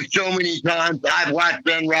there's so many times I've watched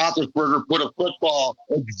Ben Roethlisberger put a football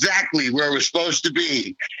exactly where it was supposed to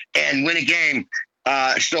be and win a game.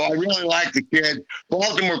 So I really like the kid.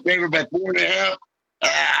 Baltimore favored by 4.5.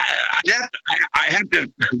 I have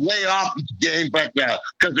to lay off this game, but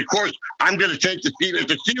because of course I'm going to take the Steelers.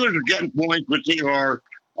 The Steelers are getting points, which they are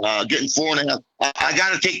getting 4.5. I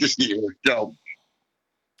got to take the Steelers. So.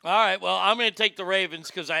 All right, well, I'm going to take the Ravens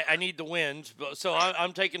because I need the wins. So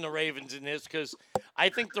I'm taking the Ravens in this because I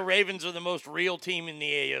think the Ravens are the most real team in the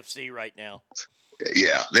AFC right now.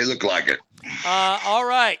 Yeah, they look like it. All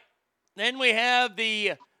right. Then we have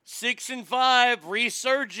the 6-5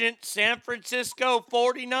 resurgent San Francisco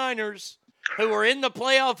 49ers who are in the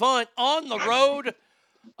playoff hunt on the road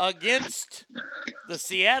against the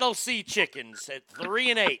Seattle Sea Chickens at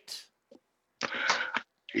 3-8.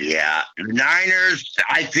 Yeah, the Niners,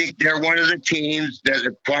 I think they're one of the teams that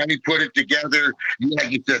have finally put it together.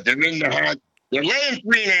 Like you said, they're in the hunt. They're laying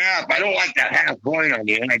 3.5. I don't like that half point on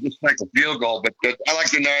the end. I just like a field goal, but I like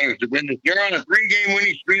the Niners to win this. They're on a 3-game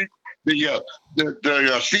winning streak. The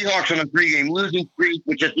Seahawks on a 3-game losing streak,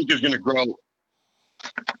 which I think is going to grow.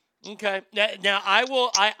 Okay. Now,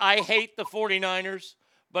 I hate the 49ers,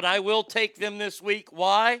 but I will take them this week.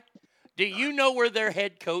 Why? Do you know where their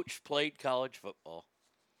head coach played college football?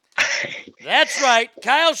 That's right.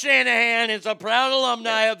 Kyle Shanahan is a proud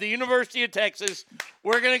alumni of the University of Texas.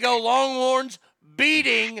 We're going to go Longhorns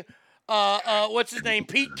beating,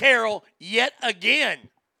 Pete Carroll yet again.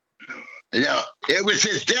 Yeah, it was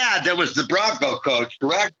his dad that was the Bronco coach,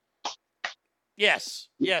 correct? Yes.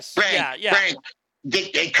 Frank.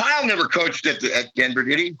 Kyle never coached at Denver,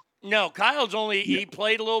 did he? No, he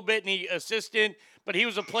played a little bit and he assisted, but he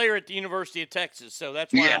was a player at the University of Texas, so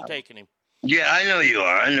that's why I'm taking him. Yeah, I know you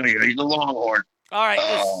are. He's a Longhorn. All right,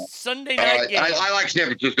 the Sunday night game. I like San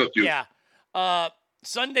Francisco, too. Yeah.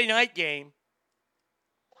 Sunday night game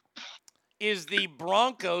is the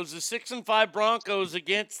Broncos, the 6-5 Broncos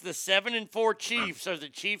against the 7-4 Chiefs. Are the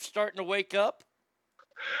Chiefs starting to wake up?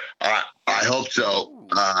 I hope so.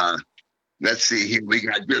 Let's see here. We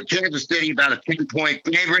got Kansas City about a 10-point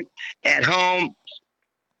favorite at home.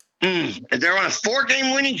 They're on a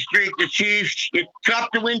 4-game winning streak, the Chiefs. It's tough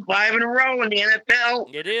to win 5 in a row in the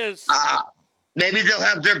NFL. It is. Maybe they'll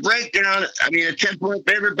have their breakdown. I mean, a 10-point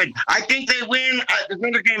favorite, but I think they win.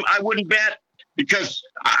 Another game I wouldn't bet because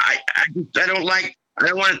I don't like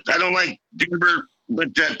Denver,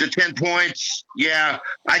 but the 10 points. Yeah,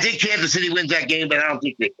 I think Kansas City wins that game, but I don't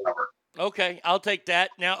think they cover. Okay, I'll take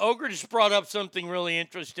that. Now, Ogre just brought up something really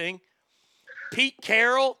interesting. Pete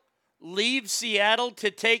Carroll leaves Seattle to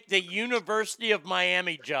take the University of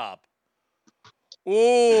Miami job.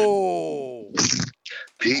 Oh.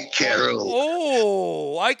 Pete Carroll.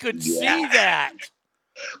 Oh, I could see that.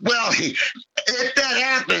 Well, if that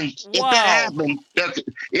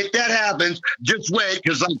happens, just wait,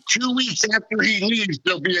 because like 2 weeks after he leaves,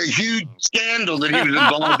 there'll be a huge scandal that he was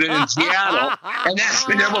involved in Seattle, and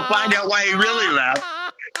then we'll find out why he really left.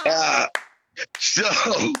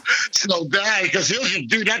 So bad, because he'll just,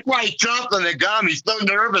 dude, that's why he chomped on the gum. He's so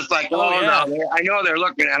nervous, like, no, I know they're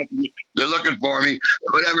looking at me, they're looking for me,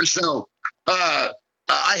 whatever. So,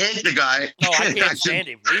 I hate the guy. No, I can't stand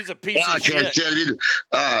him. He's a piece of shit. I can't stand him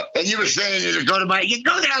either. And you were saying you go to down to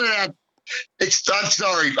that.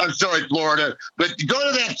 I'm sorry, Florida, but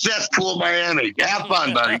go to that cesspool, Miami. Have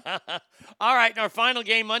fun, buddy. All right, in our final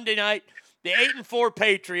game Monday night, the 8-4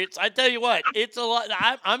 Patriots. I tell you what, it's a lot.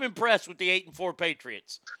 I'm impressed with the 8-4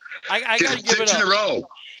 Patriots. I got to give it up. 6 in a row.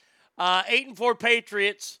 8-4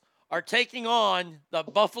 Patriots are taking on the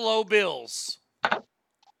Buffalo Bills.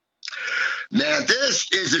 Now,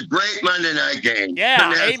 this is a great Monday night game.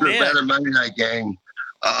 Yeah, amen. A better Monday night game.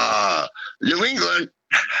 New England,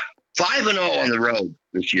 5-0 on the road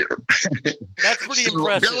this year. That's pretty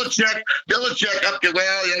impressive. Belichick up to,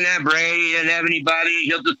 well, he doesn't have Brady, he doesn't have anybody.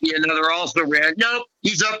 He'll just be another also-ran. Nope,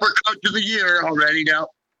 he's up for Coach of the Year already now.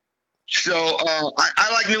 So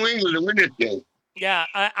I like New England to win this game. Yeah,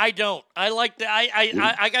 I don't. I like the.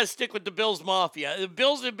 I got to stick with the Bills Mafia. The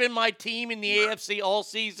Bills have been my team in the AFC all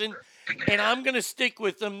season, and I'm going to stick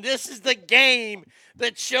with them. This is the game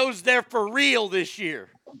that shows they're for real this year.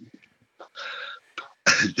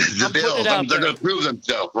 The Bills, they're going to prove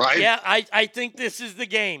themselves, right? Yeah, I think this is the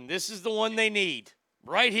game. This is the one they need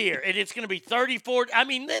right here, and it's going to be 34. I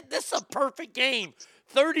mean, this is a perfect game.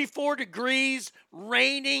 34 degrees,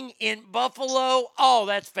 raining in Buffalo. Oh,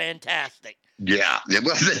 that's fantastic. Yeah,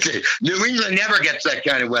 New England never gets that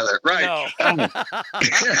kind of weather, right? No.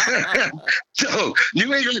 So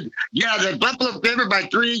New England, the Buffalo favored by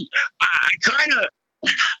 3.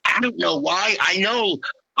 I don't know why. I know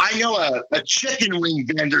a chicken wing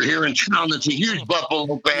vendor here in town that's a huge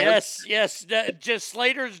Buffalo fan. Yes, just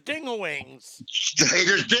Slater's Ding-a-Wings.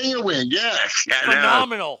 Slater's Ding-a-Wing, yes.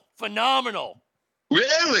 Phenomenal.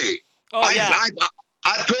 Really? Oh, yeah.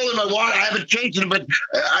 I told him I haven't changed him, but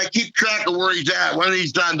I keep track of where he's at. One of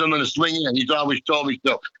these times I'm going to swing in. He's always told me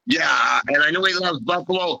so. Yeah, and I know he loves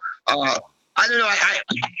Buffalo. I don't know.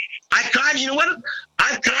 I kind of, you know what?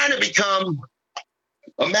 I've kind of become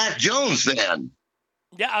a Mac Jones fan.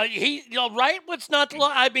 Yeah, right? What's not to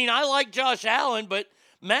like? I mean, I like Josh Allen, but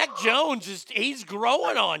Mac Jones he's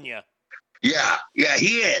growing on you. Yeah,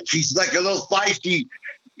 he is. He's like a little feisty.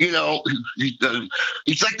 You know, he's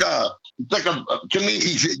like a to me,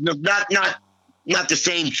 he's not the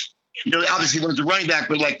same. You know, obviously when it's a running back,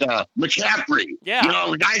 but like McCaffrey. Yeah. You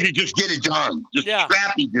know, guys that just get it done, just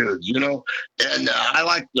scrappy dudes. You know, and I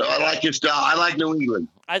like his style. I like New England.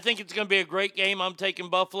 I think it's going to be a great game. I'm taking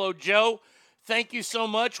Buffalo. Joe, thank you so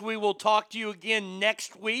much. We will talk to you again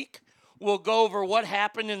next week. We'll go over what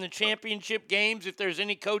happened in the championship games, if there's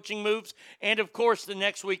any coaching moves, and, of course, the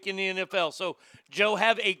next week in the NFL. So, Joe,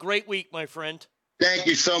 have a great week, my friend. Thank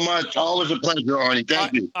you so much. Always a pleasure, Arnie.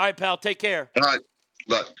 Thank you. All right, pal. Take care. All right.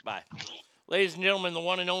 Bye. Bye. Ladies and gentlemen, the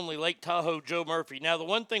one and only Lake Tahoe Joe Murphy. Now, the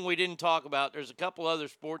one thing we didn't talk about, there's a couple other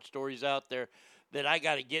sports stories out there that I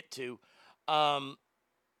got to get to.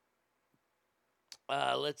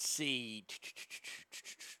 Let's see.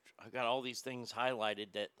 I've got all these things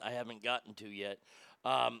highlighted that I haven't gotten to yet.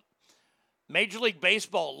 Major League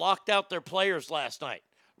Baseball locked out their players last night.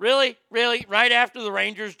 Really? Right after the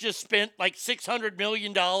Rangers just spent like $600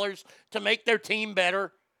 million to make their team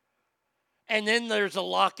better? And then there's a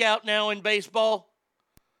lockout now in baseball?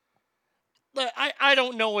 I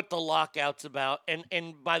don't know what the lockout's about.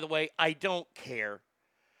 And by the way, I don't care.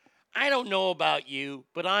 I don't know about you,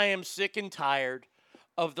 but I am sick and tired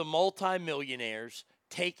of the multimillionaires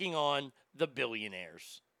taking on the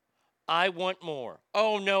billionaires. I want more.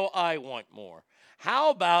 Oh, no, I want more. How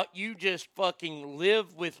about you just fucking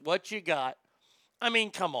live with what you got? I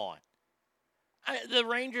mean, come on. The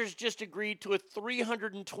Rangers just agreed to a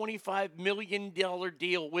 $325 million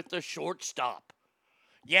deal with the shortstop.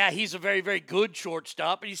 Yeah, he's a very, very good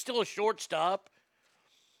shortstop, but he's still a shortstop.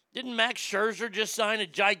 Didn't Max Scherzer just sign a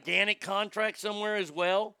gigantic contract somewhere as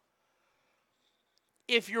well?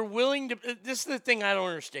 If you're willing to, this is the thing I don't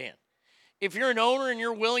understand. If you're an owner and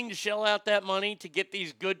you're willing to shell out that money to get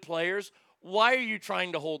these good players, why are you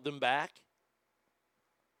trying to hold them back?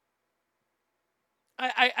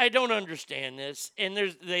 I don't understand this. And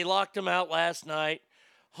they locked him out last night.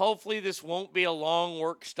 Hopefully this won't be a long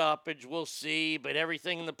work stoppage. We'll see. But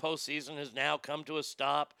everything in the postseason has now come to a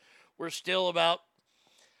stop. We're still about,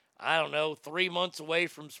 3 months away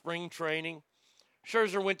from spring training.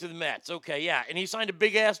 Scherzer went to the Mets. Okay, yeah. And he signed a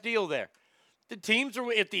big-ass deal there.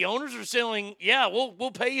 If the owners are saying, yeah,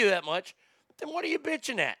 we'll pay you that much, then what are you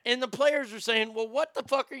bitching at? And the players are saying, well, what the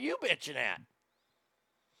fuck are you bitching at?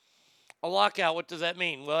 A lockout, what does that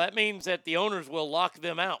mean? Well, that means that the owners will lock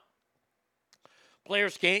them out.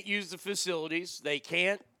 Players can't use the facilities. They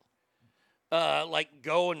can't,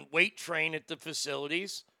 go and weight train at the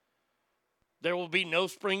facilities. There will be no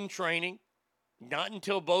spring training, not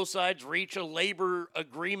until both sides reach a labor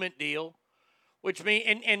agreement deal, which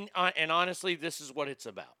means, and honestly, this is what it's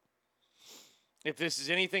about. If this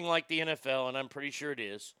is anything like the NFL, and I'm pretty sure it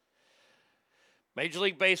is, Major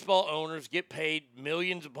League Baseball owners get paid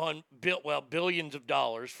billions of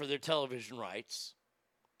dollars for their television rights,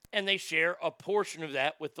 and they share a portion of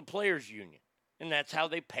that with the players' union, and that's how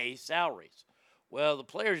they pay salaries. Well, the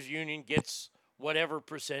players' union gets whatever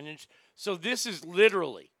percentage. So this is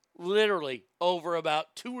literally over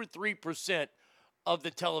about 2 or 3% of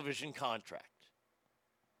the television contract.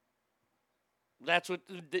 That's what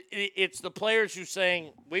it's the players who are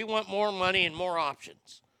saying, we want more money and more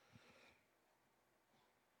options.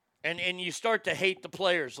 And you start to hate the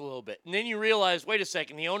players a little bit. And then you realize, wait a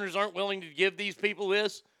second, the owners aren't willing to give these people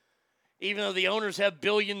this, even though the owners have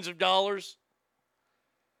billions of dollars.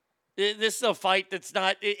 This is a fight that's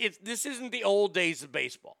not, this isn't the old days of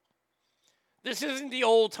baseball. This isn't the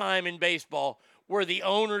old time in baseball where the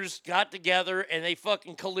owners got together and they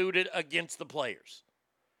fucking colluded against the players.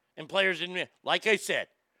 And players didn't, like I said,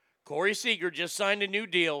 Corey Seager just signed a new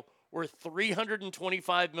deal worth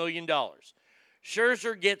 $325 million.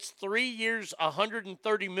 Scherzer gets 3 years,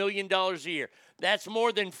 $130 million a year. That's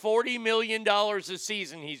more than $40 million a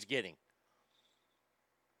season he's getting.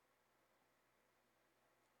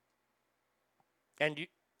 And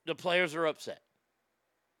the players are upset.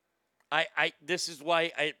 This is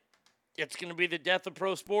why it's going to be the death of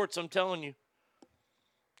pro sports, I'm telling you.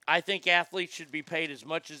 I think athletes should be paid as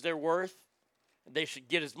much as they're worth. They should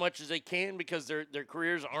get as much as they can because their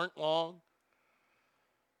careers aren't long.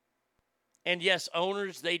 And yes,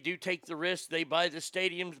 owners, they do take the risk. They buy the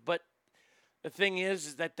stadiums, but the thing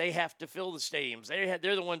is that they have to fill the stadiums.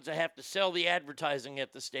 They're the ones that have to sell the advertising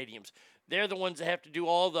at the stadiums. They're the ones that have to do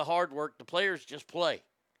all the hard work. The players just play.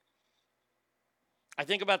 I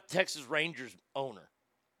think about the Texas Rangers owner,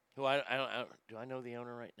 who I don't do I know the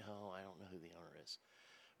owner right now? No, I don't know who the owner is.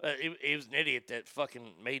 He was an idiot that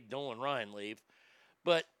fucking made Nolan Ryan leave.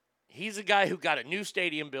 But he's a guy who got a new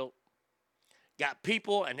stadium built, got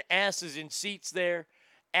people and asses in seats there,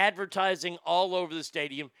 advertising all over the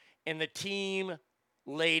stadium, and the team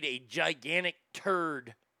laid a gigantic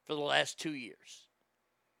turd for the last 2 years.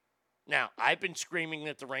 Now, I've been screaming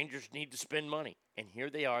that the Rangers need to spend money, and here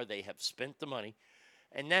they are. They have spent the money,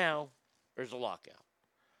 and now there's a lockout.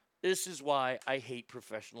 This is why I hate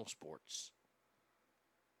professional sports.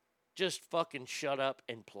 Just fucking shut up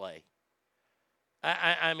and play.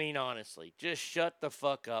 I mean, honestly, just shut the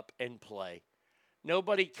fuck up and play.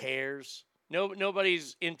 Nobody cares.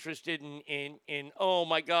 Nobody's interested in oh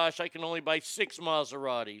my gosh, I can only buy 6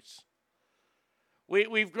 Maseratis.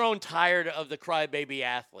 We've grown tired of the crybaby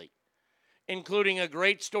athlete, including a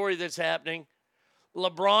great story that's happening.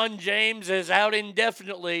 LeBron James is out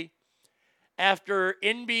indefinitely after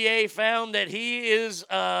NBA found that he is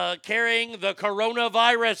carrying the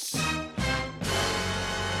coronavirus.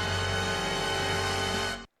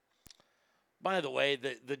 By the way,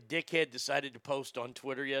 the dickhead decided to post on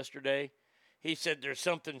Twitter yesterday. He said there's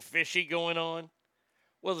something fishy going on.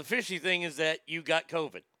 Well, the fishy thing is that you got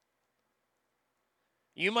COVID.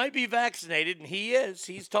 You might be vaccinated, and he is.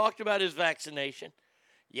 He's talked about his vaccination,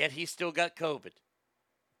 yet he still got COVID.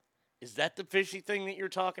 Is that the fishy thing that you're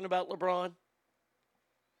talking about, LeBron?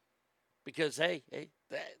 Because, hey,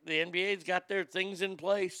 the NBA's got their things in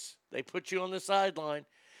place. They put you on the sideline.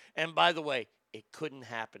 And by the way, it couldn't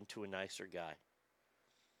happen to a nicer guy.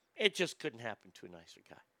 It just couldn't happen to a nicer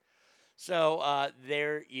guy. So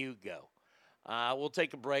there you go. We'll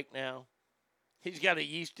take a break now. He's got a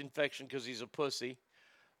yeast infection because he's a pussy.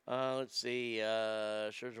 Let's see.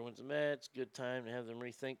 Scherzer wins the Mets. Good time to have them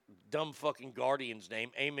rethink dumb fucking Guardian's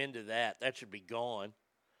name. Amen to that. That should be gone.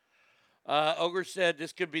 Ogre said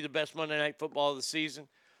this could be the best Monday Night Football of the season.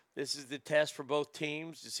 This is the test for both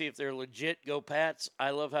teams to see if they're legit. Go Pats. I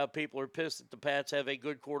love how people are pissed that the Pats have a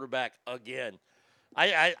good quarterback again.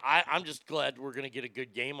 I'm just glad we're going to get a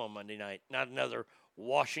good game on Monday night. Not another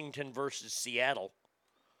Washington versus Seattle.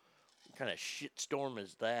 What kind of shitstorm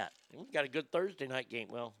is that? We got a good Thursday night game.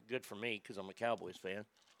 Well, good for me because I'm a Cowboys fan.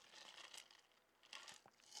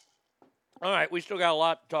 All right, we still got a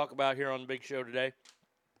lot to talk about here on the big show today.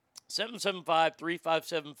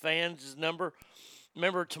 775-357-FANS is the number.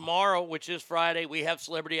 Remember, tomorrow, which is Friday, we have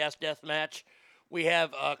Celebrity Ass Deathmatch. We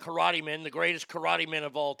have Karate Men, the greatest karate men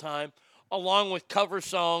of all time, along with Cover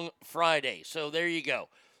Song Friday. So there you go.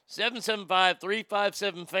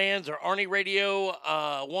 775-357-FANS or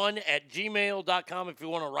ArnieRadio1@gmail.com if you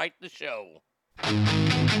want to write the show.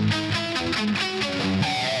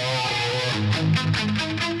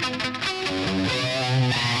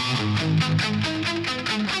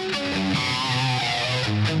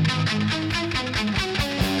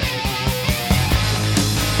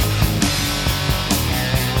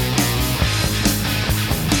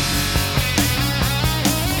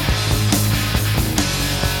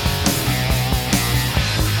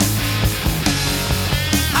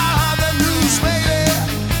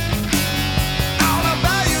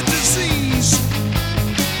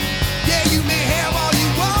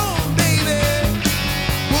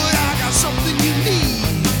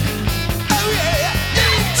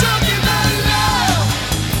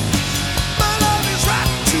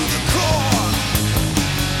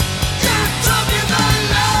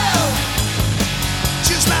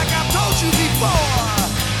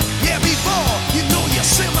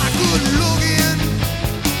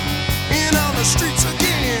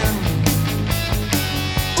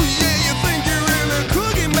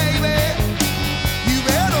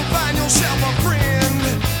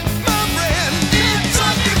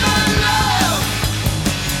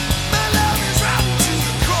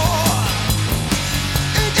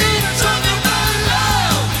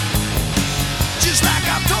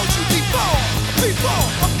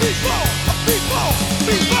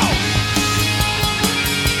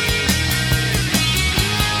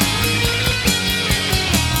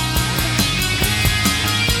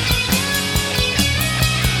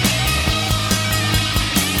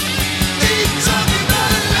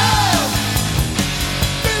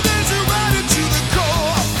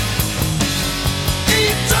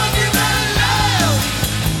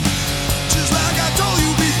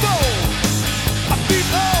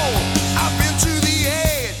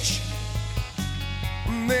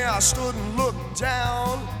 stood and looked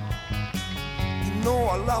down. You know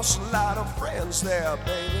I lost a lot of friends there,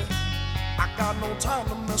 baby. I got no time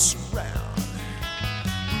to mess around.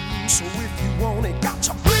 So if you want it, got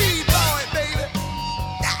to bleed, boy, baby.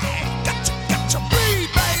 Yeah, got to bleed,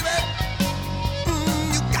 baby.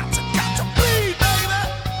 You got to bleed, baby.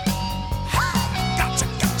 Hey, got to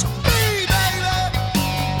bleed, baby.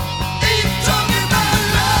 Ain't talking about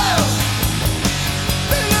love.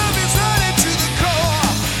 The love is running to the core.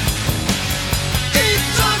 Ain't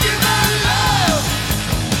talking about love.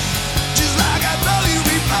 Just like I told you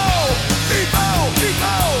before. Ain't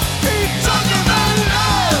talking about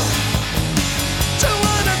love. To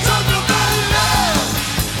wanna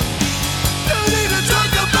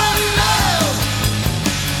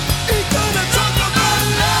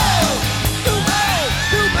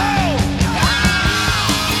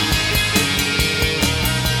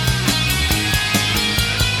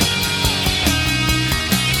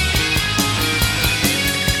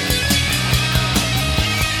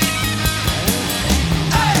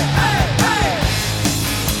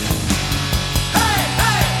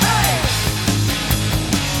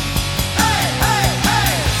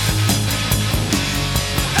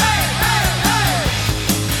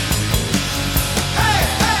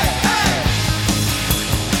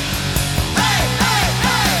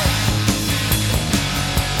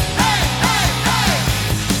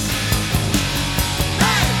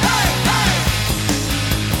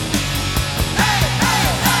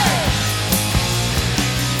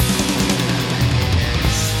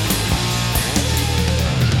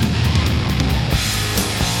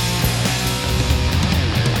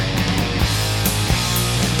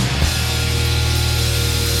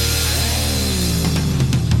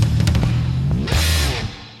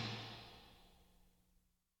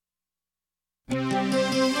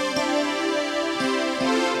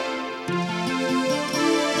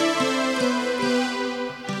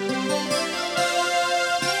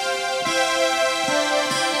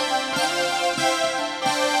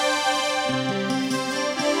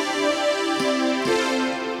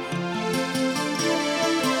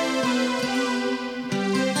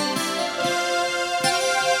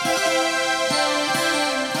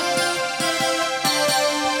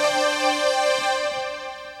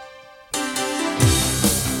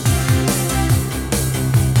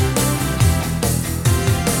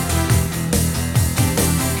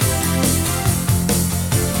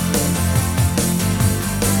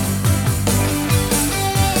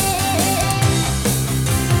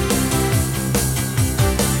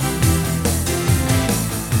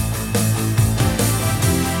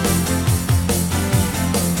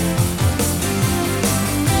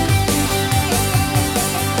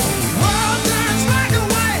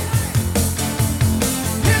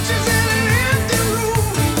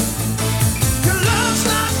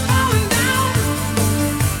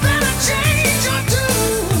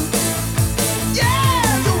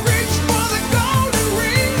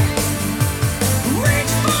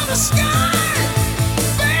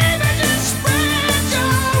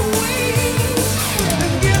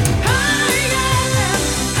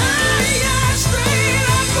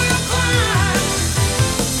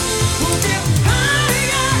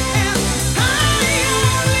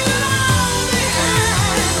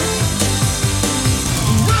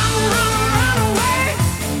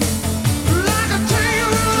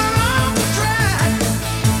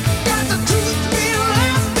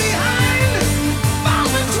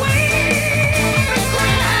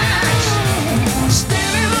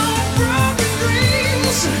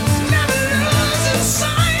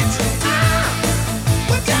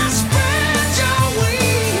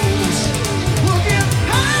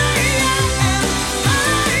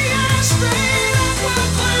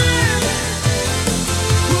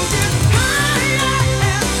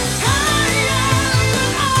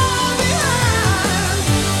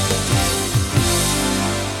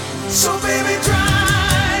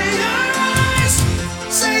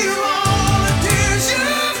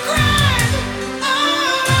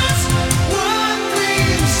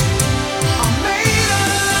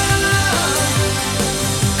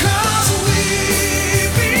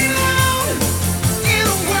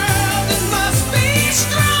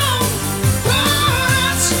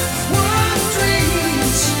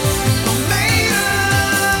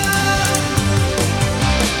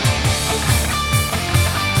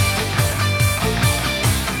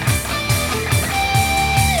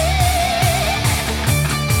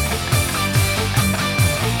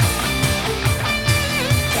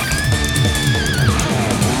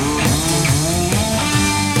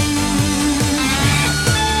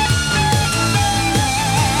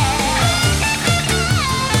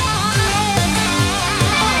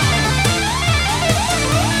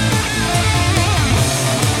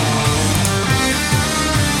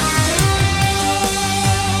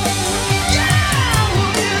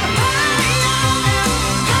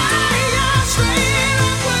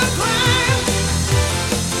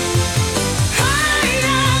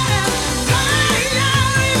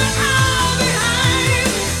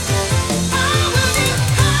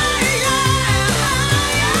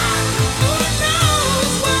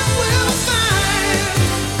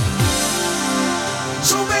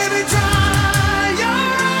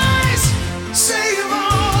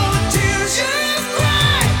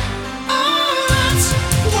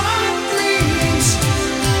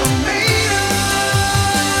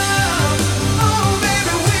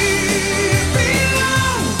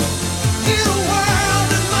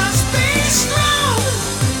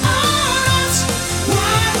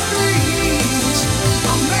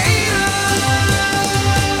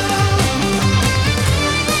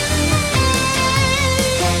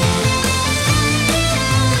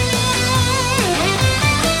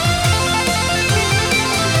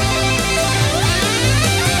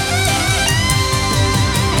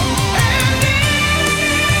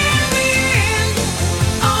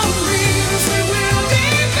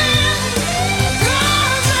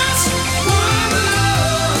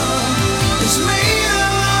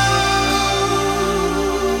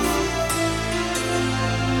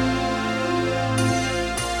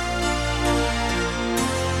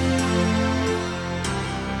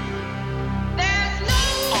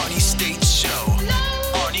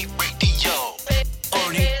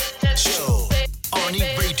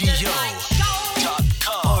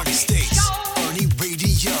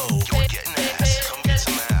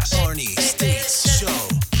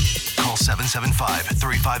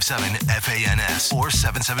 775-357-FANS or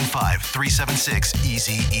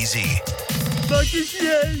 775-376-EASY-EASY. Bucky's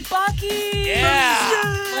Day. Bucky!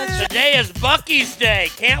 Yeah. Today is Bucky's Day.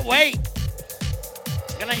 Can't wait.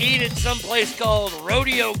 Gonna eat at some place called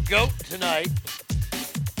Rodeo Goat tonight.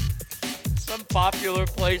 Some popular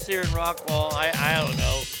place here in Rockwall. I don't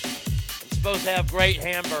know. It's supposed to have great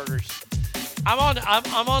hamburgers.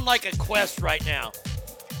 I'm on like a quest right now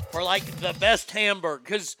for like the best hamburger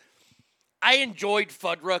because I enjoyed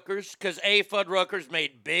Fuddruckers because Fuddruckers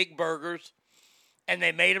made big burgers and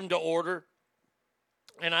they made them to order,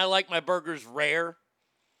 and I like my burgers rare,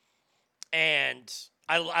 and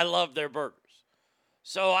I love their burgers.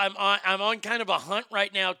 So I'm on kind of a hunt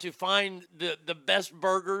right now to find the best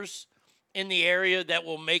burgers in the area that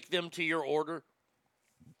will make them to your order,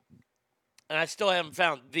 and I still haven't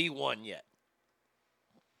found the one yet.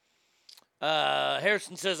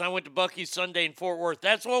 Harrison says, I went to Bucky's Sunday in Fort Worth.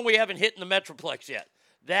 That's the one we haven't hit in the Metroplex yet.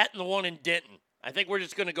 That and the one in Denton. I think we're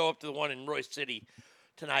just going to go up to the one in Royce City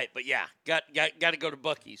tonight. But, yeah, got to go to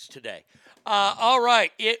Bucky's today. All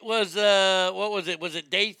right. It was, what was it? Was it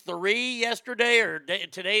day 3 yesterday or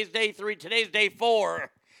today's day 3? Today's day 4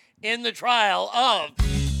 in the trial of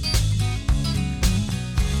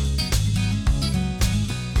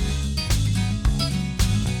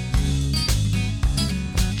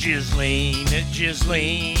Ghislaine,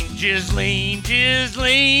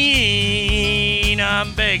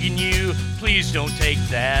 I'm begging you, please don't take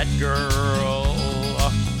that girl.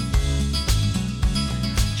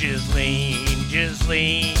 Ghislaine,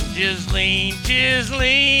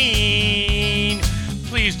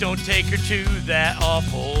 please don't take her to that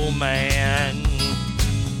awful man.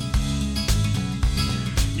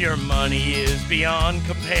 Your money is beyond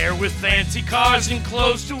compare with fancy cars and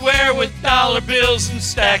clothes to wear with dollar bills and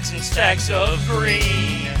stacks of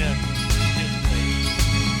green.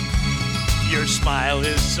 Your smile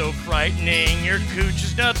is so frightening, your cooch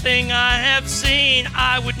is nothing I have seen.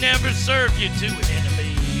 I would never serve you to an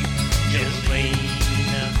enemy, Ghislaine.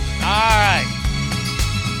 All right.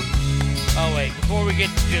 Oh, wait, before we get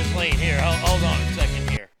to Ghislaine here, hold on a second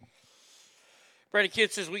here. Brady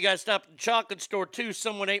Kid says, we got to stop at the chocolate store, too.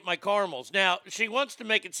 Someone ate my caramels. Now, she wants to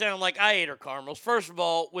make it sound like I ate her caramels. First of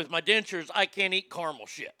all, with my dentures, I can't eat caramel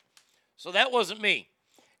shit. So that wasn't me.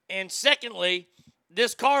 And secondly,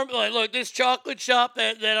 this this chocolate shop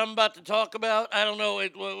that I'm about to talk about, I don't know,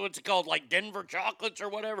 what's it called, like Denver Chocolates or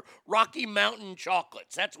whatever? Rocky Mountain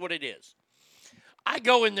Chocolates. That's what it is. I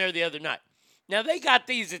go in there the other night. Now, they got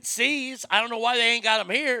these at C's. I don't know why they ain't got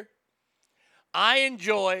them here. I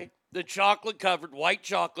enjoy the chocolate-covered, white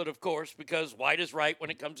chocolate, of course, because white is right when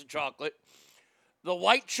it comes to chocolate. The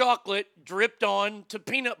white chocolate dripped on to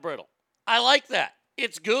peanut brittle. I like that.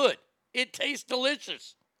 It's good. It tastes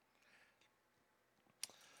delicious.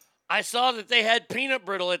 I saw that they had peanut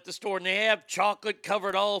brittle at the store, and they have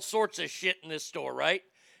chocolate-covered all sorts of shit in this store, right?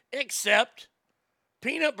 Except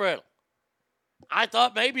peanut brittle. I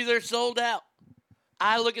thought maybe they're sold out.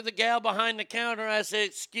 I look at the gal behind the counter, and I say,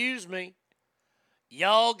 excuse me.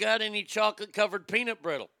 Y'all got any chocolate-covered peanut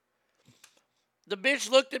brittle? The bitch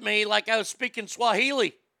looked at me like I was speaking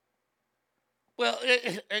Swahili. Well,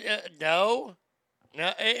 no.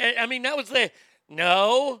 No, I mean, that was the,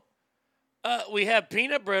 no. We have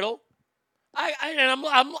peanut brittle.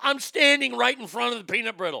 I'm standing right in front of the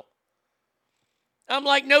peanut brittle. I'm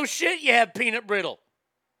like, no shit, you have peanut brittle.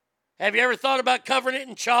 Have you ever thought about covering it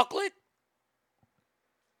in chocolate?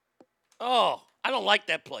 Oh, I don't like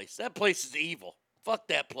that place. That place is evil. Fuck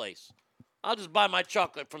that place. I'll just buy my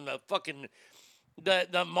chocolate from the fucking,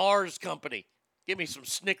 the Mars company. Give me some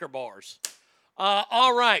Snicker bars.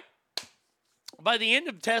 All right. By the end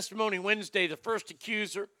of testimony Wednesday, the first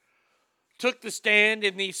accuser took the stand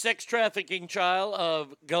in the sex trafficking trial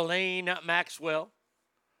of Ghislaine Maxwell.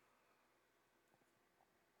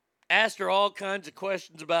 Asked her all kinds of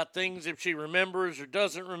questions about things if she remembers or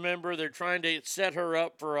doesn't remember. They're trying to set her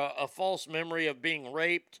up for a false memory of being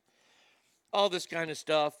raped. All this kind of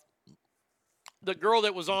stuff. The girl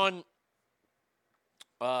that was on,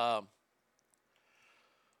 whatchamacallit,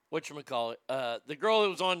 the girl that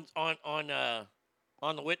was on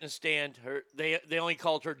the witness stand, they only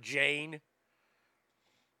called her Jane.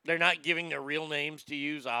 They're not giving their real names to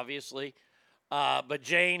use, obviously. But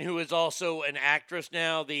Jane, who is also an actress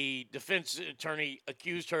now, the defense attorney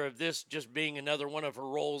accused her of this just being another one of her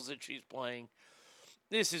roles that she's playing.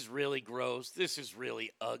 This is really gross. This is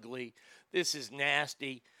really ugly. This is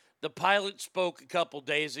nasty. The pilot spoke a couple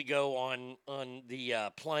days ago on the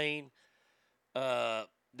plane.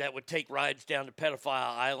 that would take rides down to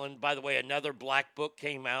Pedophile Island. By the way, another black book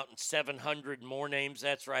came out, and 700 more names.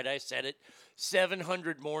 That's right, I said it.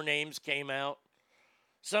 700 more names came out.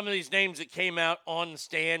 Some of these names that came out on the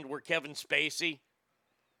stand were Kevin Spacey,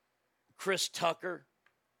 Chris Tucker.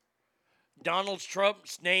 Donald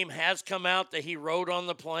Trump's name has come out that he rode on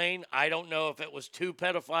the plane. I don't know if it was to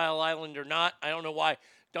Pedophile Island or not. I don't know why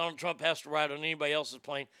Donald Trump has to ride on anybody else's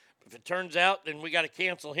plane. But if it turns out, then we got to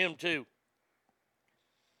cancel him too.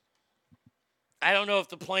 I don't know if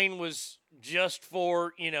the plane was just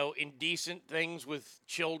for, indecent things with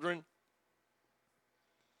children.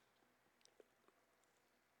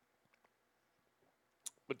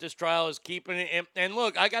 But this trial is keeping it. And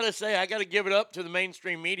look, I got to say, I got to give it up to the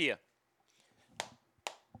mainstream media.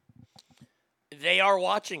 They are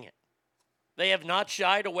watching it. They have not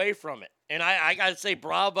shied away from it. And I got to say,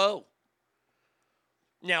 bravo.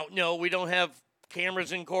 Now, no, we don't have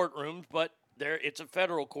cameras in courtrooms, but it's a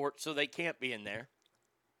federal court, so they can't be in there.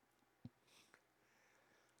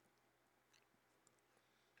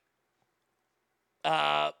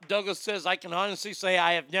 Douglas says, I can honestly say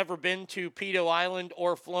I have never been to Pedo Island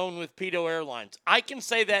or flown with Pedo Airlines. I can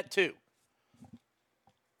say that too.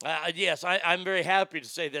 Yes, I'm very happy to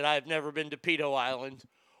say that I've never been to Pedo Island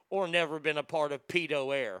or never been a part of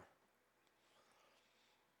Pedo Air.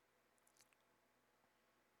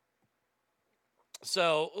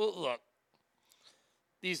 So, look,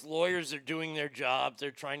 these lawyers are doing their jobs.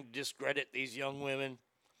 They're trying to discredit these young women,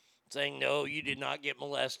 saying, no, you did not get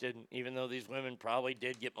molested, even though these women probably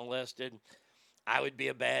did get molested. I would be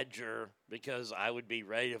a bad juror because I would be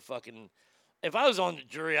ready to fucking... If I was on the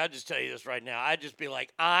jury, I'd just tell you this right now. I'd just be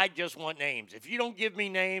like, I just want names. If you don't give me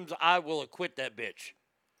names, I will acquit that bitch.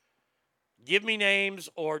 Give me names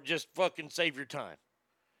or just fucking save your time.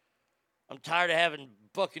 I'm tired of having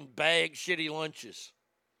fucking bag shitty lunches.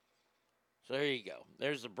 So there you go.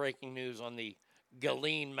 There's the breaking news on the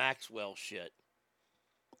Ghislaine Maxwell shit.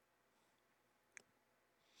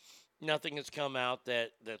 Nothing has come out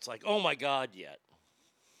that's like, oh my God, yet.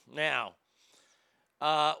 Now,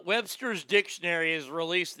 Webster's Dictionary has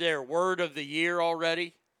released their word of the year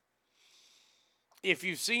already. If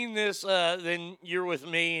you've seen this, then you're with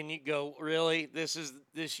me and you go, really? This is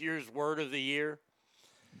this year's word of the year?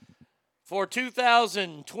 For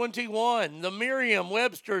 2021, the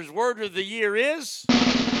Merriam-Webster's word of the year is...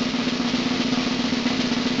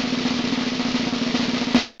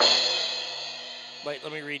 Wait,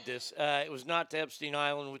 let me read this. It was not to Epstein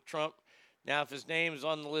Island with Trump. Now, if his name is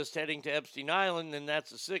on the list heading to Epstein Island, then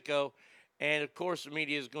that's a sicko. And, of course, the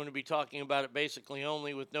media is going to be talking about it basically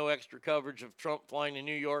only with no extra coverage of Trump flying to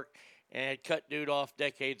New York and cut dude off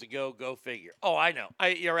decades ago. Go figure. Oh, I know.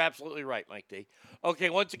 You're absolutely right, Mike D. Okay,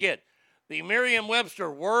 once again, the Merriam-Webster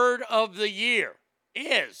word of the year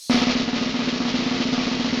is...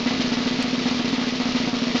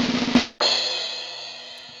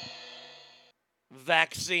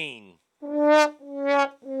 vaccine. Now,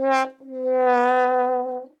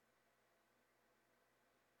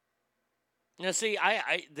 see,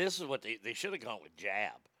 this is what they should have gone with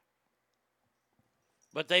jab.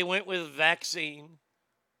 But they went with vaccine.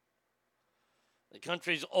 The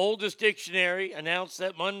country's oldest dictionary announced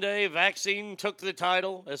that Monday vaccine took the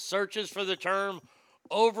title as searches for the term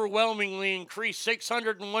overwhelmingly increased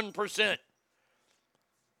 601%.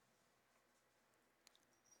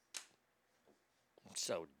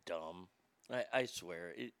 So dumb. I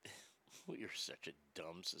swear, we are such a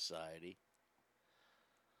dumb society.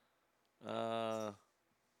 I'm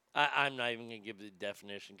not even going to give the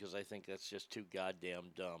definition because I think that's just too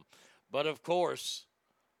goddamn dumb. But of course,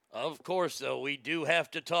 though, we do have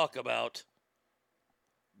to talk about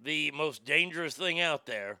the most dangerous thing out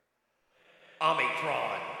there,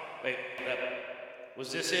 Omicron. Wait,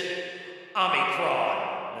 was this it?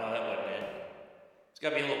 Omicron. No, that wasn't it. It's got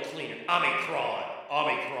to be a little cleaner. Omicron.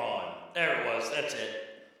 There it was. That's it.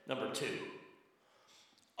 Number 2.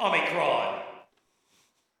 Omicron.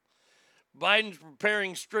 Biden's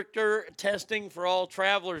preparing stricter testing for all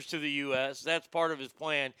travelers to the U.S. That's part of his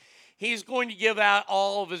plan. He's going to give out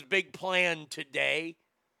all of his big plan today.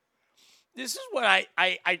 This is what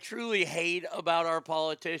I truly hate about our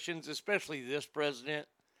politicians, especially this president.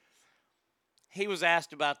 He was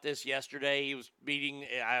asked about this yesterday. He was beating,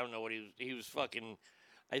 I don't know what he was fucking,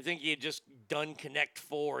 I think he had just done Connect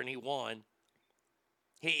 4 and he won.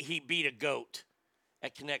 He beat a goat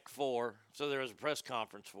at Connect 4, so there was a press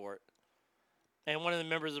conference for it. And one of the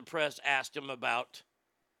members of the press asked him about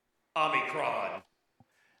Omicron.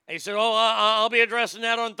 And he said, I'll be addressing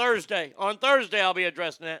that on Thursday. On Thursday, I'll be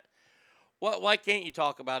addressing that. Why can't you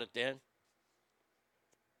talk about it then?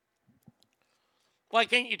 Why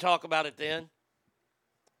can't you talk about it then?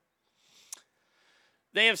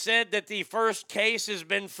 They have said that the first case has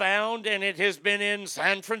been found, and it has been in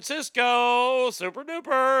San Francisco. Super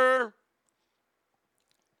duper.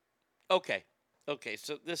 Okay,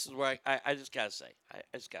 so this is where I just got to say. I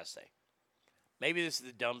just got to say. Maybe this is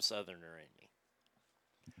the dumb Southerner in me.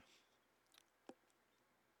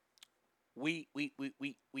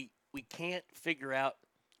 We can't figure out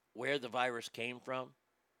where the virus came from,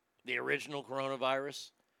 the original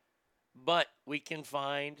coronavirus, but we can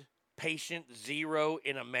find patient 0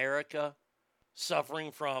 in America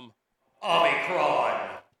suffering from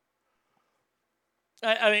Omicron.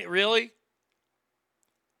 I mean, really? It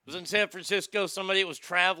was in San Francisco. Somebody was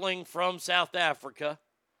traveling from South Africa.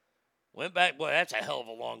 Went back. Boy, that's a hell of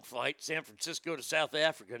a long flight. San Francisco to South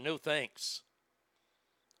Africa. No thanks.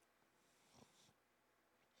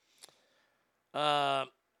 The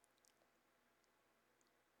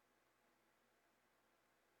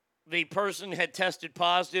person had tested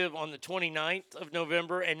positive on the 29th of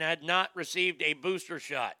November and had not received a booster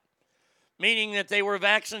shot, meaning that they were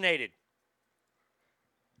vaccinated.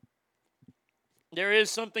 There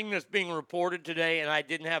is something that's being reported today, and I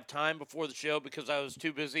didn't have time before the show because I was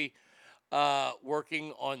too busy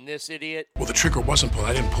working on this idiot. Well, the trigger wasn't pulled.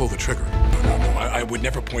 I didn't pull the trigger. No. I would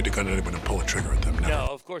never point a gun at anyone and pull a trigger at them. Never. No,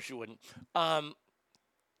 of course you wouldn't.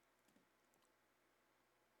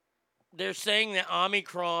 They're saying that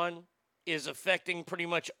Omicron is affecting pretty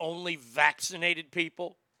much only vaccinated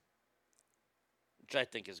people, which I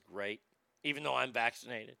think is great, even though I'm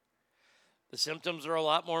vaccinated. The symptoms are a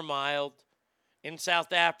lot more mild. In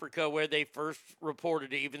South Africa, where they first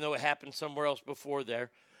reported it, even though it happened somewhere else before there,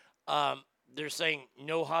 they're saying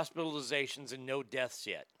no hospitalizations and no deaths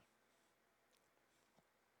yet.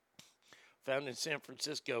 Found in San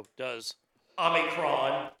Francisco, does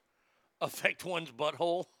Omicron affect one's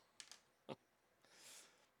butthole?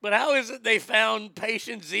 But how is it they found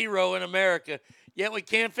patient 0 in America, yet we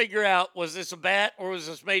can't figure out, was this a bat or was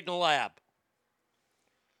this made in a lab?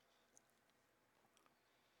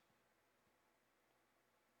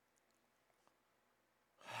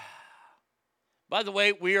 By the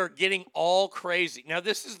way, we are getting all crazy. Now,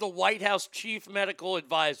 this is the White House chief medical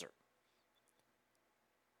advisor.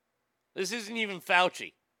 This isn't even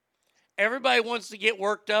Fauci. Everybody wants to get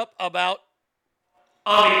worked up about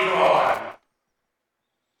Omicron.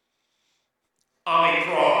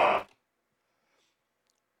 Omicron.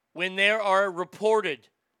 When there are reported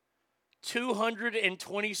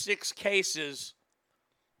 226 cases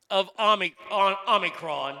of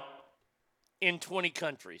Omicron in 20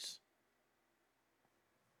 countries.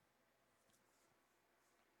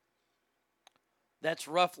 That's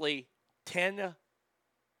roughly 10%,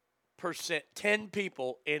 10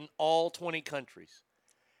 people in all 20 countries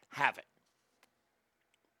have it.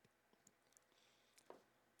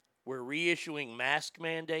 We're reissuing mask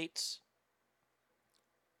mandates,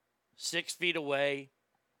 6 feet away,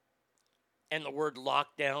 and the word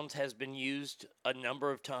lockdowns has been used a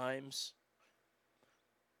number of times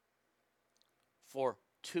for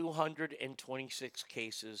 226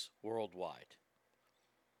 cases worldwide.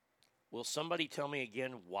 Will somebody tell me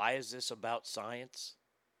again, why is this about science?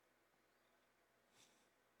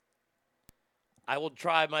 I will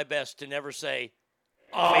try my best to never say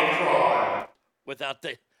Omicron without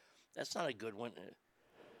the... That's not a good one.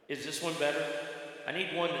 Is this one better? I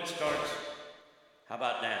need one that starts... How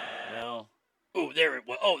about now? No. Oh, there it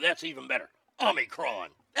was. Oh, that's even better. Omicron.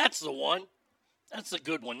 That's the one. That's the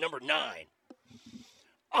good one. Number 9.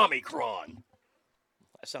 Omicron.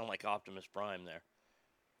 I sound like Optimus Prime there.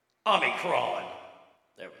 Omicron.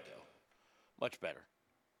 There we go. Much better.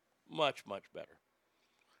 Much, much better.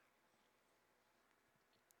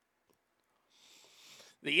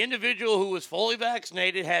 The individual who was fully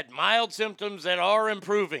vaccinated had mild symptoms that are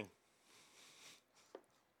improving.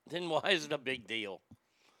 Then why is it a big deal?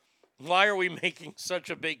 Why are we making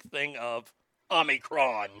such a big thing of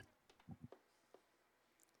Omicron?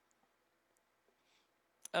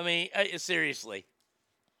 I mean, seriously.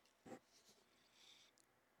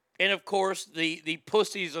 And, of course, the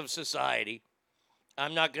pussies of society,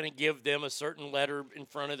 I'm not going to give them a certain letter in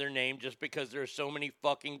front of their name just because there are so many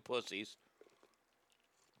fucking pussies.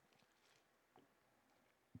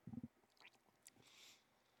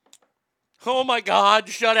 Oh, my God,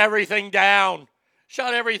 shut everything down.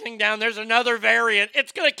 Shut everything down. There's another variant.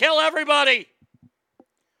 It's going to kill everybody.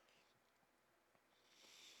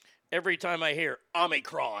 Every time I hear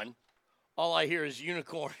Omicron, all I hear is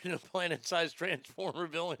unicorn and a planet-sized transformer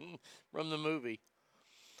villain from the movie.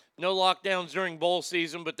 No lockdowns during bowl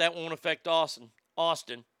season, but that won't affect Austin.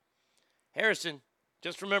 Harrison,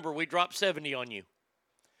 just remember, we dropped 70 on you.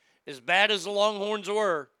 As bad as the Longhorns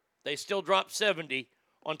were, they still dropped 70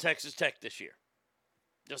 on Texas Tech this year.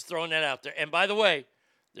 Just throwing that out there. And by the way,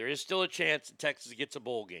 there is still a chance that Texas gets a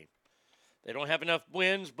bowl game. They don't have enough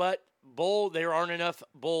wins, but there aren't enough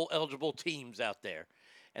bowl-eligible teams out there.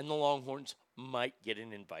 And the Longhorns might get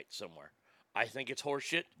an invite somewhere. I think it's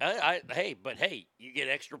horseshit. Hey, you get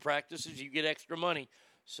extra practices, you get extra money.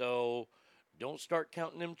 So don't start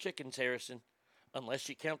counting them chickens, Harrison, unless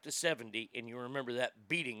you count to 70 and you remember that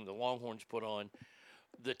beating the Longhorns put on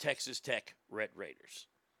the Texas Tech Red Raiders.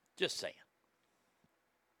 Just saying.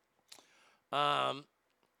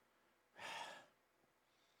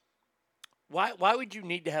 Why would you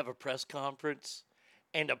need to have a press conference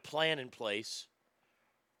and a plan in place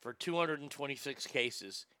for 226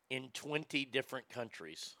 cases in 20 different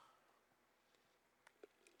countries?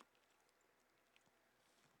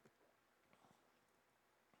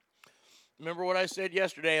 Remember what I said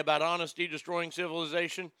yesterday about honesty destroying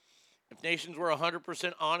civilization? If nations were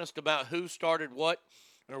 100% honest about who started what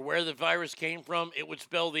or where the virus came from, it would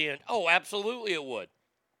spell the end. Oh, absolutely it would.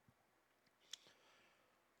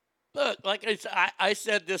 Look, like I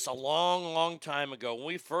said this a long, long time ago when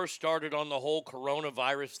we first started on the whole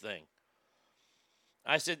coronavirus thing.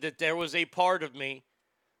 I said that there was a part of me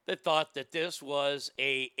that thought that this was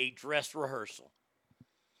a dress rehearsal.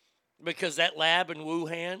 Because that lab in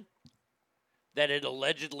Wuhan that it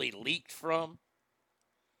allegedly leaked from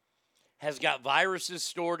has got viruses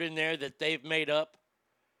stored in there that they've made up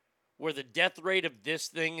where the death rate of this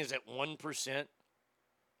thing is at 1%.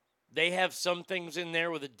 They have some things in there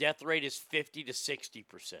where the death rate is 50 to 60%.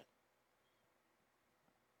 If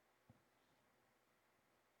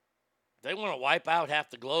they want to wipe out half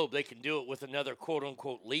the globe, they can do it with another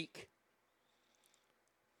quote-unquote leak.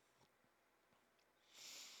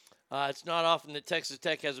 It's not often that Texas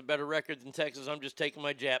Tech has a better record than Texas. I'm just taking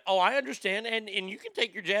my jab. Oh, I understand, and you can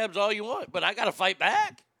take your jabs all you want, but I got to fight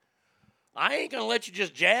back. I ain't going to let you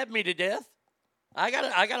just jab me to death. I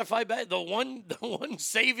gotta fight back. The one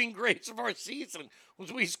saving grace of our season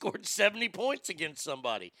was we scored 70 points against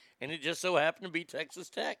somebody, and it just so happened to be Texas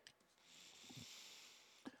Tech.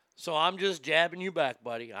 So I'm just jabbing you back,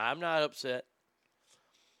 buddy. I'm not upset.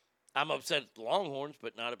 I'm upset at the Longhorns,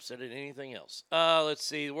 but not upset at anything else. Let's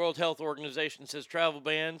see. The World Health Organization says travel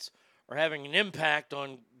bans are having an impact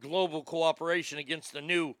on global cooperation against the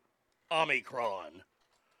new Omicron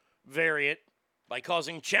variant by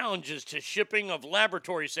causing challenges to shipping of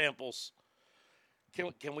laboratory samples.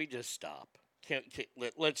 Can we just stop?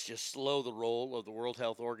 Let's just slow the roll of the World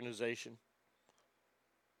Health Organization.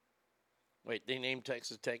 Wait, they named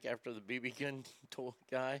Texas Tech after the BB gun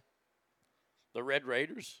guy? The Red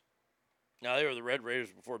Raiders? No, they were the Red Raiders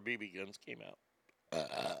before BB guns came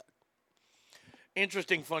out.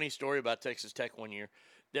 Interesting, funny story about Texas Tech one year.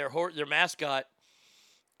 Their mascot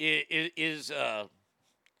is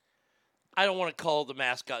I don't want to call the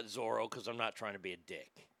mascot Zorro because I'm not trying to be a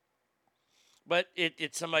dick. But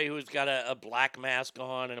it's somebody who's got a black mask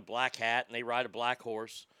on and a black hat, and they ride a black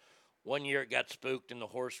horse. One year it got spooked, and the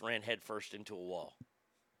horse ran headfirst into a wall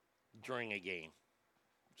during a game.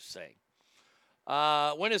 Just saying.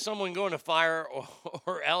 When is someone going to fire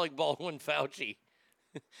or Alec Baldwin Fauci?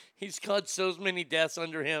 He's caused so many deaths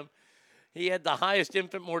under him. He had the highest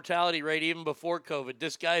infant mortality rate even before COVID.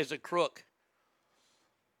 This guy is a crook.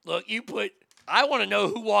 Look, I want to know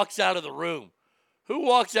who walks out of the room. Who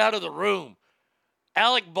walks out of the room?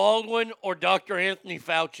 Alec Baldwin or Dr. Anthony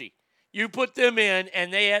Fauci? You put them in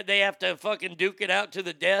and they have to fucking duke it out to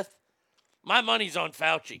the death? My money's on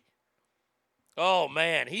Fauci. Oh,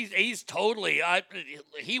 man, he's totally,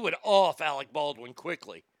 he would off Alec Baldwin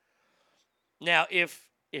quickly. Now, if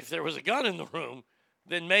there was a gun in the room,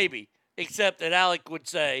 then maybe, except that Alec would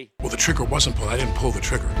say, well, the trigger wasn't pulled. I didn't pull the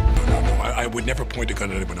trigger. No. I would never point a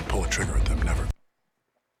gun at anyone and pull a trigger at them, never.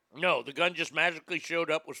 No, the gun just magically showed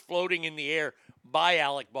up, was floating in the air by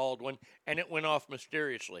Alec Baldwin, and it went off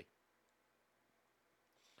mysteriously.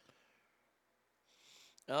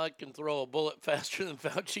 Alec can throw a bullet faster than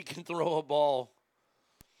Fauci can throw a ball.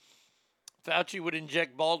 Fauci would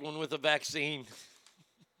inject Baldwin with a vaccine.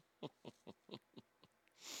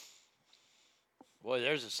 Boy,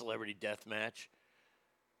 there's a celebrity death match.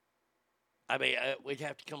 I mean, we'd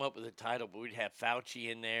have to come up with a title, but we'd have Fauci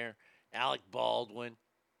in there, Alec Baldwin.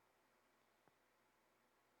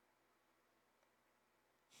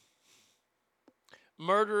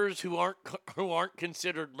 Murderers who aren't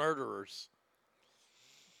considered murderers.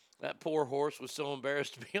 That poor horse was so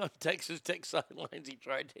embarrassed to be on Texas Tech sidelines, he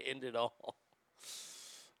tried to end it all.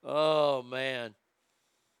 Oh, man.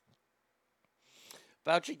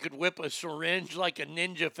 Fauci could whip a syringe like a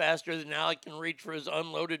ninja faster than Alec can reach for his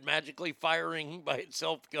unloaded, magically firing by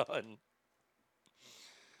itself gun.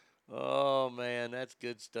 Oh, man, that's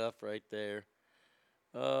good stuff right there.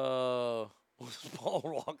 Was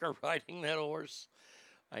Paul Walker riding that horse?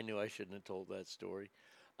 I knew I shouldn't have told that story.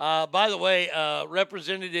 By the way,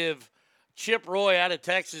 Representative Chip Roy out of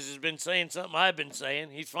Texas has been saying something I've been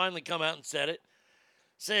saying. He's finally come out and said it.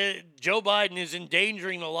 Said Joe Biden is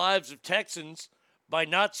endangering the lives of Texans by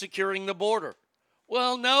not securing the border.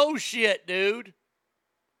 Well, no shit, dude.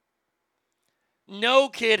 No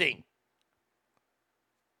kidding.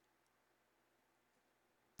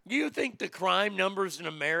 You think the crime numbers in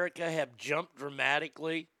America have jumped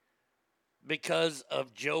dramatically because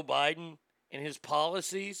of Joe Biden and his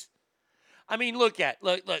policies? I mean, look.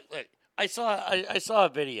 I saw a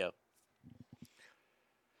video.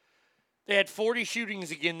 They had 40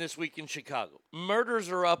 shootings again this week in Chicago. Murders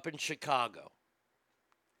are up in Chicago.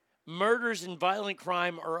 Murders and violent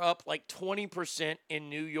crime are up like 20% in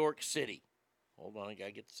New York City. Hold on, I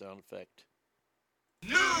gotta get the sound effect.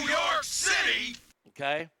 New York City!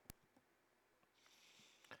 Okay.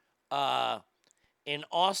 In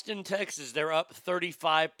Austin, Texas, they're up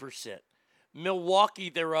 35%. Milwaukee,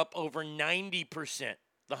 they're up over 90%.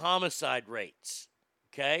 The homicide rates.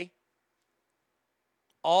 Okay.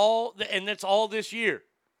 And that's all this year.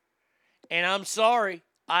 And I'm sorry.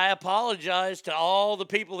 I apologize to all the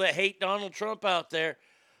people that hate Donald Trump out there,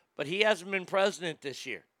 but he hasn't been president this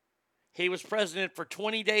year. He was president for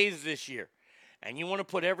 20 days this year. And you want to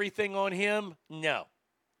put everything on him? No.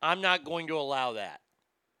 I'm not going to allow that.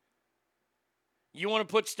 You want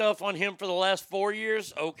to put stuff on him for the last 4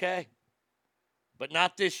 years? Okay. But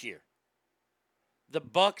not this year. The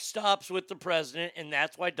buck stops with the president, and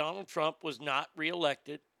that's why Donald Trump was not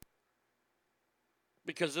reelected,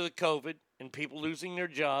 because of the COVID and people losing their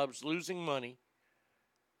jobs, losing money.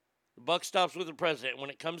 The buck stops with the president. When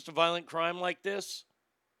it comes to violent crime like this,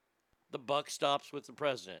 the buck stops with the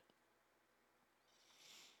president.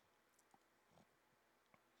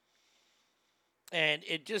 And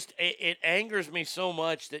it angers me so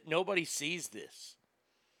much that nobody sees this.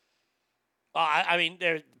 I mean,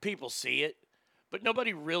 people see it, but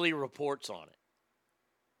nobody really reports on it.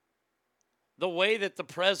 The way that the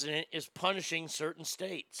president is punishing certain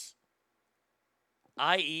states,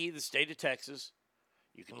 i.e. the state of Texas.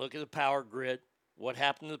 You can look at the power grid. What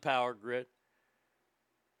happened to the power grid?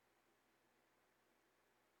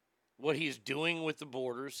 What he's doing with the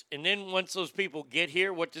borders. And then once those people get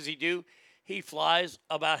here, what does he do? He flies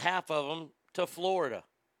about half of them to Florida.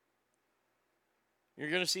 You're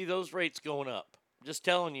going to see those rates going up. I'm just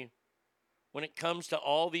telling you. When it comes to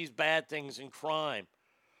all these bad things and crime,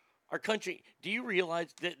 our country, do you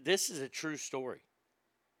realize that this is a true story?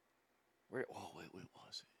 What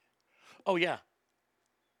was it? Oh, yeah.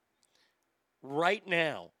 Right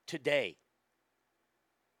now, today,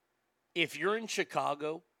 if you're in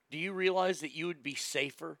Chicago, do you realize that you would be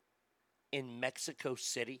safer in Mexico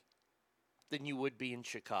City than you would be in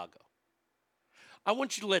Chicago? I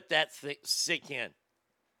want you to let that sink in.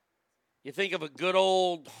 You think of a good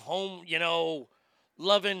old home,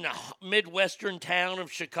 loving Midwestern town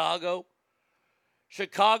of Chicago.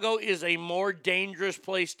 Chicago is a more dangerous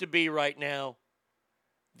place to be right now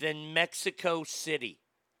than Mexico City.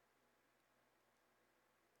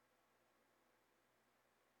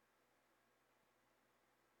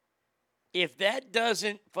 If that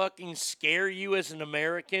doesn't fucking scare you as an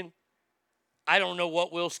American, I don't know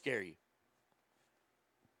what will scare you.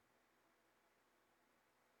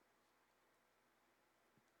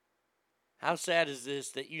 How sad is this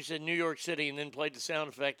that you said New York City and then played the sound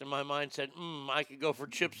effect and my mind said, I could go for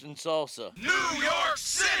chips and salsa. New York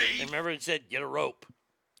City! And remember it said, get a rope.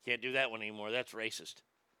 Can't do that one anymore. That's racist.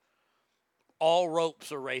 All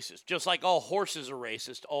ropes are racist. Just like all horses are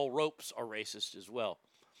racist, all ropes are racist as well.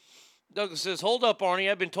 Douglas says, hold up, Arnie.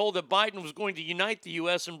 I've been told that Biden was going to unite the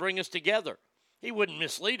U.S. and bring us together. He wouldn't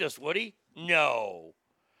mislead us, would he? No.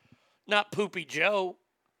 Not Poopy Joe.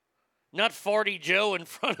 Not Farty Joe in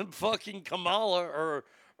front of fucking Kamala or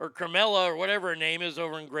Carmella or whatever her name is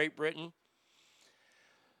over in Great Britain.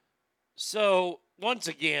 So, once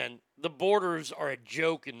again, the borders are a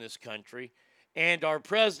joke in this country. And our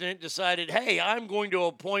president decided, hey, I'm going to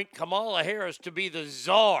appoint Kamala Harris to be the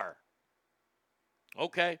czar.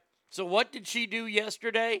 Okay. So what did she do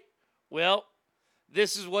yesterday? Well,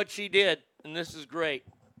 this is what she did, and this is great.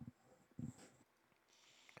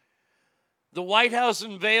 The White House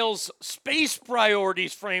unveils space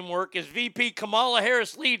priorities framework as VP Kamala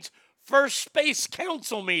Harris leads first Space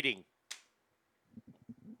Council meeting.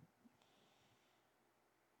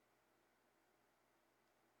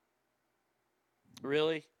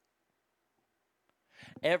 Really?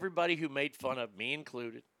 Everybody who made fun of me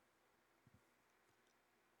included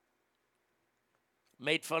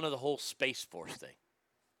made fun of the whole Space Force thing.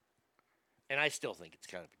 And I still think it's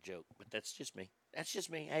kind of a joke, but that's just me. That's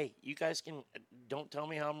just me. Hey, you guys don't tell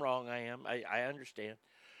me how I'm wrong. I am. I understand.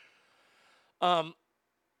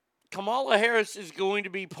 Kamala Harris is going to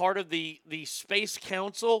be part of the Space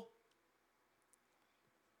Council.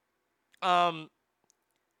 What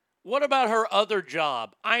about her other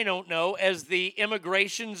job? I don't know. As the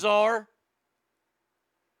immigration czar,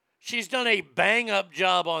 she's done a bang-up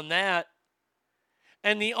job on that.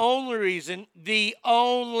 And the only reason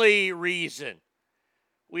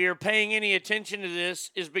we are paying any attention to this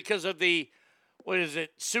is because of the,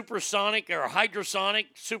 supersonic or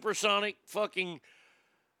supersonic fucking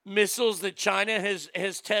missiles that China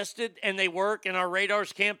has tested, and they work, and our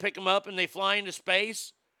radars can't pick them up, and they fly into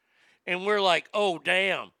space. And we're like, oh,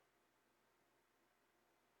 damn.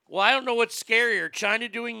 Well, I don't know what's scarier, China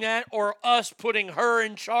doing that or us putting her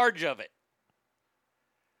in charge of it.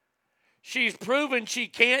 She's proven she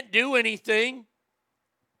can't do anything.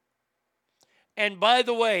 And by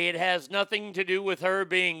the way, it has nothing to do with her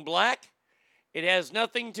being black. It has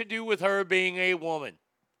nothing to do with her being a woman.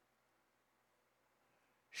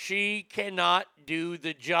 She cannot do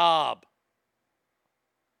the job.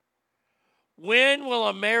 When will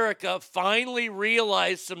America finally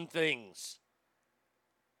realize some things?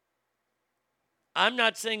 I'm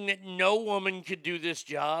not saying that no woman could do this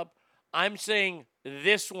job. I'm saying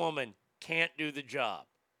this woman can't do the job.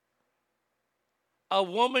 A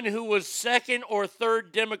woman who was second or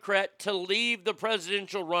third Democrat to leave the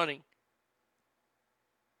presidential running.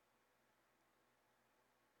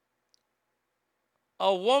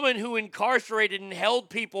 A woman who incarcerated and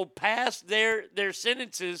held people past their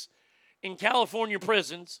sentences in California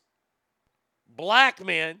prisons. Black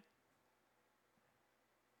men.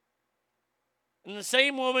 And the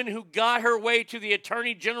same woman who got her way to the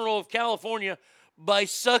Attorney General of California by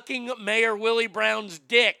sucking Mayor Willie Brown's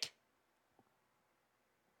dick.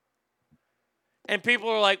 And people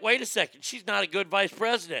are like, wait a second, she's not a good vice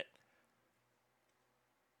president.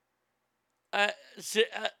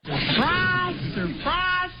 Surprise,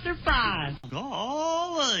 surprise, surprise.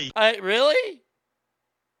 Golly. Really?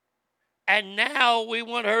 And now we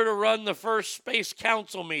want her to run the first Space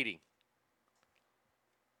Council meeting.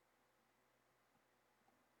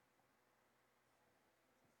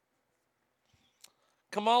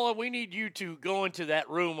 Kamala, we need you to go into that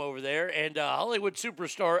room over there, and Hollywood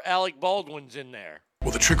superstar Alec Baldwin's in there.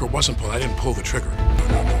 Well, the trigger wasn't pulled. I didn't pull the trigger.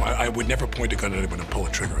 No. I would never point a gun at anyone and pull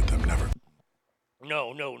a trigger at them. Never.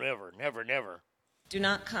 No, never. Do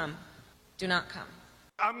not come. Do not come.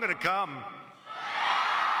 I'm gonna come.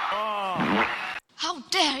 Oh. How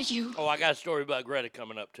dare you? Oh, I got a story about Greta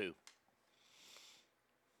coming up, too.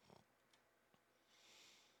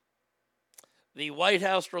 The White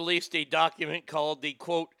House released a document called the,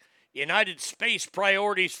 quote, United Space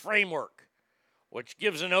Priorities Framework, which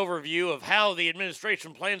gives an overview of how the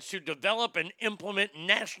administration plans to develop and implement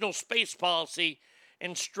national space policy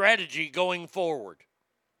and strategy going forward.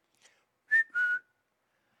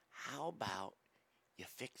 How about you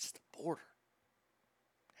fix the border?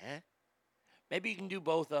 Huh? Maybe you can do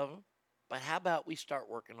both of them, but how about we start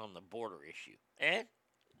working on the border issue?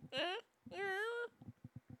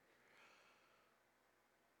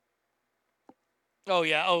 Oh,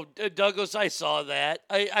 yeah. Oh, Douglas, I saw that.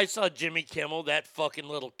 I saw Jimmy Kimmel, that fucking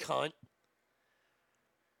little cunt,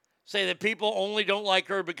 say that people only don't like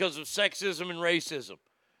her because of sexism and racism,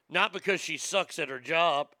 not because she sucks at her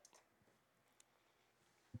job.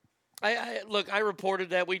 Look, I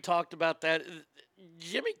reported that. We talked about that.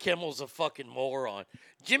 Jimmy Kimmel's a fucking moron.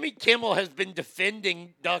 Jimmy Kimmel has been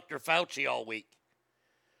defending Dr. Fauci all week.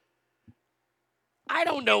 I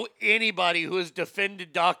don't know anybody who has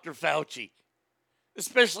defended Dr. Fauci,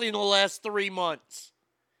 especially in the last 3 months.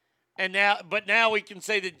 But now we can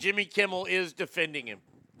say that Jimmy Kimmel is defending him.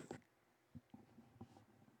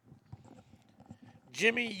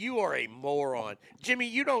 Jimmy, you are a moron. Jimmy,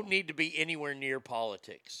 you don't need to be anywhere near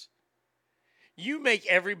politics. You make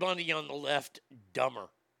everybody on the left dumber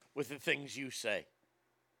with the things you say.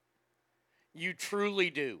 You truly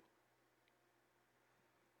do.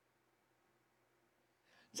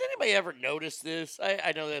 Has anybody ever noticed this?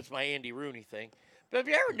 I know that's my Andy Rooney thing. But have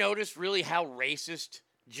you ever noticed really how racist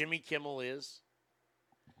Jimmy Kimmel is?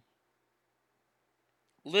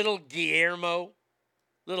 Little Guillermo,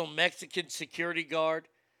 little Mexican security guard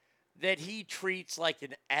that he treats like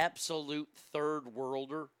an absolute third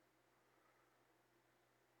worlder.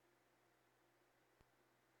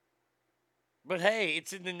 But hey,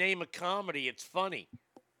 it's in the name of comedy. It's funny.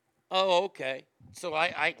 Oh, okay. So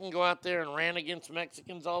I can go out there and rant against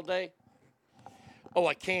Mexicans all day? Oh,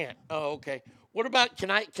 I can't. Oh, okay. What about, can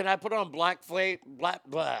I put on blackface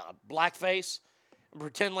and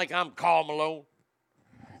pretend like I'm Karl Malone.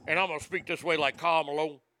 And I'm going to speak this way like Karl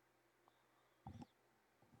Malone.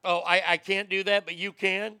 Oh, I can't do that, but you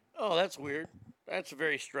can? Oh, that's weird. That's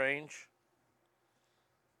very strange.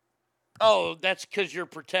 Oh, that's because you're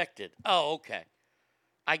protected. Oh, okay.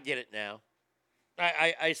 I get it now.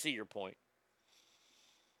 I see your point.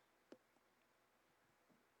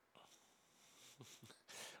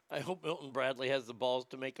 I hope Milton Bradley has the balls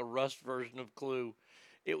to make a Rust version of Clue.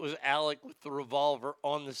 It was Alec with the revolver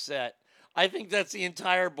on the set. I think that's the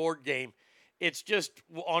entire board game. It's just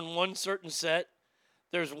on one certain set,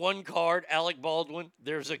 there's one card, Alec Baldwin,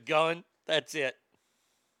 there's a gun, that's it.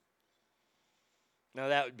 Now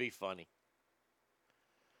that would be funny.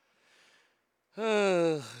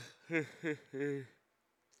 Sorry.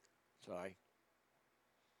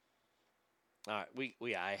 All right,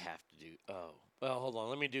 I have to do. Oh, well, hold on.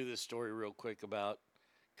 Let me do this story real quick about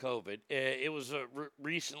COVID. It was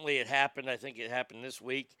recently. It happened. I think it happened this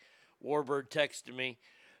week. Warbird texted me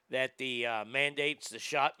that the mandates, the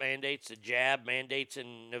shot mandates, the jab mandates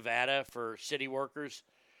in Nevada for city workers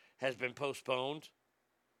has been postponed.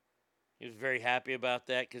 He was very happy about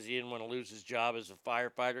that because he didn't want to lose his job as a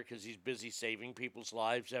firefighter because he's busy saving people's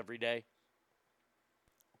lives every day.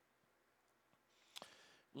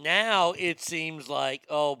 Now it seems like,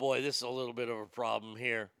 oh boy, this is a little bit of a problem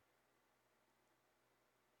here.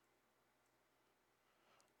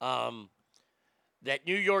 That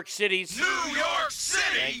New York City's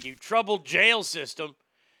thank you, troubled jail system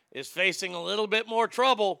is facing a little bit more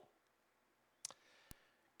trouble.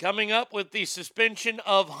 Coming up with the suspension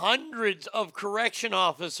of hundreds of correction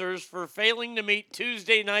officers for failing to meet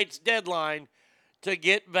Tuesday night's deadline to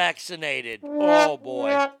get vaccinated. Oh,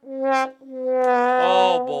 boy.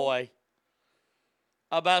 Oh, boy.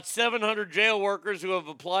 About 700 jail workers who have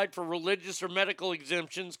applied for religious or medical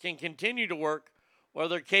exemptions can continue to work while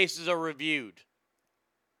their cases are reviewed.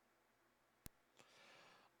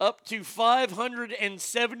 Up to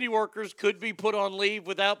 570 workers could be put on leave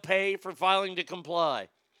without pay for failing to comply.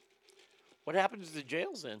 What happens to the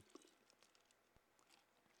jails then?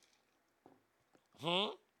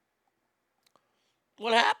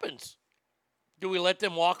 What happens? Do we let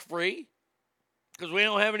them walk free? Because we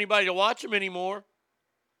don't have anybody to watch them anymore.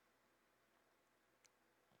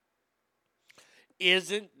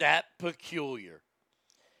 Isn't that peculiar?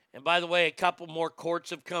 And by the way, a couple more courts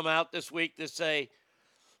have come out this week to say,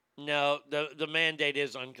 no, the mandate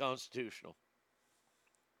is unconstitutional.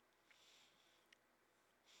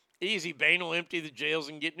 Easy, Bane will empty the jails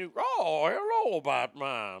and get new. Oh, hello,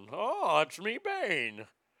 Batman. Oh, it's me, Bane.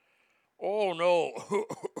 Oh, no.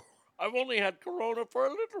 I've only had corona for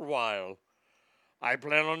a little while. I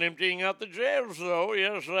plan on emptying out the jails, though.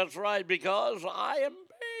 Yes, that's right, because I am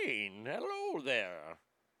Bane. Hello there.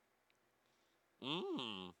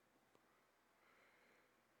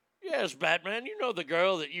 Yes, Batman, you know the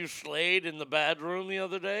girl that you slayed in the bedroom the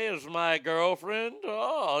other day is my girlfriend?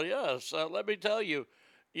 Oh, yes. Let me tell you,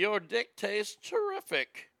 your dick tastes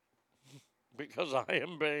terrific. Because I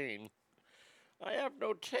am Bane. I have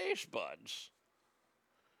no taste buds.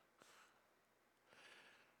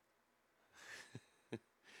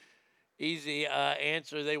 Easy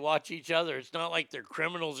answer. They watch each other. It's not like they're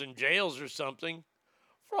criminals in jails or something.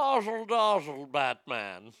 Frazzle dazzle,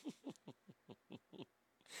 Batman.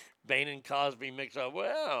 Bane and Cosby mix up.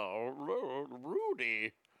 Well,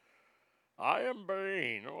 Rudy, I am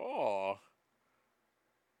Bane. Oh.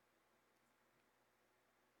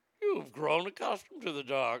 You've grown accustomed to the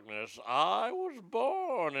darkness. I was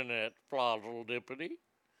born in it, Frazzle Dippity.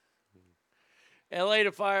 LA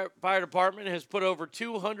Fire Department has put over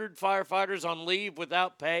 200 firefighters on leave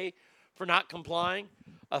without pay for not complying.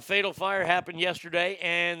 A fatal fire happened yesterday,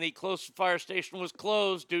 and the closest fire station was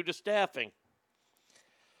closed due to staffing.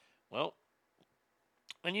 Well,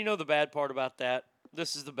 and you know the bad part about that?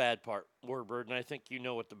 This is the bad part, Warbird, and I think you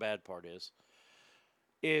know what the bad part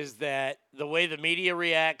is that the way the media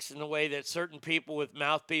reacts and the way that certain people with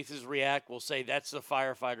mouthpieces react will say that's the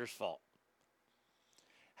firefighter's fault.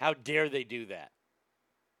 How dare they do that?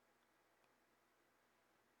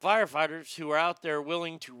 Firefighters who are out there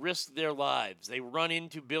willing to risk their lives, they run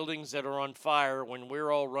into buildings that are on fire when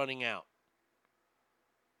we're all running out.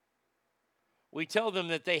 We tell them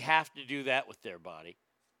that they have to do that with their body.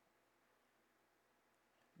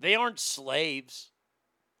 They aren't slaves.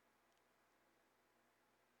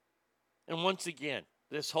 And once again,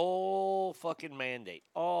 this whole fucking mandate,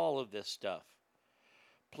 all of this stuff,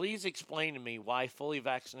 please explain to me why fully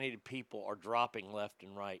vaccinated people are dropping left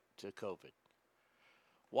and right to COVID.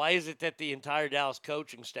 Why is it that the entire Dallas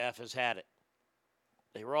coaching staff has had it?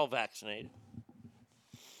 They were all vaccinated.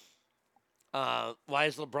 Why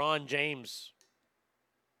is LeBron James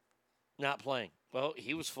not playing. Well,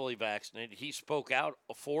 he was fully vaccinated. He spoke out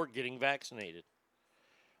for getting vaccinated.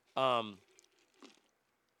 Can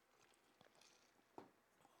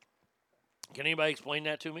anybody explain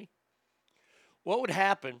that to me? What would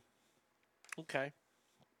happen? Okay.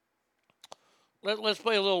 Let's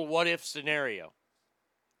play a little what-if scenario.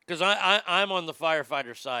 Because I'm on the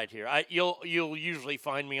firefighter side here. You'll usually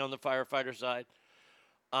find me on the firefighter side.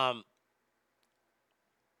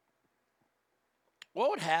 What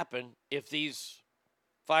would happen if these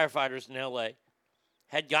firefighters in LA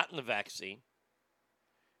had gotten the vaccine,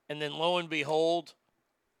 and then lo and behold,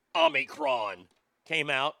 Omicron came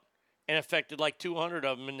out and affected like 200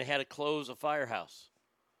 of them, and they had to close a firehouse,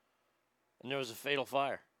 and there was a fatal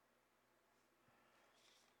fire?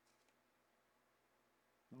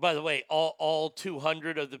 By the way, all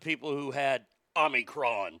 200 of the people who had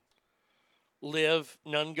Omicron live,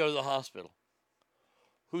 none go to the hospital.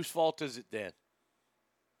 Whose fault is it then?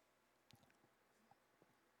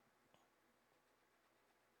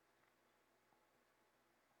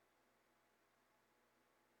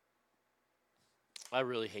 I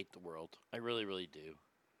really hate the world. I really, really do.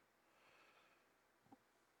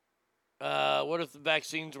 What if the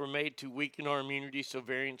vaccines were made to weaken our immunity so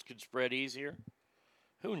variants could spread easier?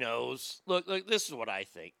 Who knows? Look, this is what I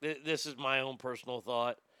think. This is my own personal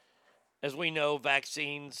thought. As we know,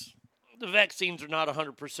 the vaccines are not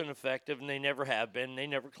 100% effective, and they never have been. They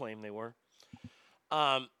never claimed they were.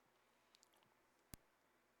 But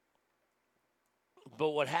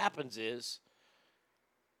what happens is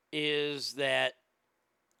that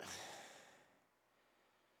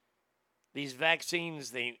these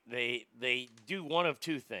vaccines, they do one of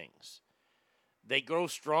two things. They grow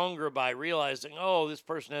stronger by realizing, oh, this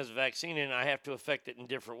person has a vaccine and I have to affect it in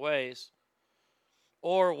different ways.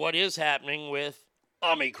 Or what is happening with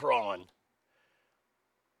Omicron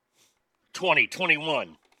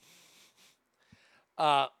 2021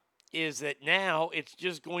 is that now it's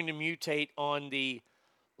just going to mutate on the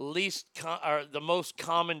or the most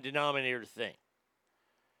common denominator thing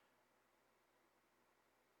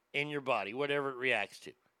in your body, whatever it reacts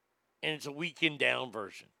to. And it's a weakened down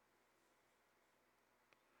version.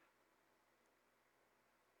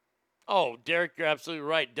 Oh, Derek, you're absolutely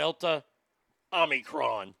right. Delta,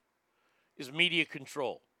 Omicron is media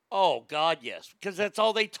control. Oh, God, yes. Because that's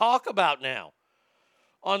all they talk about now.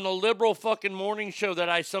 On the liberal fucking morning show that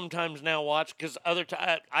I sometimes now watch, because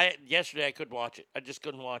yesterday I couldn't watch it. I just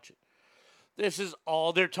couldn't watch it. This is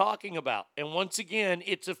all they're talking about. And once again,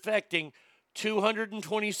 it's affecting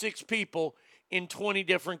 226 people in 20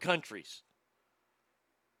 different countries.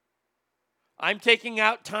 I'm taking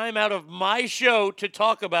out time out of my show to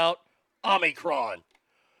talk about Omicron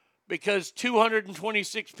because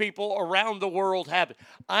 226 people around the world have it.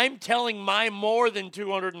 I'm telling my more than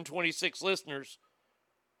 226 listeners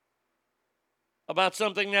about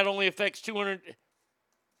something that only affects 200.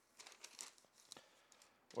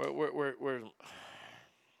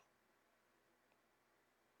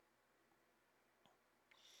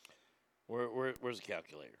 Where's the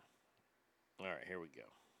calculator? All right, here we go.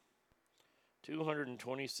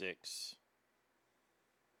 226.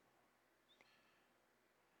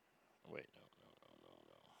 Wait,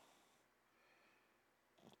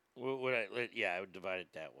 no. I would divide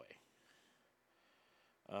it that way.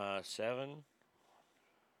 7.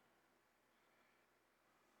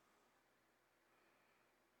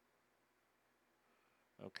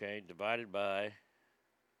 Okay, divided by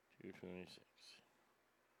 226.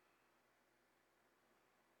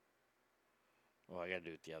 Oh, I got to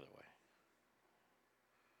do it the other way.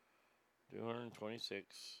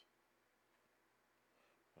 226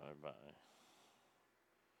 divided by.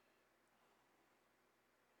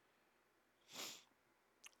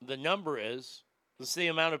 The number is, this is the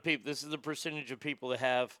amount of people, this is the percentage of people that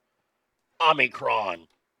have Omicron.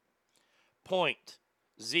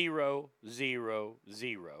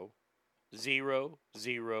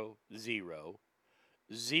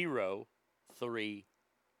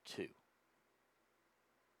 0.0000032.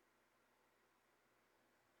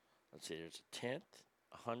 Let's see, there's a tenth,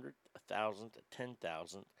 100, 1,000, a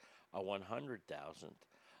 10,000, a 100,000,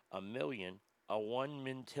 a million, a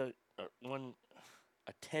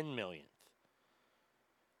 10 millionth.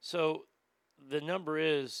 So the number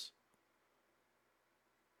is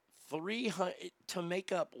 300. To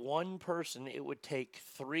make up one person, it would take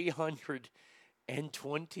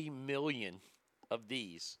 320 million of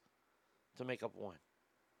these to make up one.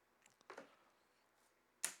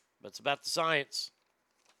 But it's about the science.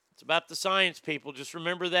 It's about the science, people. Just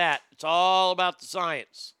remember that. It's all about the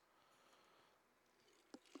science.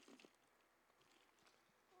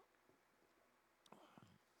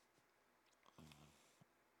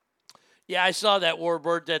 Yeah, I saw that,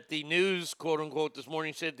 Warbird, that the news, quote unquote, this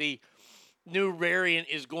morning said the new variant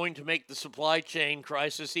is going to make the supply chain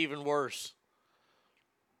crisis even worse.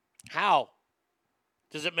 How?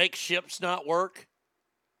 Does it make ships not work?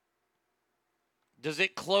 Does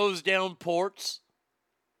it close down ports?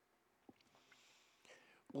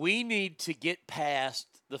 We need to get past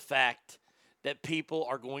the fact that people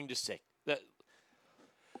are going to sick.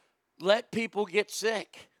 Let people get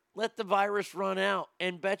sick. Let the virus run out.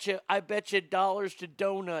 And I bet you dollars to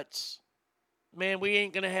donuts. Man, we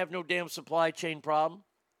ain't going to have no damn supply chain problem.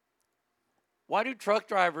 Why do truck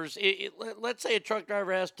drivers, let's say a truck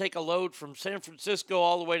driver has to take a load from San Francisco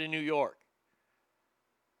all the way to New York.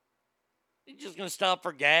 He's just going to stop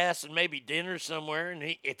for gas and maybe dinner somewhere.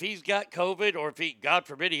 And if he's got COVID, or if he, God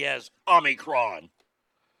forbid, he has Omicron,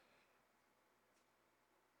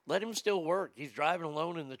 let him still work. He's driving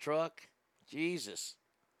alone in the truck. Jesus.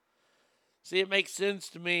 See, it makes sense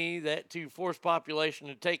to me that to force population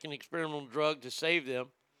to take an experimental drug to save them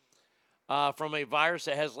from a virus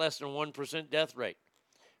that has less than 1% death rate.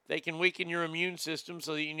 They can weaken your immune system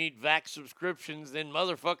so that you need vax subscriptions, then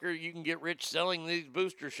motherfucker, you can get rich selling these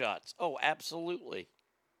booster shots. Oh, absolutely.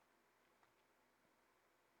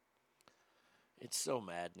 It's so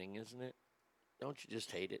maddening, isn't it? Don't you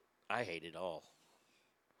just hate it? I hate it all.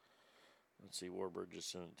 Let's see, Warbird just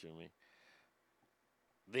sent it to me.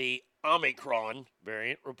 The Omicron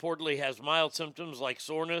variant reportedly has mild symptoms like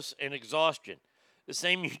soreness and exhaustion, the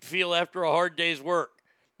same you'd feel after a hard day's work.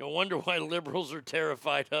 No wonder why liberals are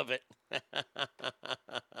terrified of it.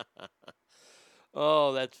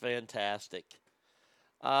 Oh, that's fantastic.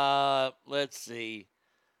 Let's see.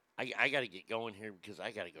 I got to get going here because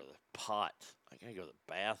I got to go to the pot. I got to go to the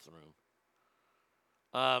bathroom.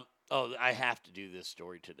 I have to do this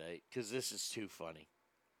story today because this is too funny.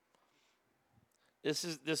 This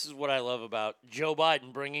is what I love about Joe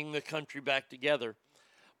Biden bringing the country back together.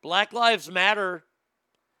 Black Lives Matter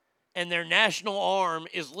and their national arm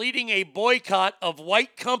is leading a boycott of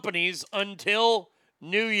white companies until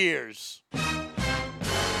New Year's.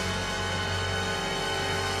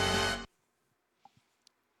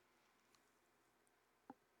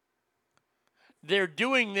 They're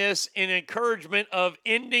doing this in encouragement of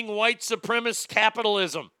ending white supremacist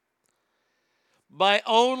capitalism by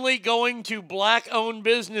only going to black-owned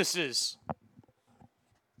businesses.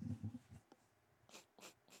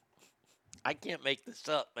 I can't make this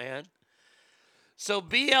up, man. So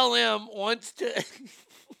BLM wants to...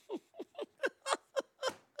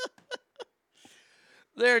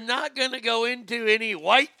 They're not going to go into any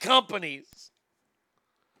white companies.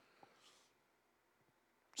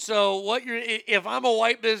 So if I'm a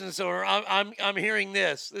white business owner, I'm hearing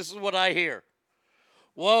this. This is what I hear.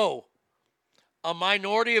 Whoa. A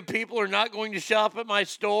minority of people are not going to shop at my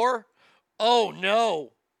store? Oh,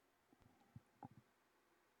 no.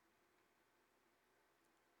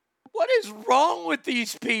 What is wrong with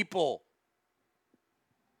these people?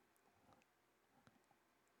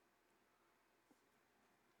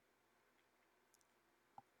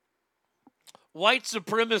 White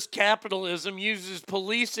supremacist capitalism uses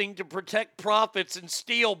policing to protect profits and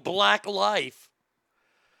steal black life.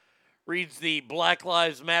 Reads the Black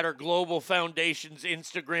Lives Matter Global Foundation's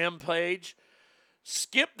Instagram page.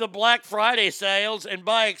 Skip the Black Friday sales and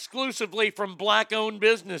buy exclusively from black-owned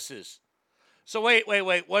businesses. So wait.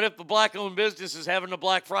 What if the black-owned business is having a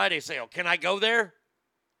Black Friday sale? Can I go there?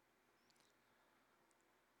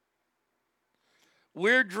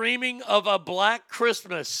 We're dreaming of a black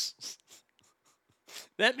Christmas.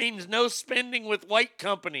 That means no spending with white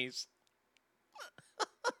companies.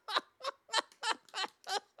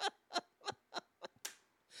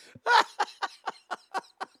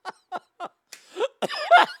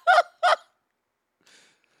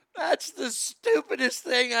 That's the stupidest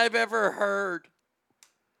thing I've ever heard.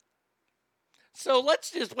 So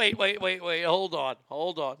let's just wait. Hold on.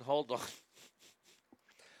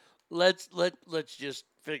 Let's just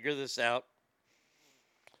figure this out.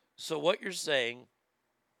 So what you're saying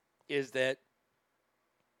is that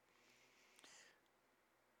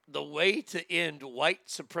the way to end white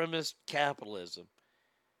supremacist capitalism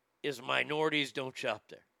is minorities don't shop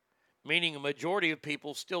there, meaning a majority of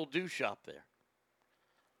people still do shop there.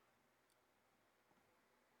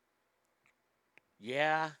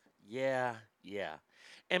 Yeah.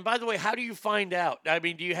 And by the way, how do you find out? I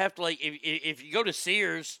mean, do you have to, like, if you go to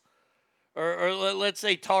Sears or let's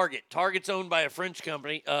say Target. Target's owned by a French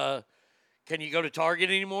company. Can you go to Target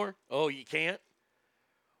anymore? Oh, you can't?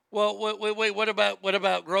 Well, wait, what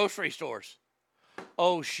about grocery stores?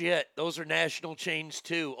 Oh, shit. Those are national chains,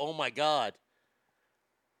 too. Oh, my God.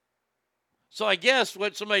 So I guess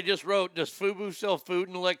what somebody just wrote, does FUBU sell food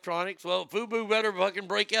and electronics? Well, FUBU better fucking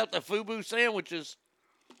break out the FUBU sandwiches.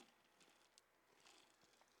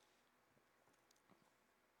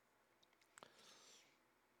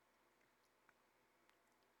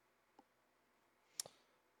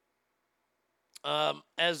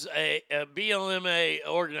 As a BLMA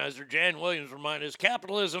organizer, Jan Williams reminded us,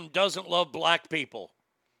 capitalism doesn't love black people.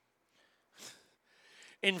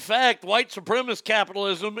 In fact, white supremacist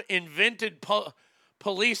capitalism invented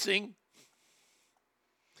policing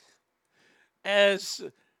as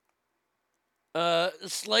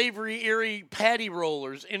slavery-eerie patty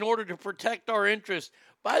rollers in order to protect our interests.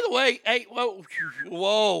 By the way, hey, whoa,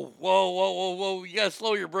 you gotta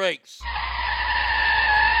slow your brakes.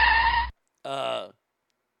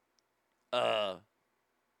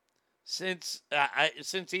 Since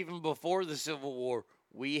even before the Civil War,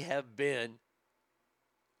 we have been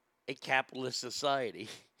a capitalist society.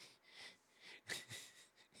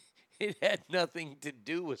 It had nothing to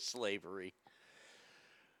do with slavery.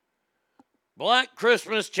 Black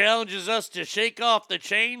Christmas challenges us to shake off the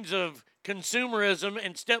chains of consumerism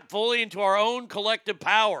and step fully into our own collective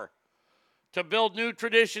power to build new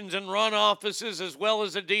traditions and run offices as well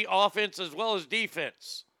as offense as well as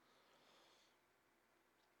defense.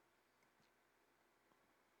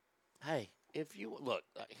 Hey, if you look,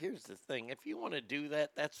 here's the thing. If you want to do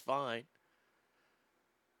that, that's fine.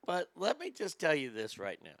 But let me just tell you this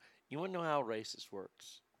right now. You want to know how a racist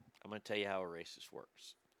works? I'm going to tell you how a racist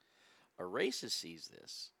works. A racist sees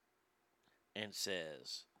this and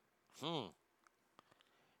says,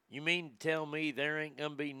 you mean to tell me there ain't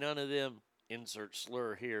going to be none of them, insert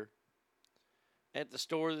slur here, at the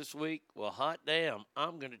store this week? Well, hot damn,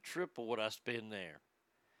 I'm going to triple what I spend there.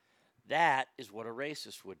 That is what a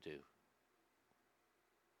racist would do.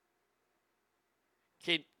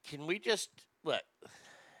 Can we just look?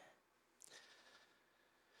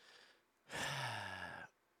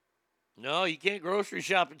 No, you can't grocery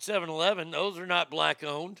shop at 7-Eleven. Those are not black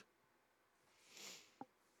owned.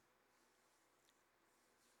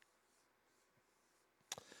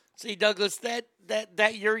 See, Douglas,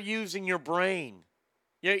 that you're using your brain.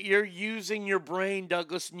 You're using your brain,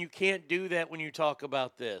 Douglas, and you can't do that when you talk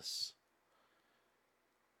about this.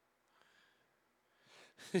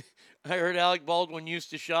 I heard Alec Baldwin used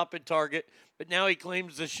to shop at Target, but now he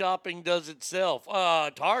claims the shopping does itself.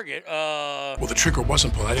 Target. Well, the trigger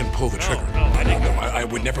wasn't pulled. I didn't pull the trigger. No, I didn't. I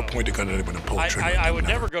would never point a gun at anyone and pull the trigger. I would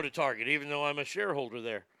never go to Target, even though I'm a shareholder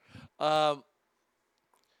there.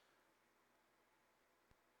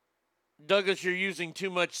 Douglas, you're using too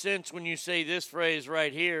much sense when you say this phrase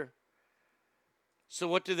right here. So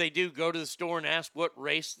what do they do? Go to the store and ask what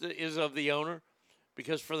race is of the owner?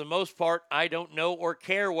 Because for the most part, I don't know or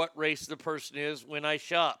care what race the person is when I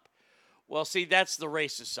shop. Well, see, that's the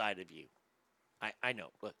racist side of you. I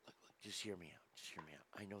know. Look. Just hear me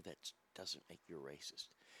out. I know that doesn't make you a racist.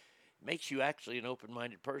 It makes you actually an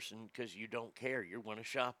open-minded person because you don't care. You want to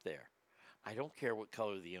shop there. I don't care what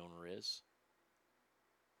color the owner is.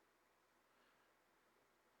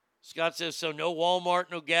 Scott says, so no Walmart,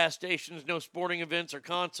 no gas stations, no sporting events or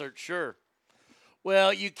concerts. Sure.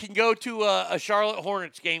 Well, you can go to a Charlotte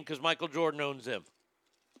Hornets game because Michael Jordan owns them.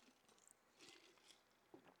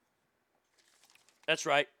 That's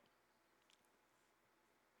right.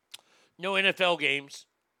 No NFL games.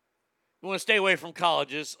 You want to stay away from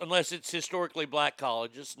colleges unless it's historically black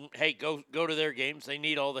colleges. And, hey, go to their games. They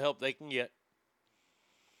need all the help they can get.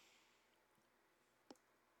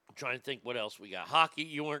 I'm trying to think what else we got. Hockey,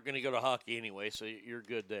 you weren't going to go to hockey anyway, so you're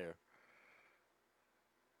good there.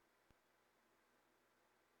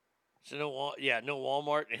 So no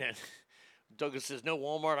Walmart. And Douglas says, no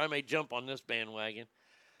Walmart. I may jump on this bandwagon.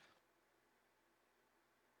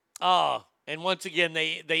 And once again,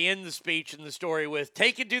 they end the speech and the story with,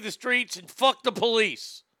 take it to the streets and fuck the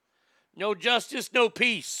police. No justice, no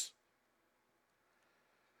peace.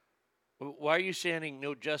 Why are you saying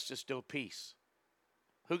no justice, no peace?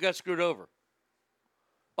 Who got screwed over?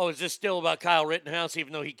 Oh, is this still about Kyle Rittenhouse,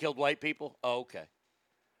 even though he killed white people? Oh, okay.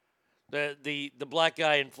 The black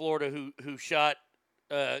guy in Florida who shot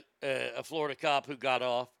a Florida cop who got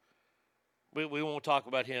off. We won't talk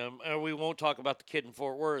about him. Or we won't talk about the kid in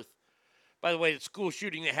Fort Worth. By the way, the school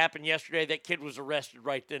shooting that happened yesterday, that kid was arrested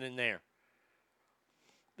right then and there.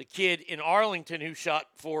 The kid in Arlington who shot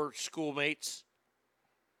 4 schoolmates,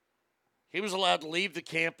 he was allowed to leave the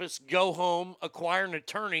campus, go home, acquire an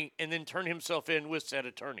attorney, and then turn himself in with said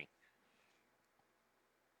attorney.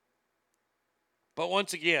 But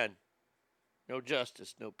once again, no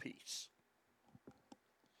justice, no peace.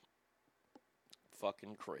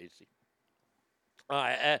 Fucking crazy. All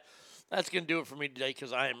right, that's going to do it for me today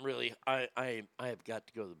because I am really, I have got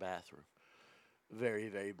to go to the bathroom. Very,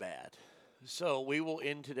 very bad. So we will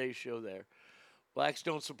end today's show there. Blacks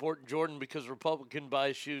don't support Jordan because Republican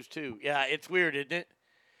buys shoes too. Yeah, it's weird, isn't it?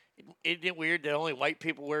 Isn't it weird that only white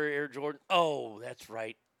people wear Air Jordan? Oh, that's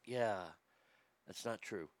right. Yeah, that's not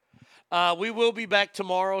true. We will be back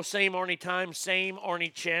tomorrow, same Arnie time, same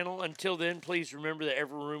Arnie channel. Until then, please remember that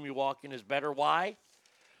every room you walk in is better. Why?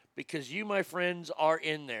 Because you, my friends, are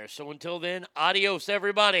in there. So until then, adios,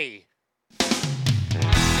 everybody.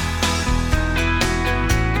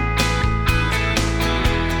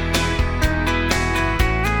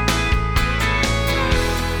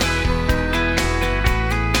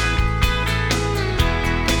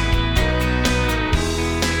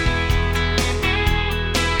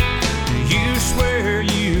 You swear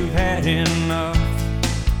you've had enough.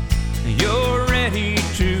 You're ready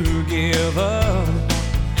to give up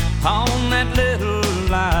on that little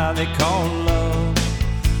lie they call love.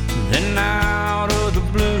 Then out of the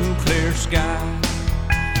blue clear sky,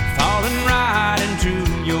 falling right into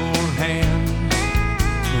your hands,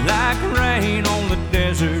 like rain on the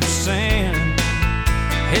desert sand.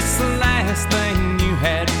 It's the last thing you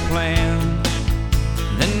had planned.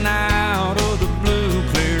 Then out of the blue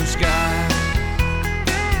clear sky,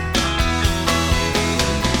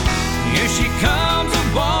 here she comes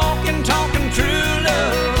a-walking, talking true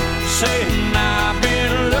love, saying I've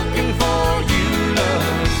been looking for you,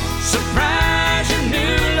 love. Surprise, your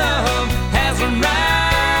new love has arrived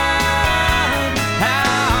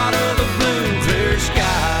out of the blue clear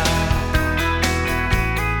sky.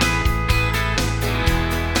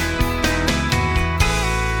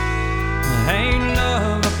 Ain't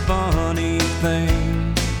love a funny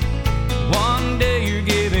thing? One day you're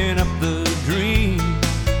giving up the dream,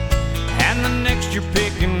 and the next you're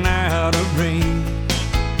picking out a ring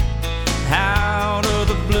out of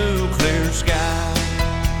the blue clear sky.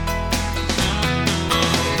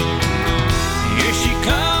 Here she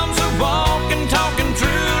comes a-walking, talking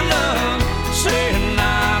true love, saying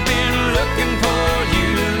I've been looking for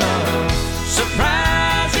you, love.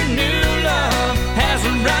 Surprise, your new love has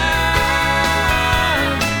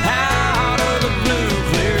arrived out of the blue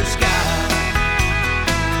clear sky.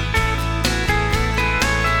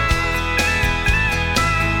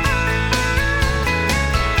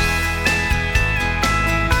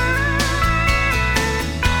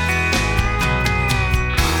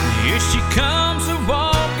 Here she comes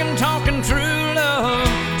a-walking, talking true love,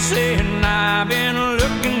 saying I've been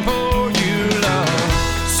looking for you, love.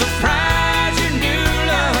 Surprise, your new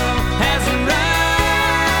love has arrived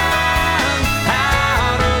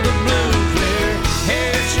out of the blue clear.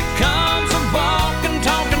 Here she comes a-walking,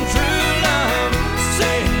 talking true love,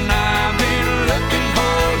 saying I've been looking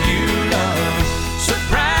for you, love.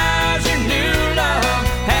 Surprise, your new love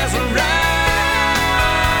has arrived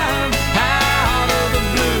out of the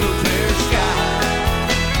blue clear sky,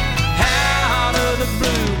 out of the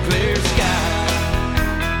blue clear sky.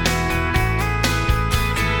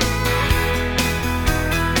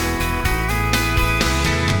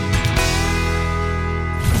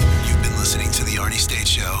 You've been listening to The Arnie State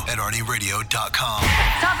Show at ArnieRadio.com.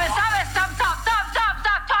 Stop it, stop it, stop talking.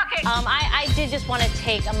 I did just want to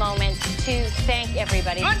take a moment to thank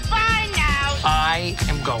everybody. Goodbye now. I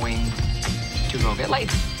am going to go get laid.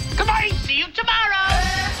 Goodbye. See you tomorrow.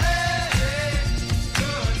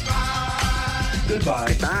 Goodbye.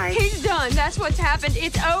 Goodbye. He's done. That's what's happened.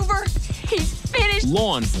 It's over. He's finished.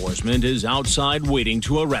 Law enforcement is outside waiting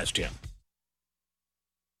to arrest him.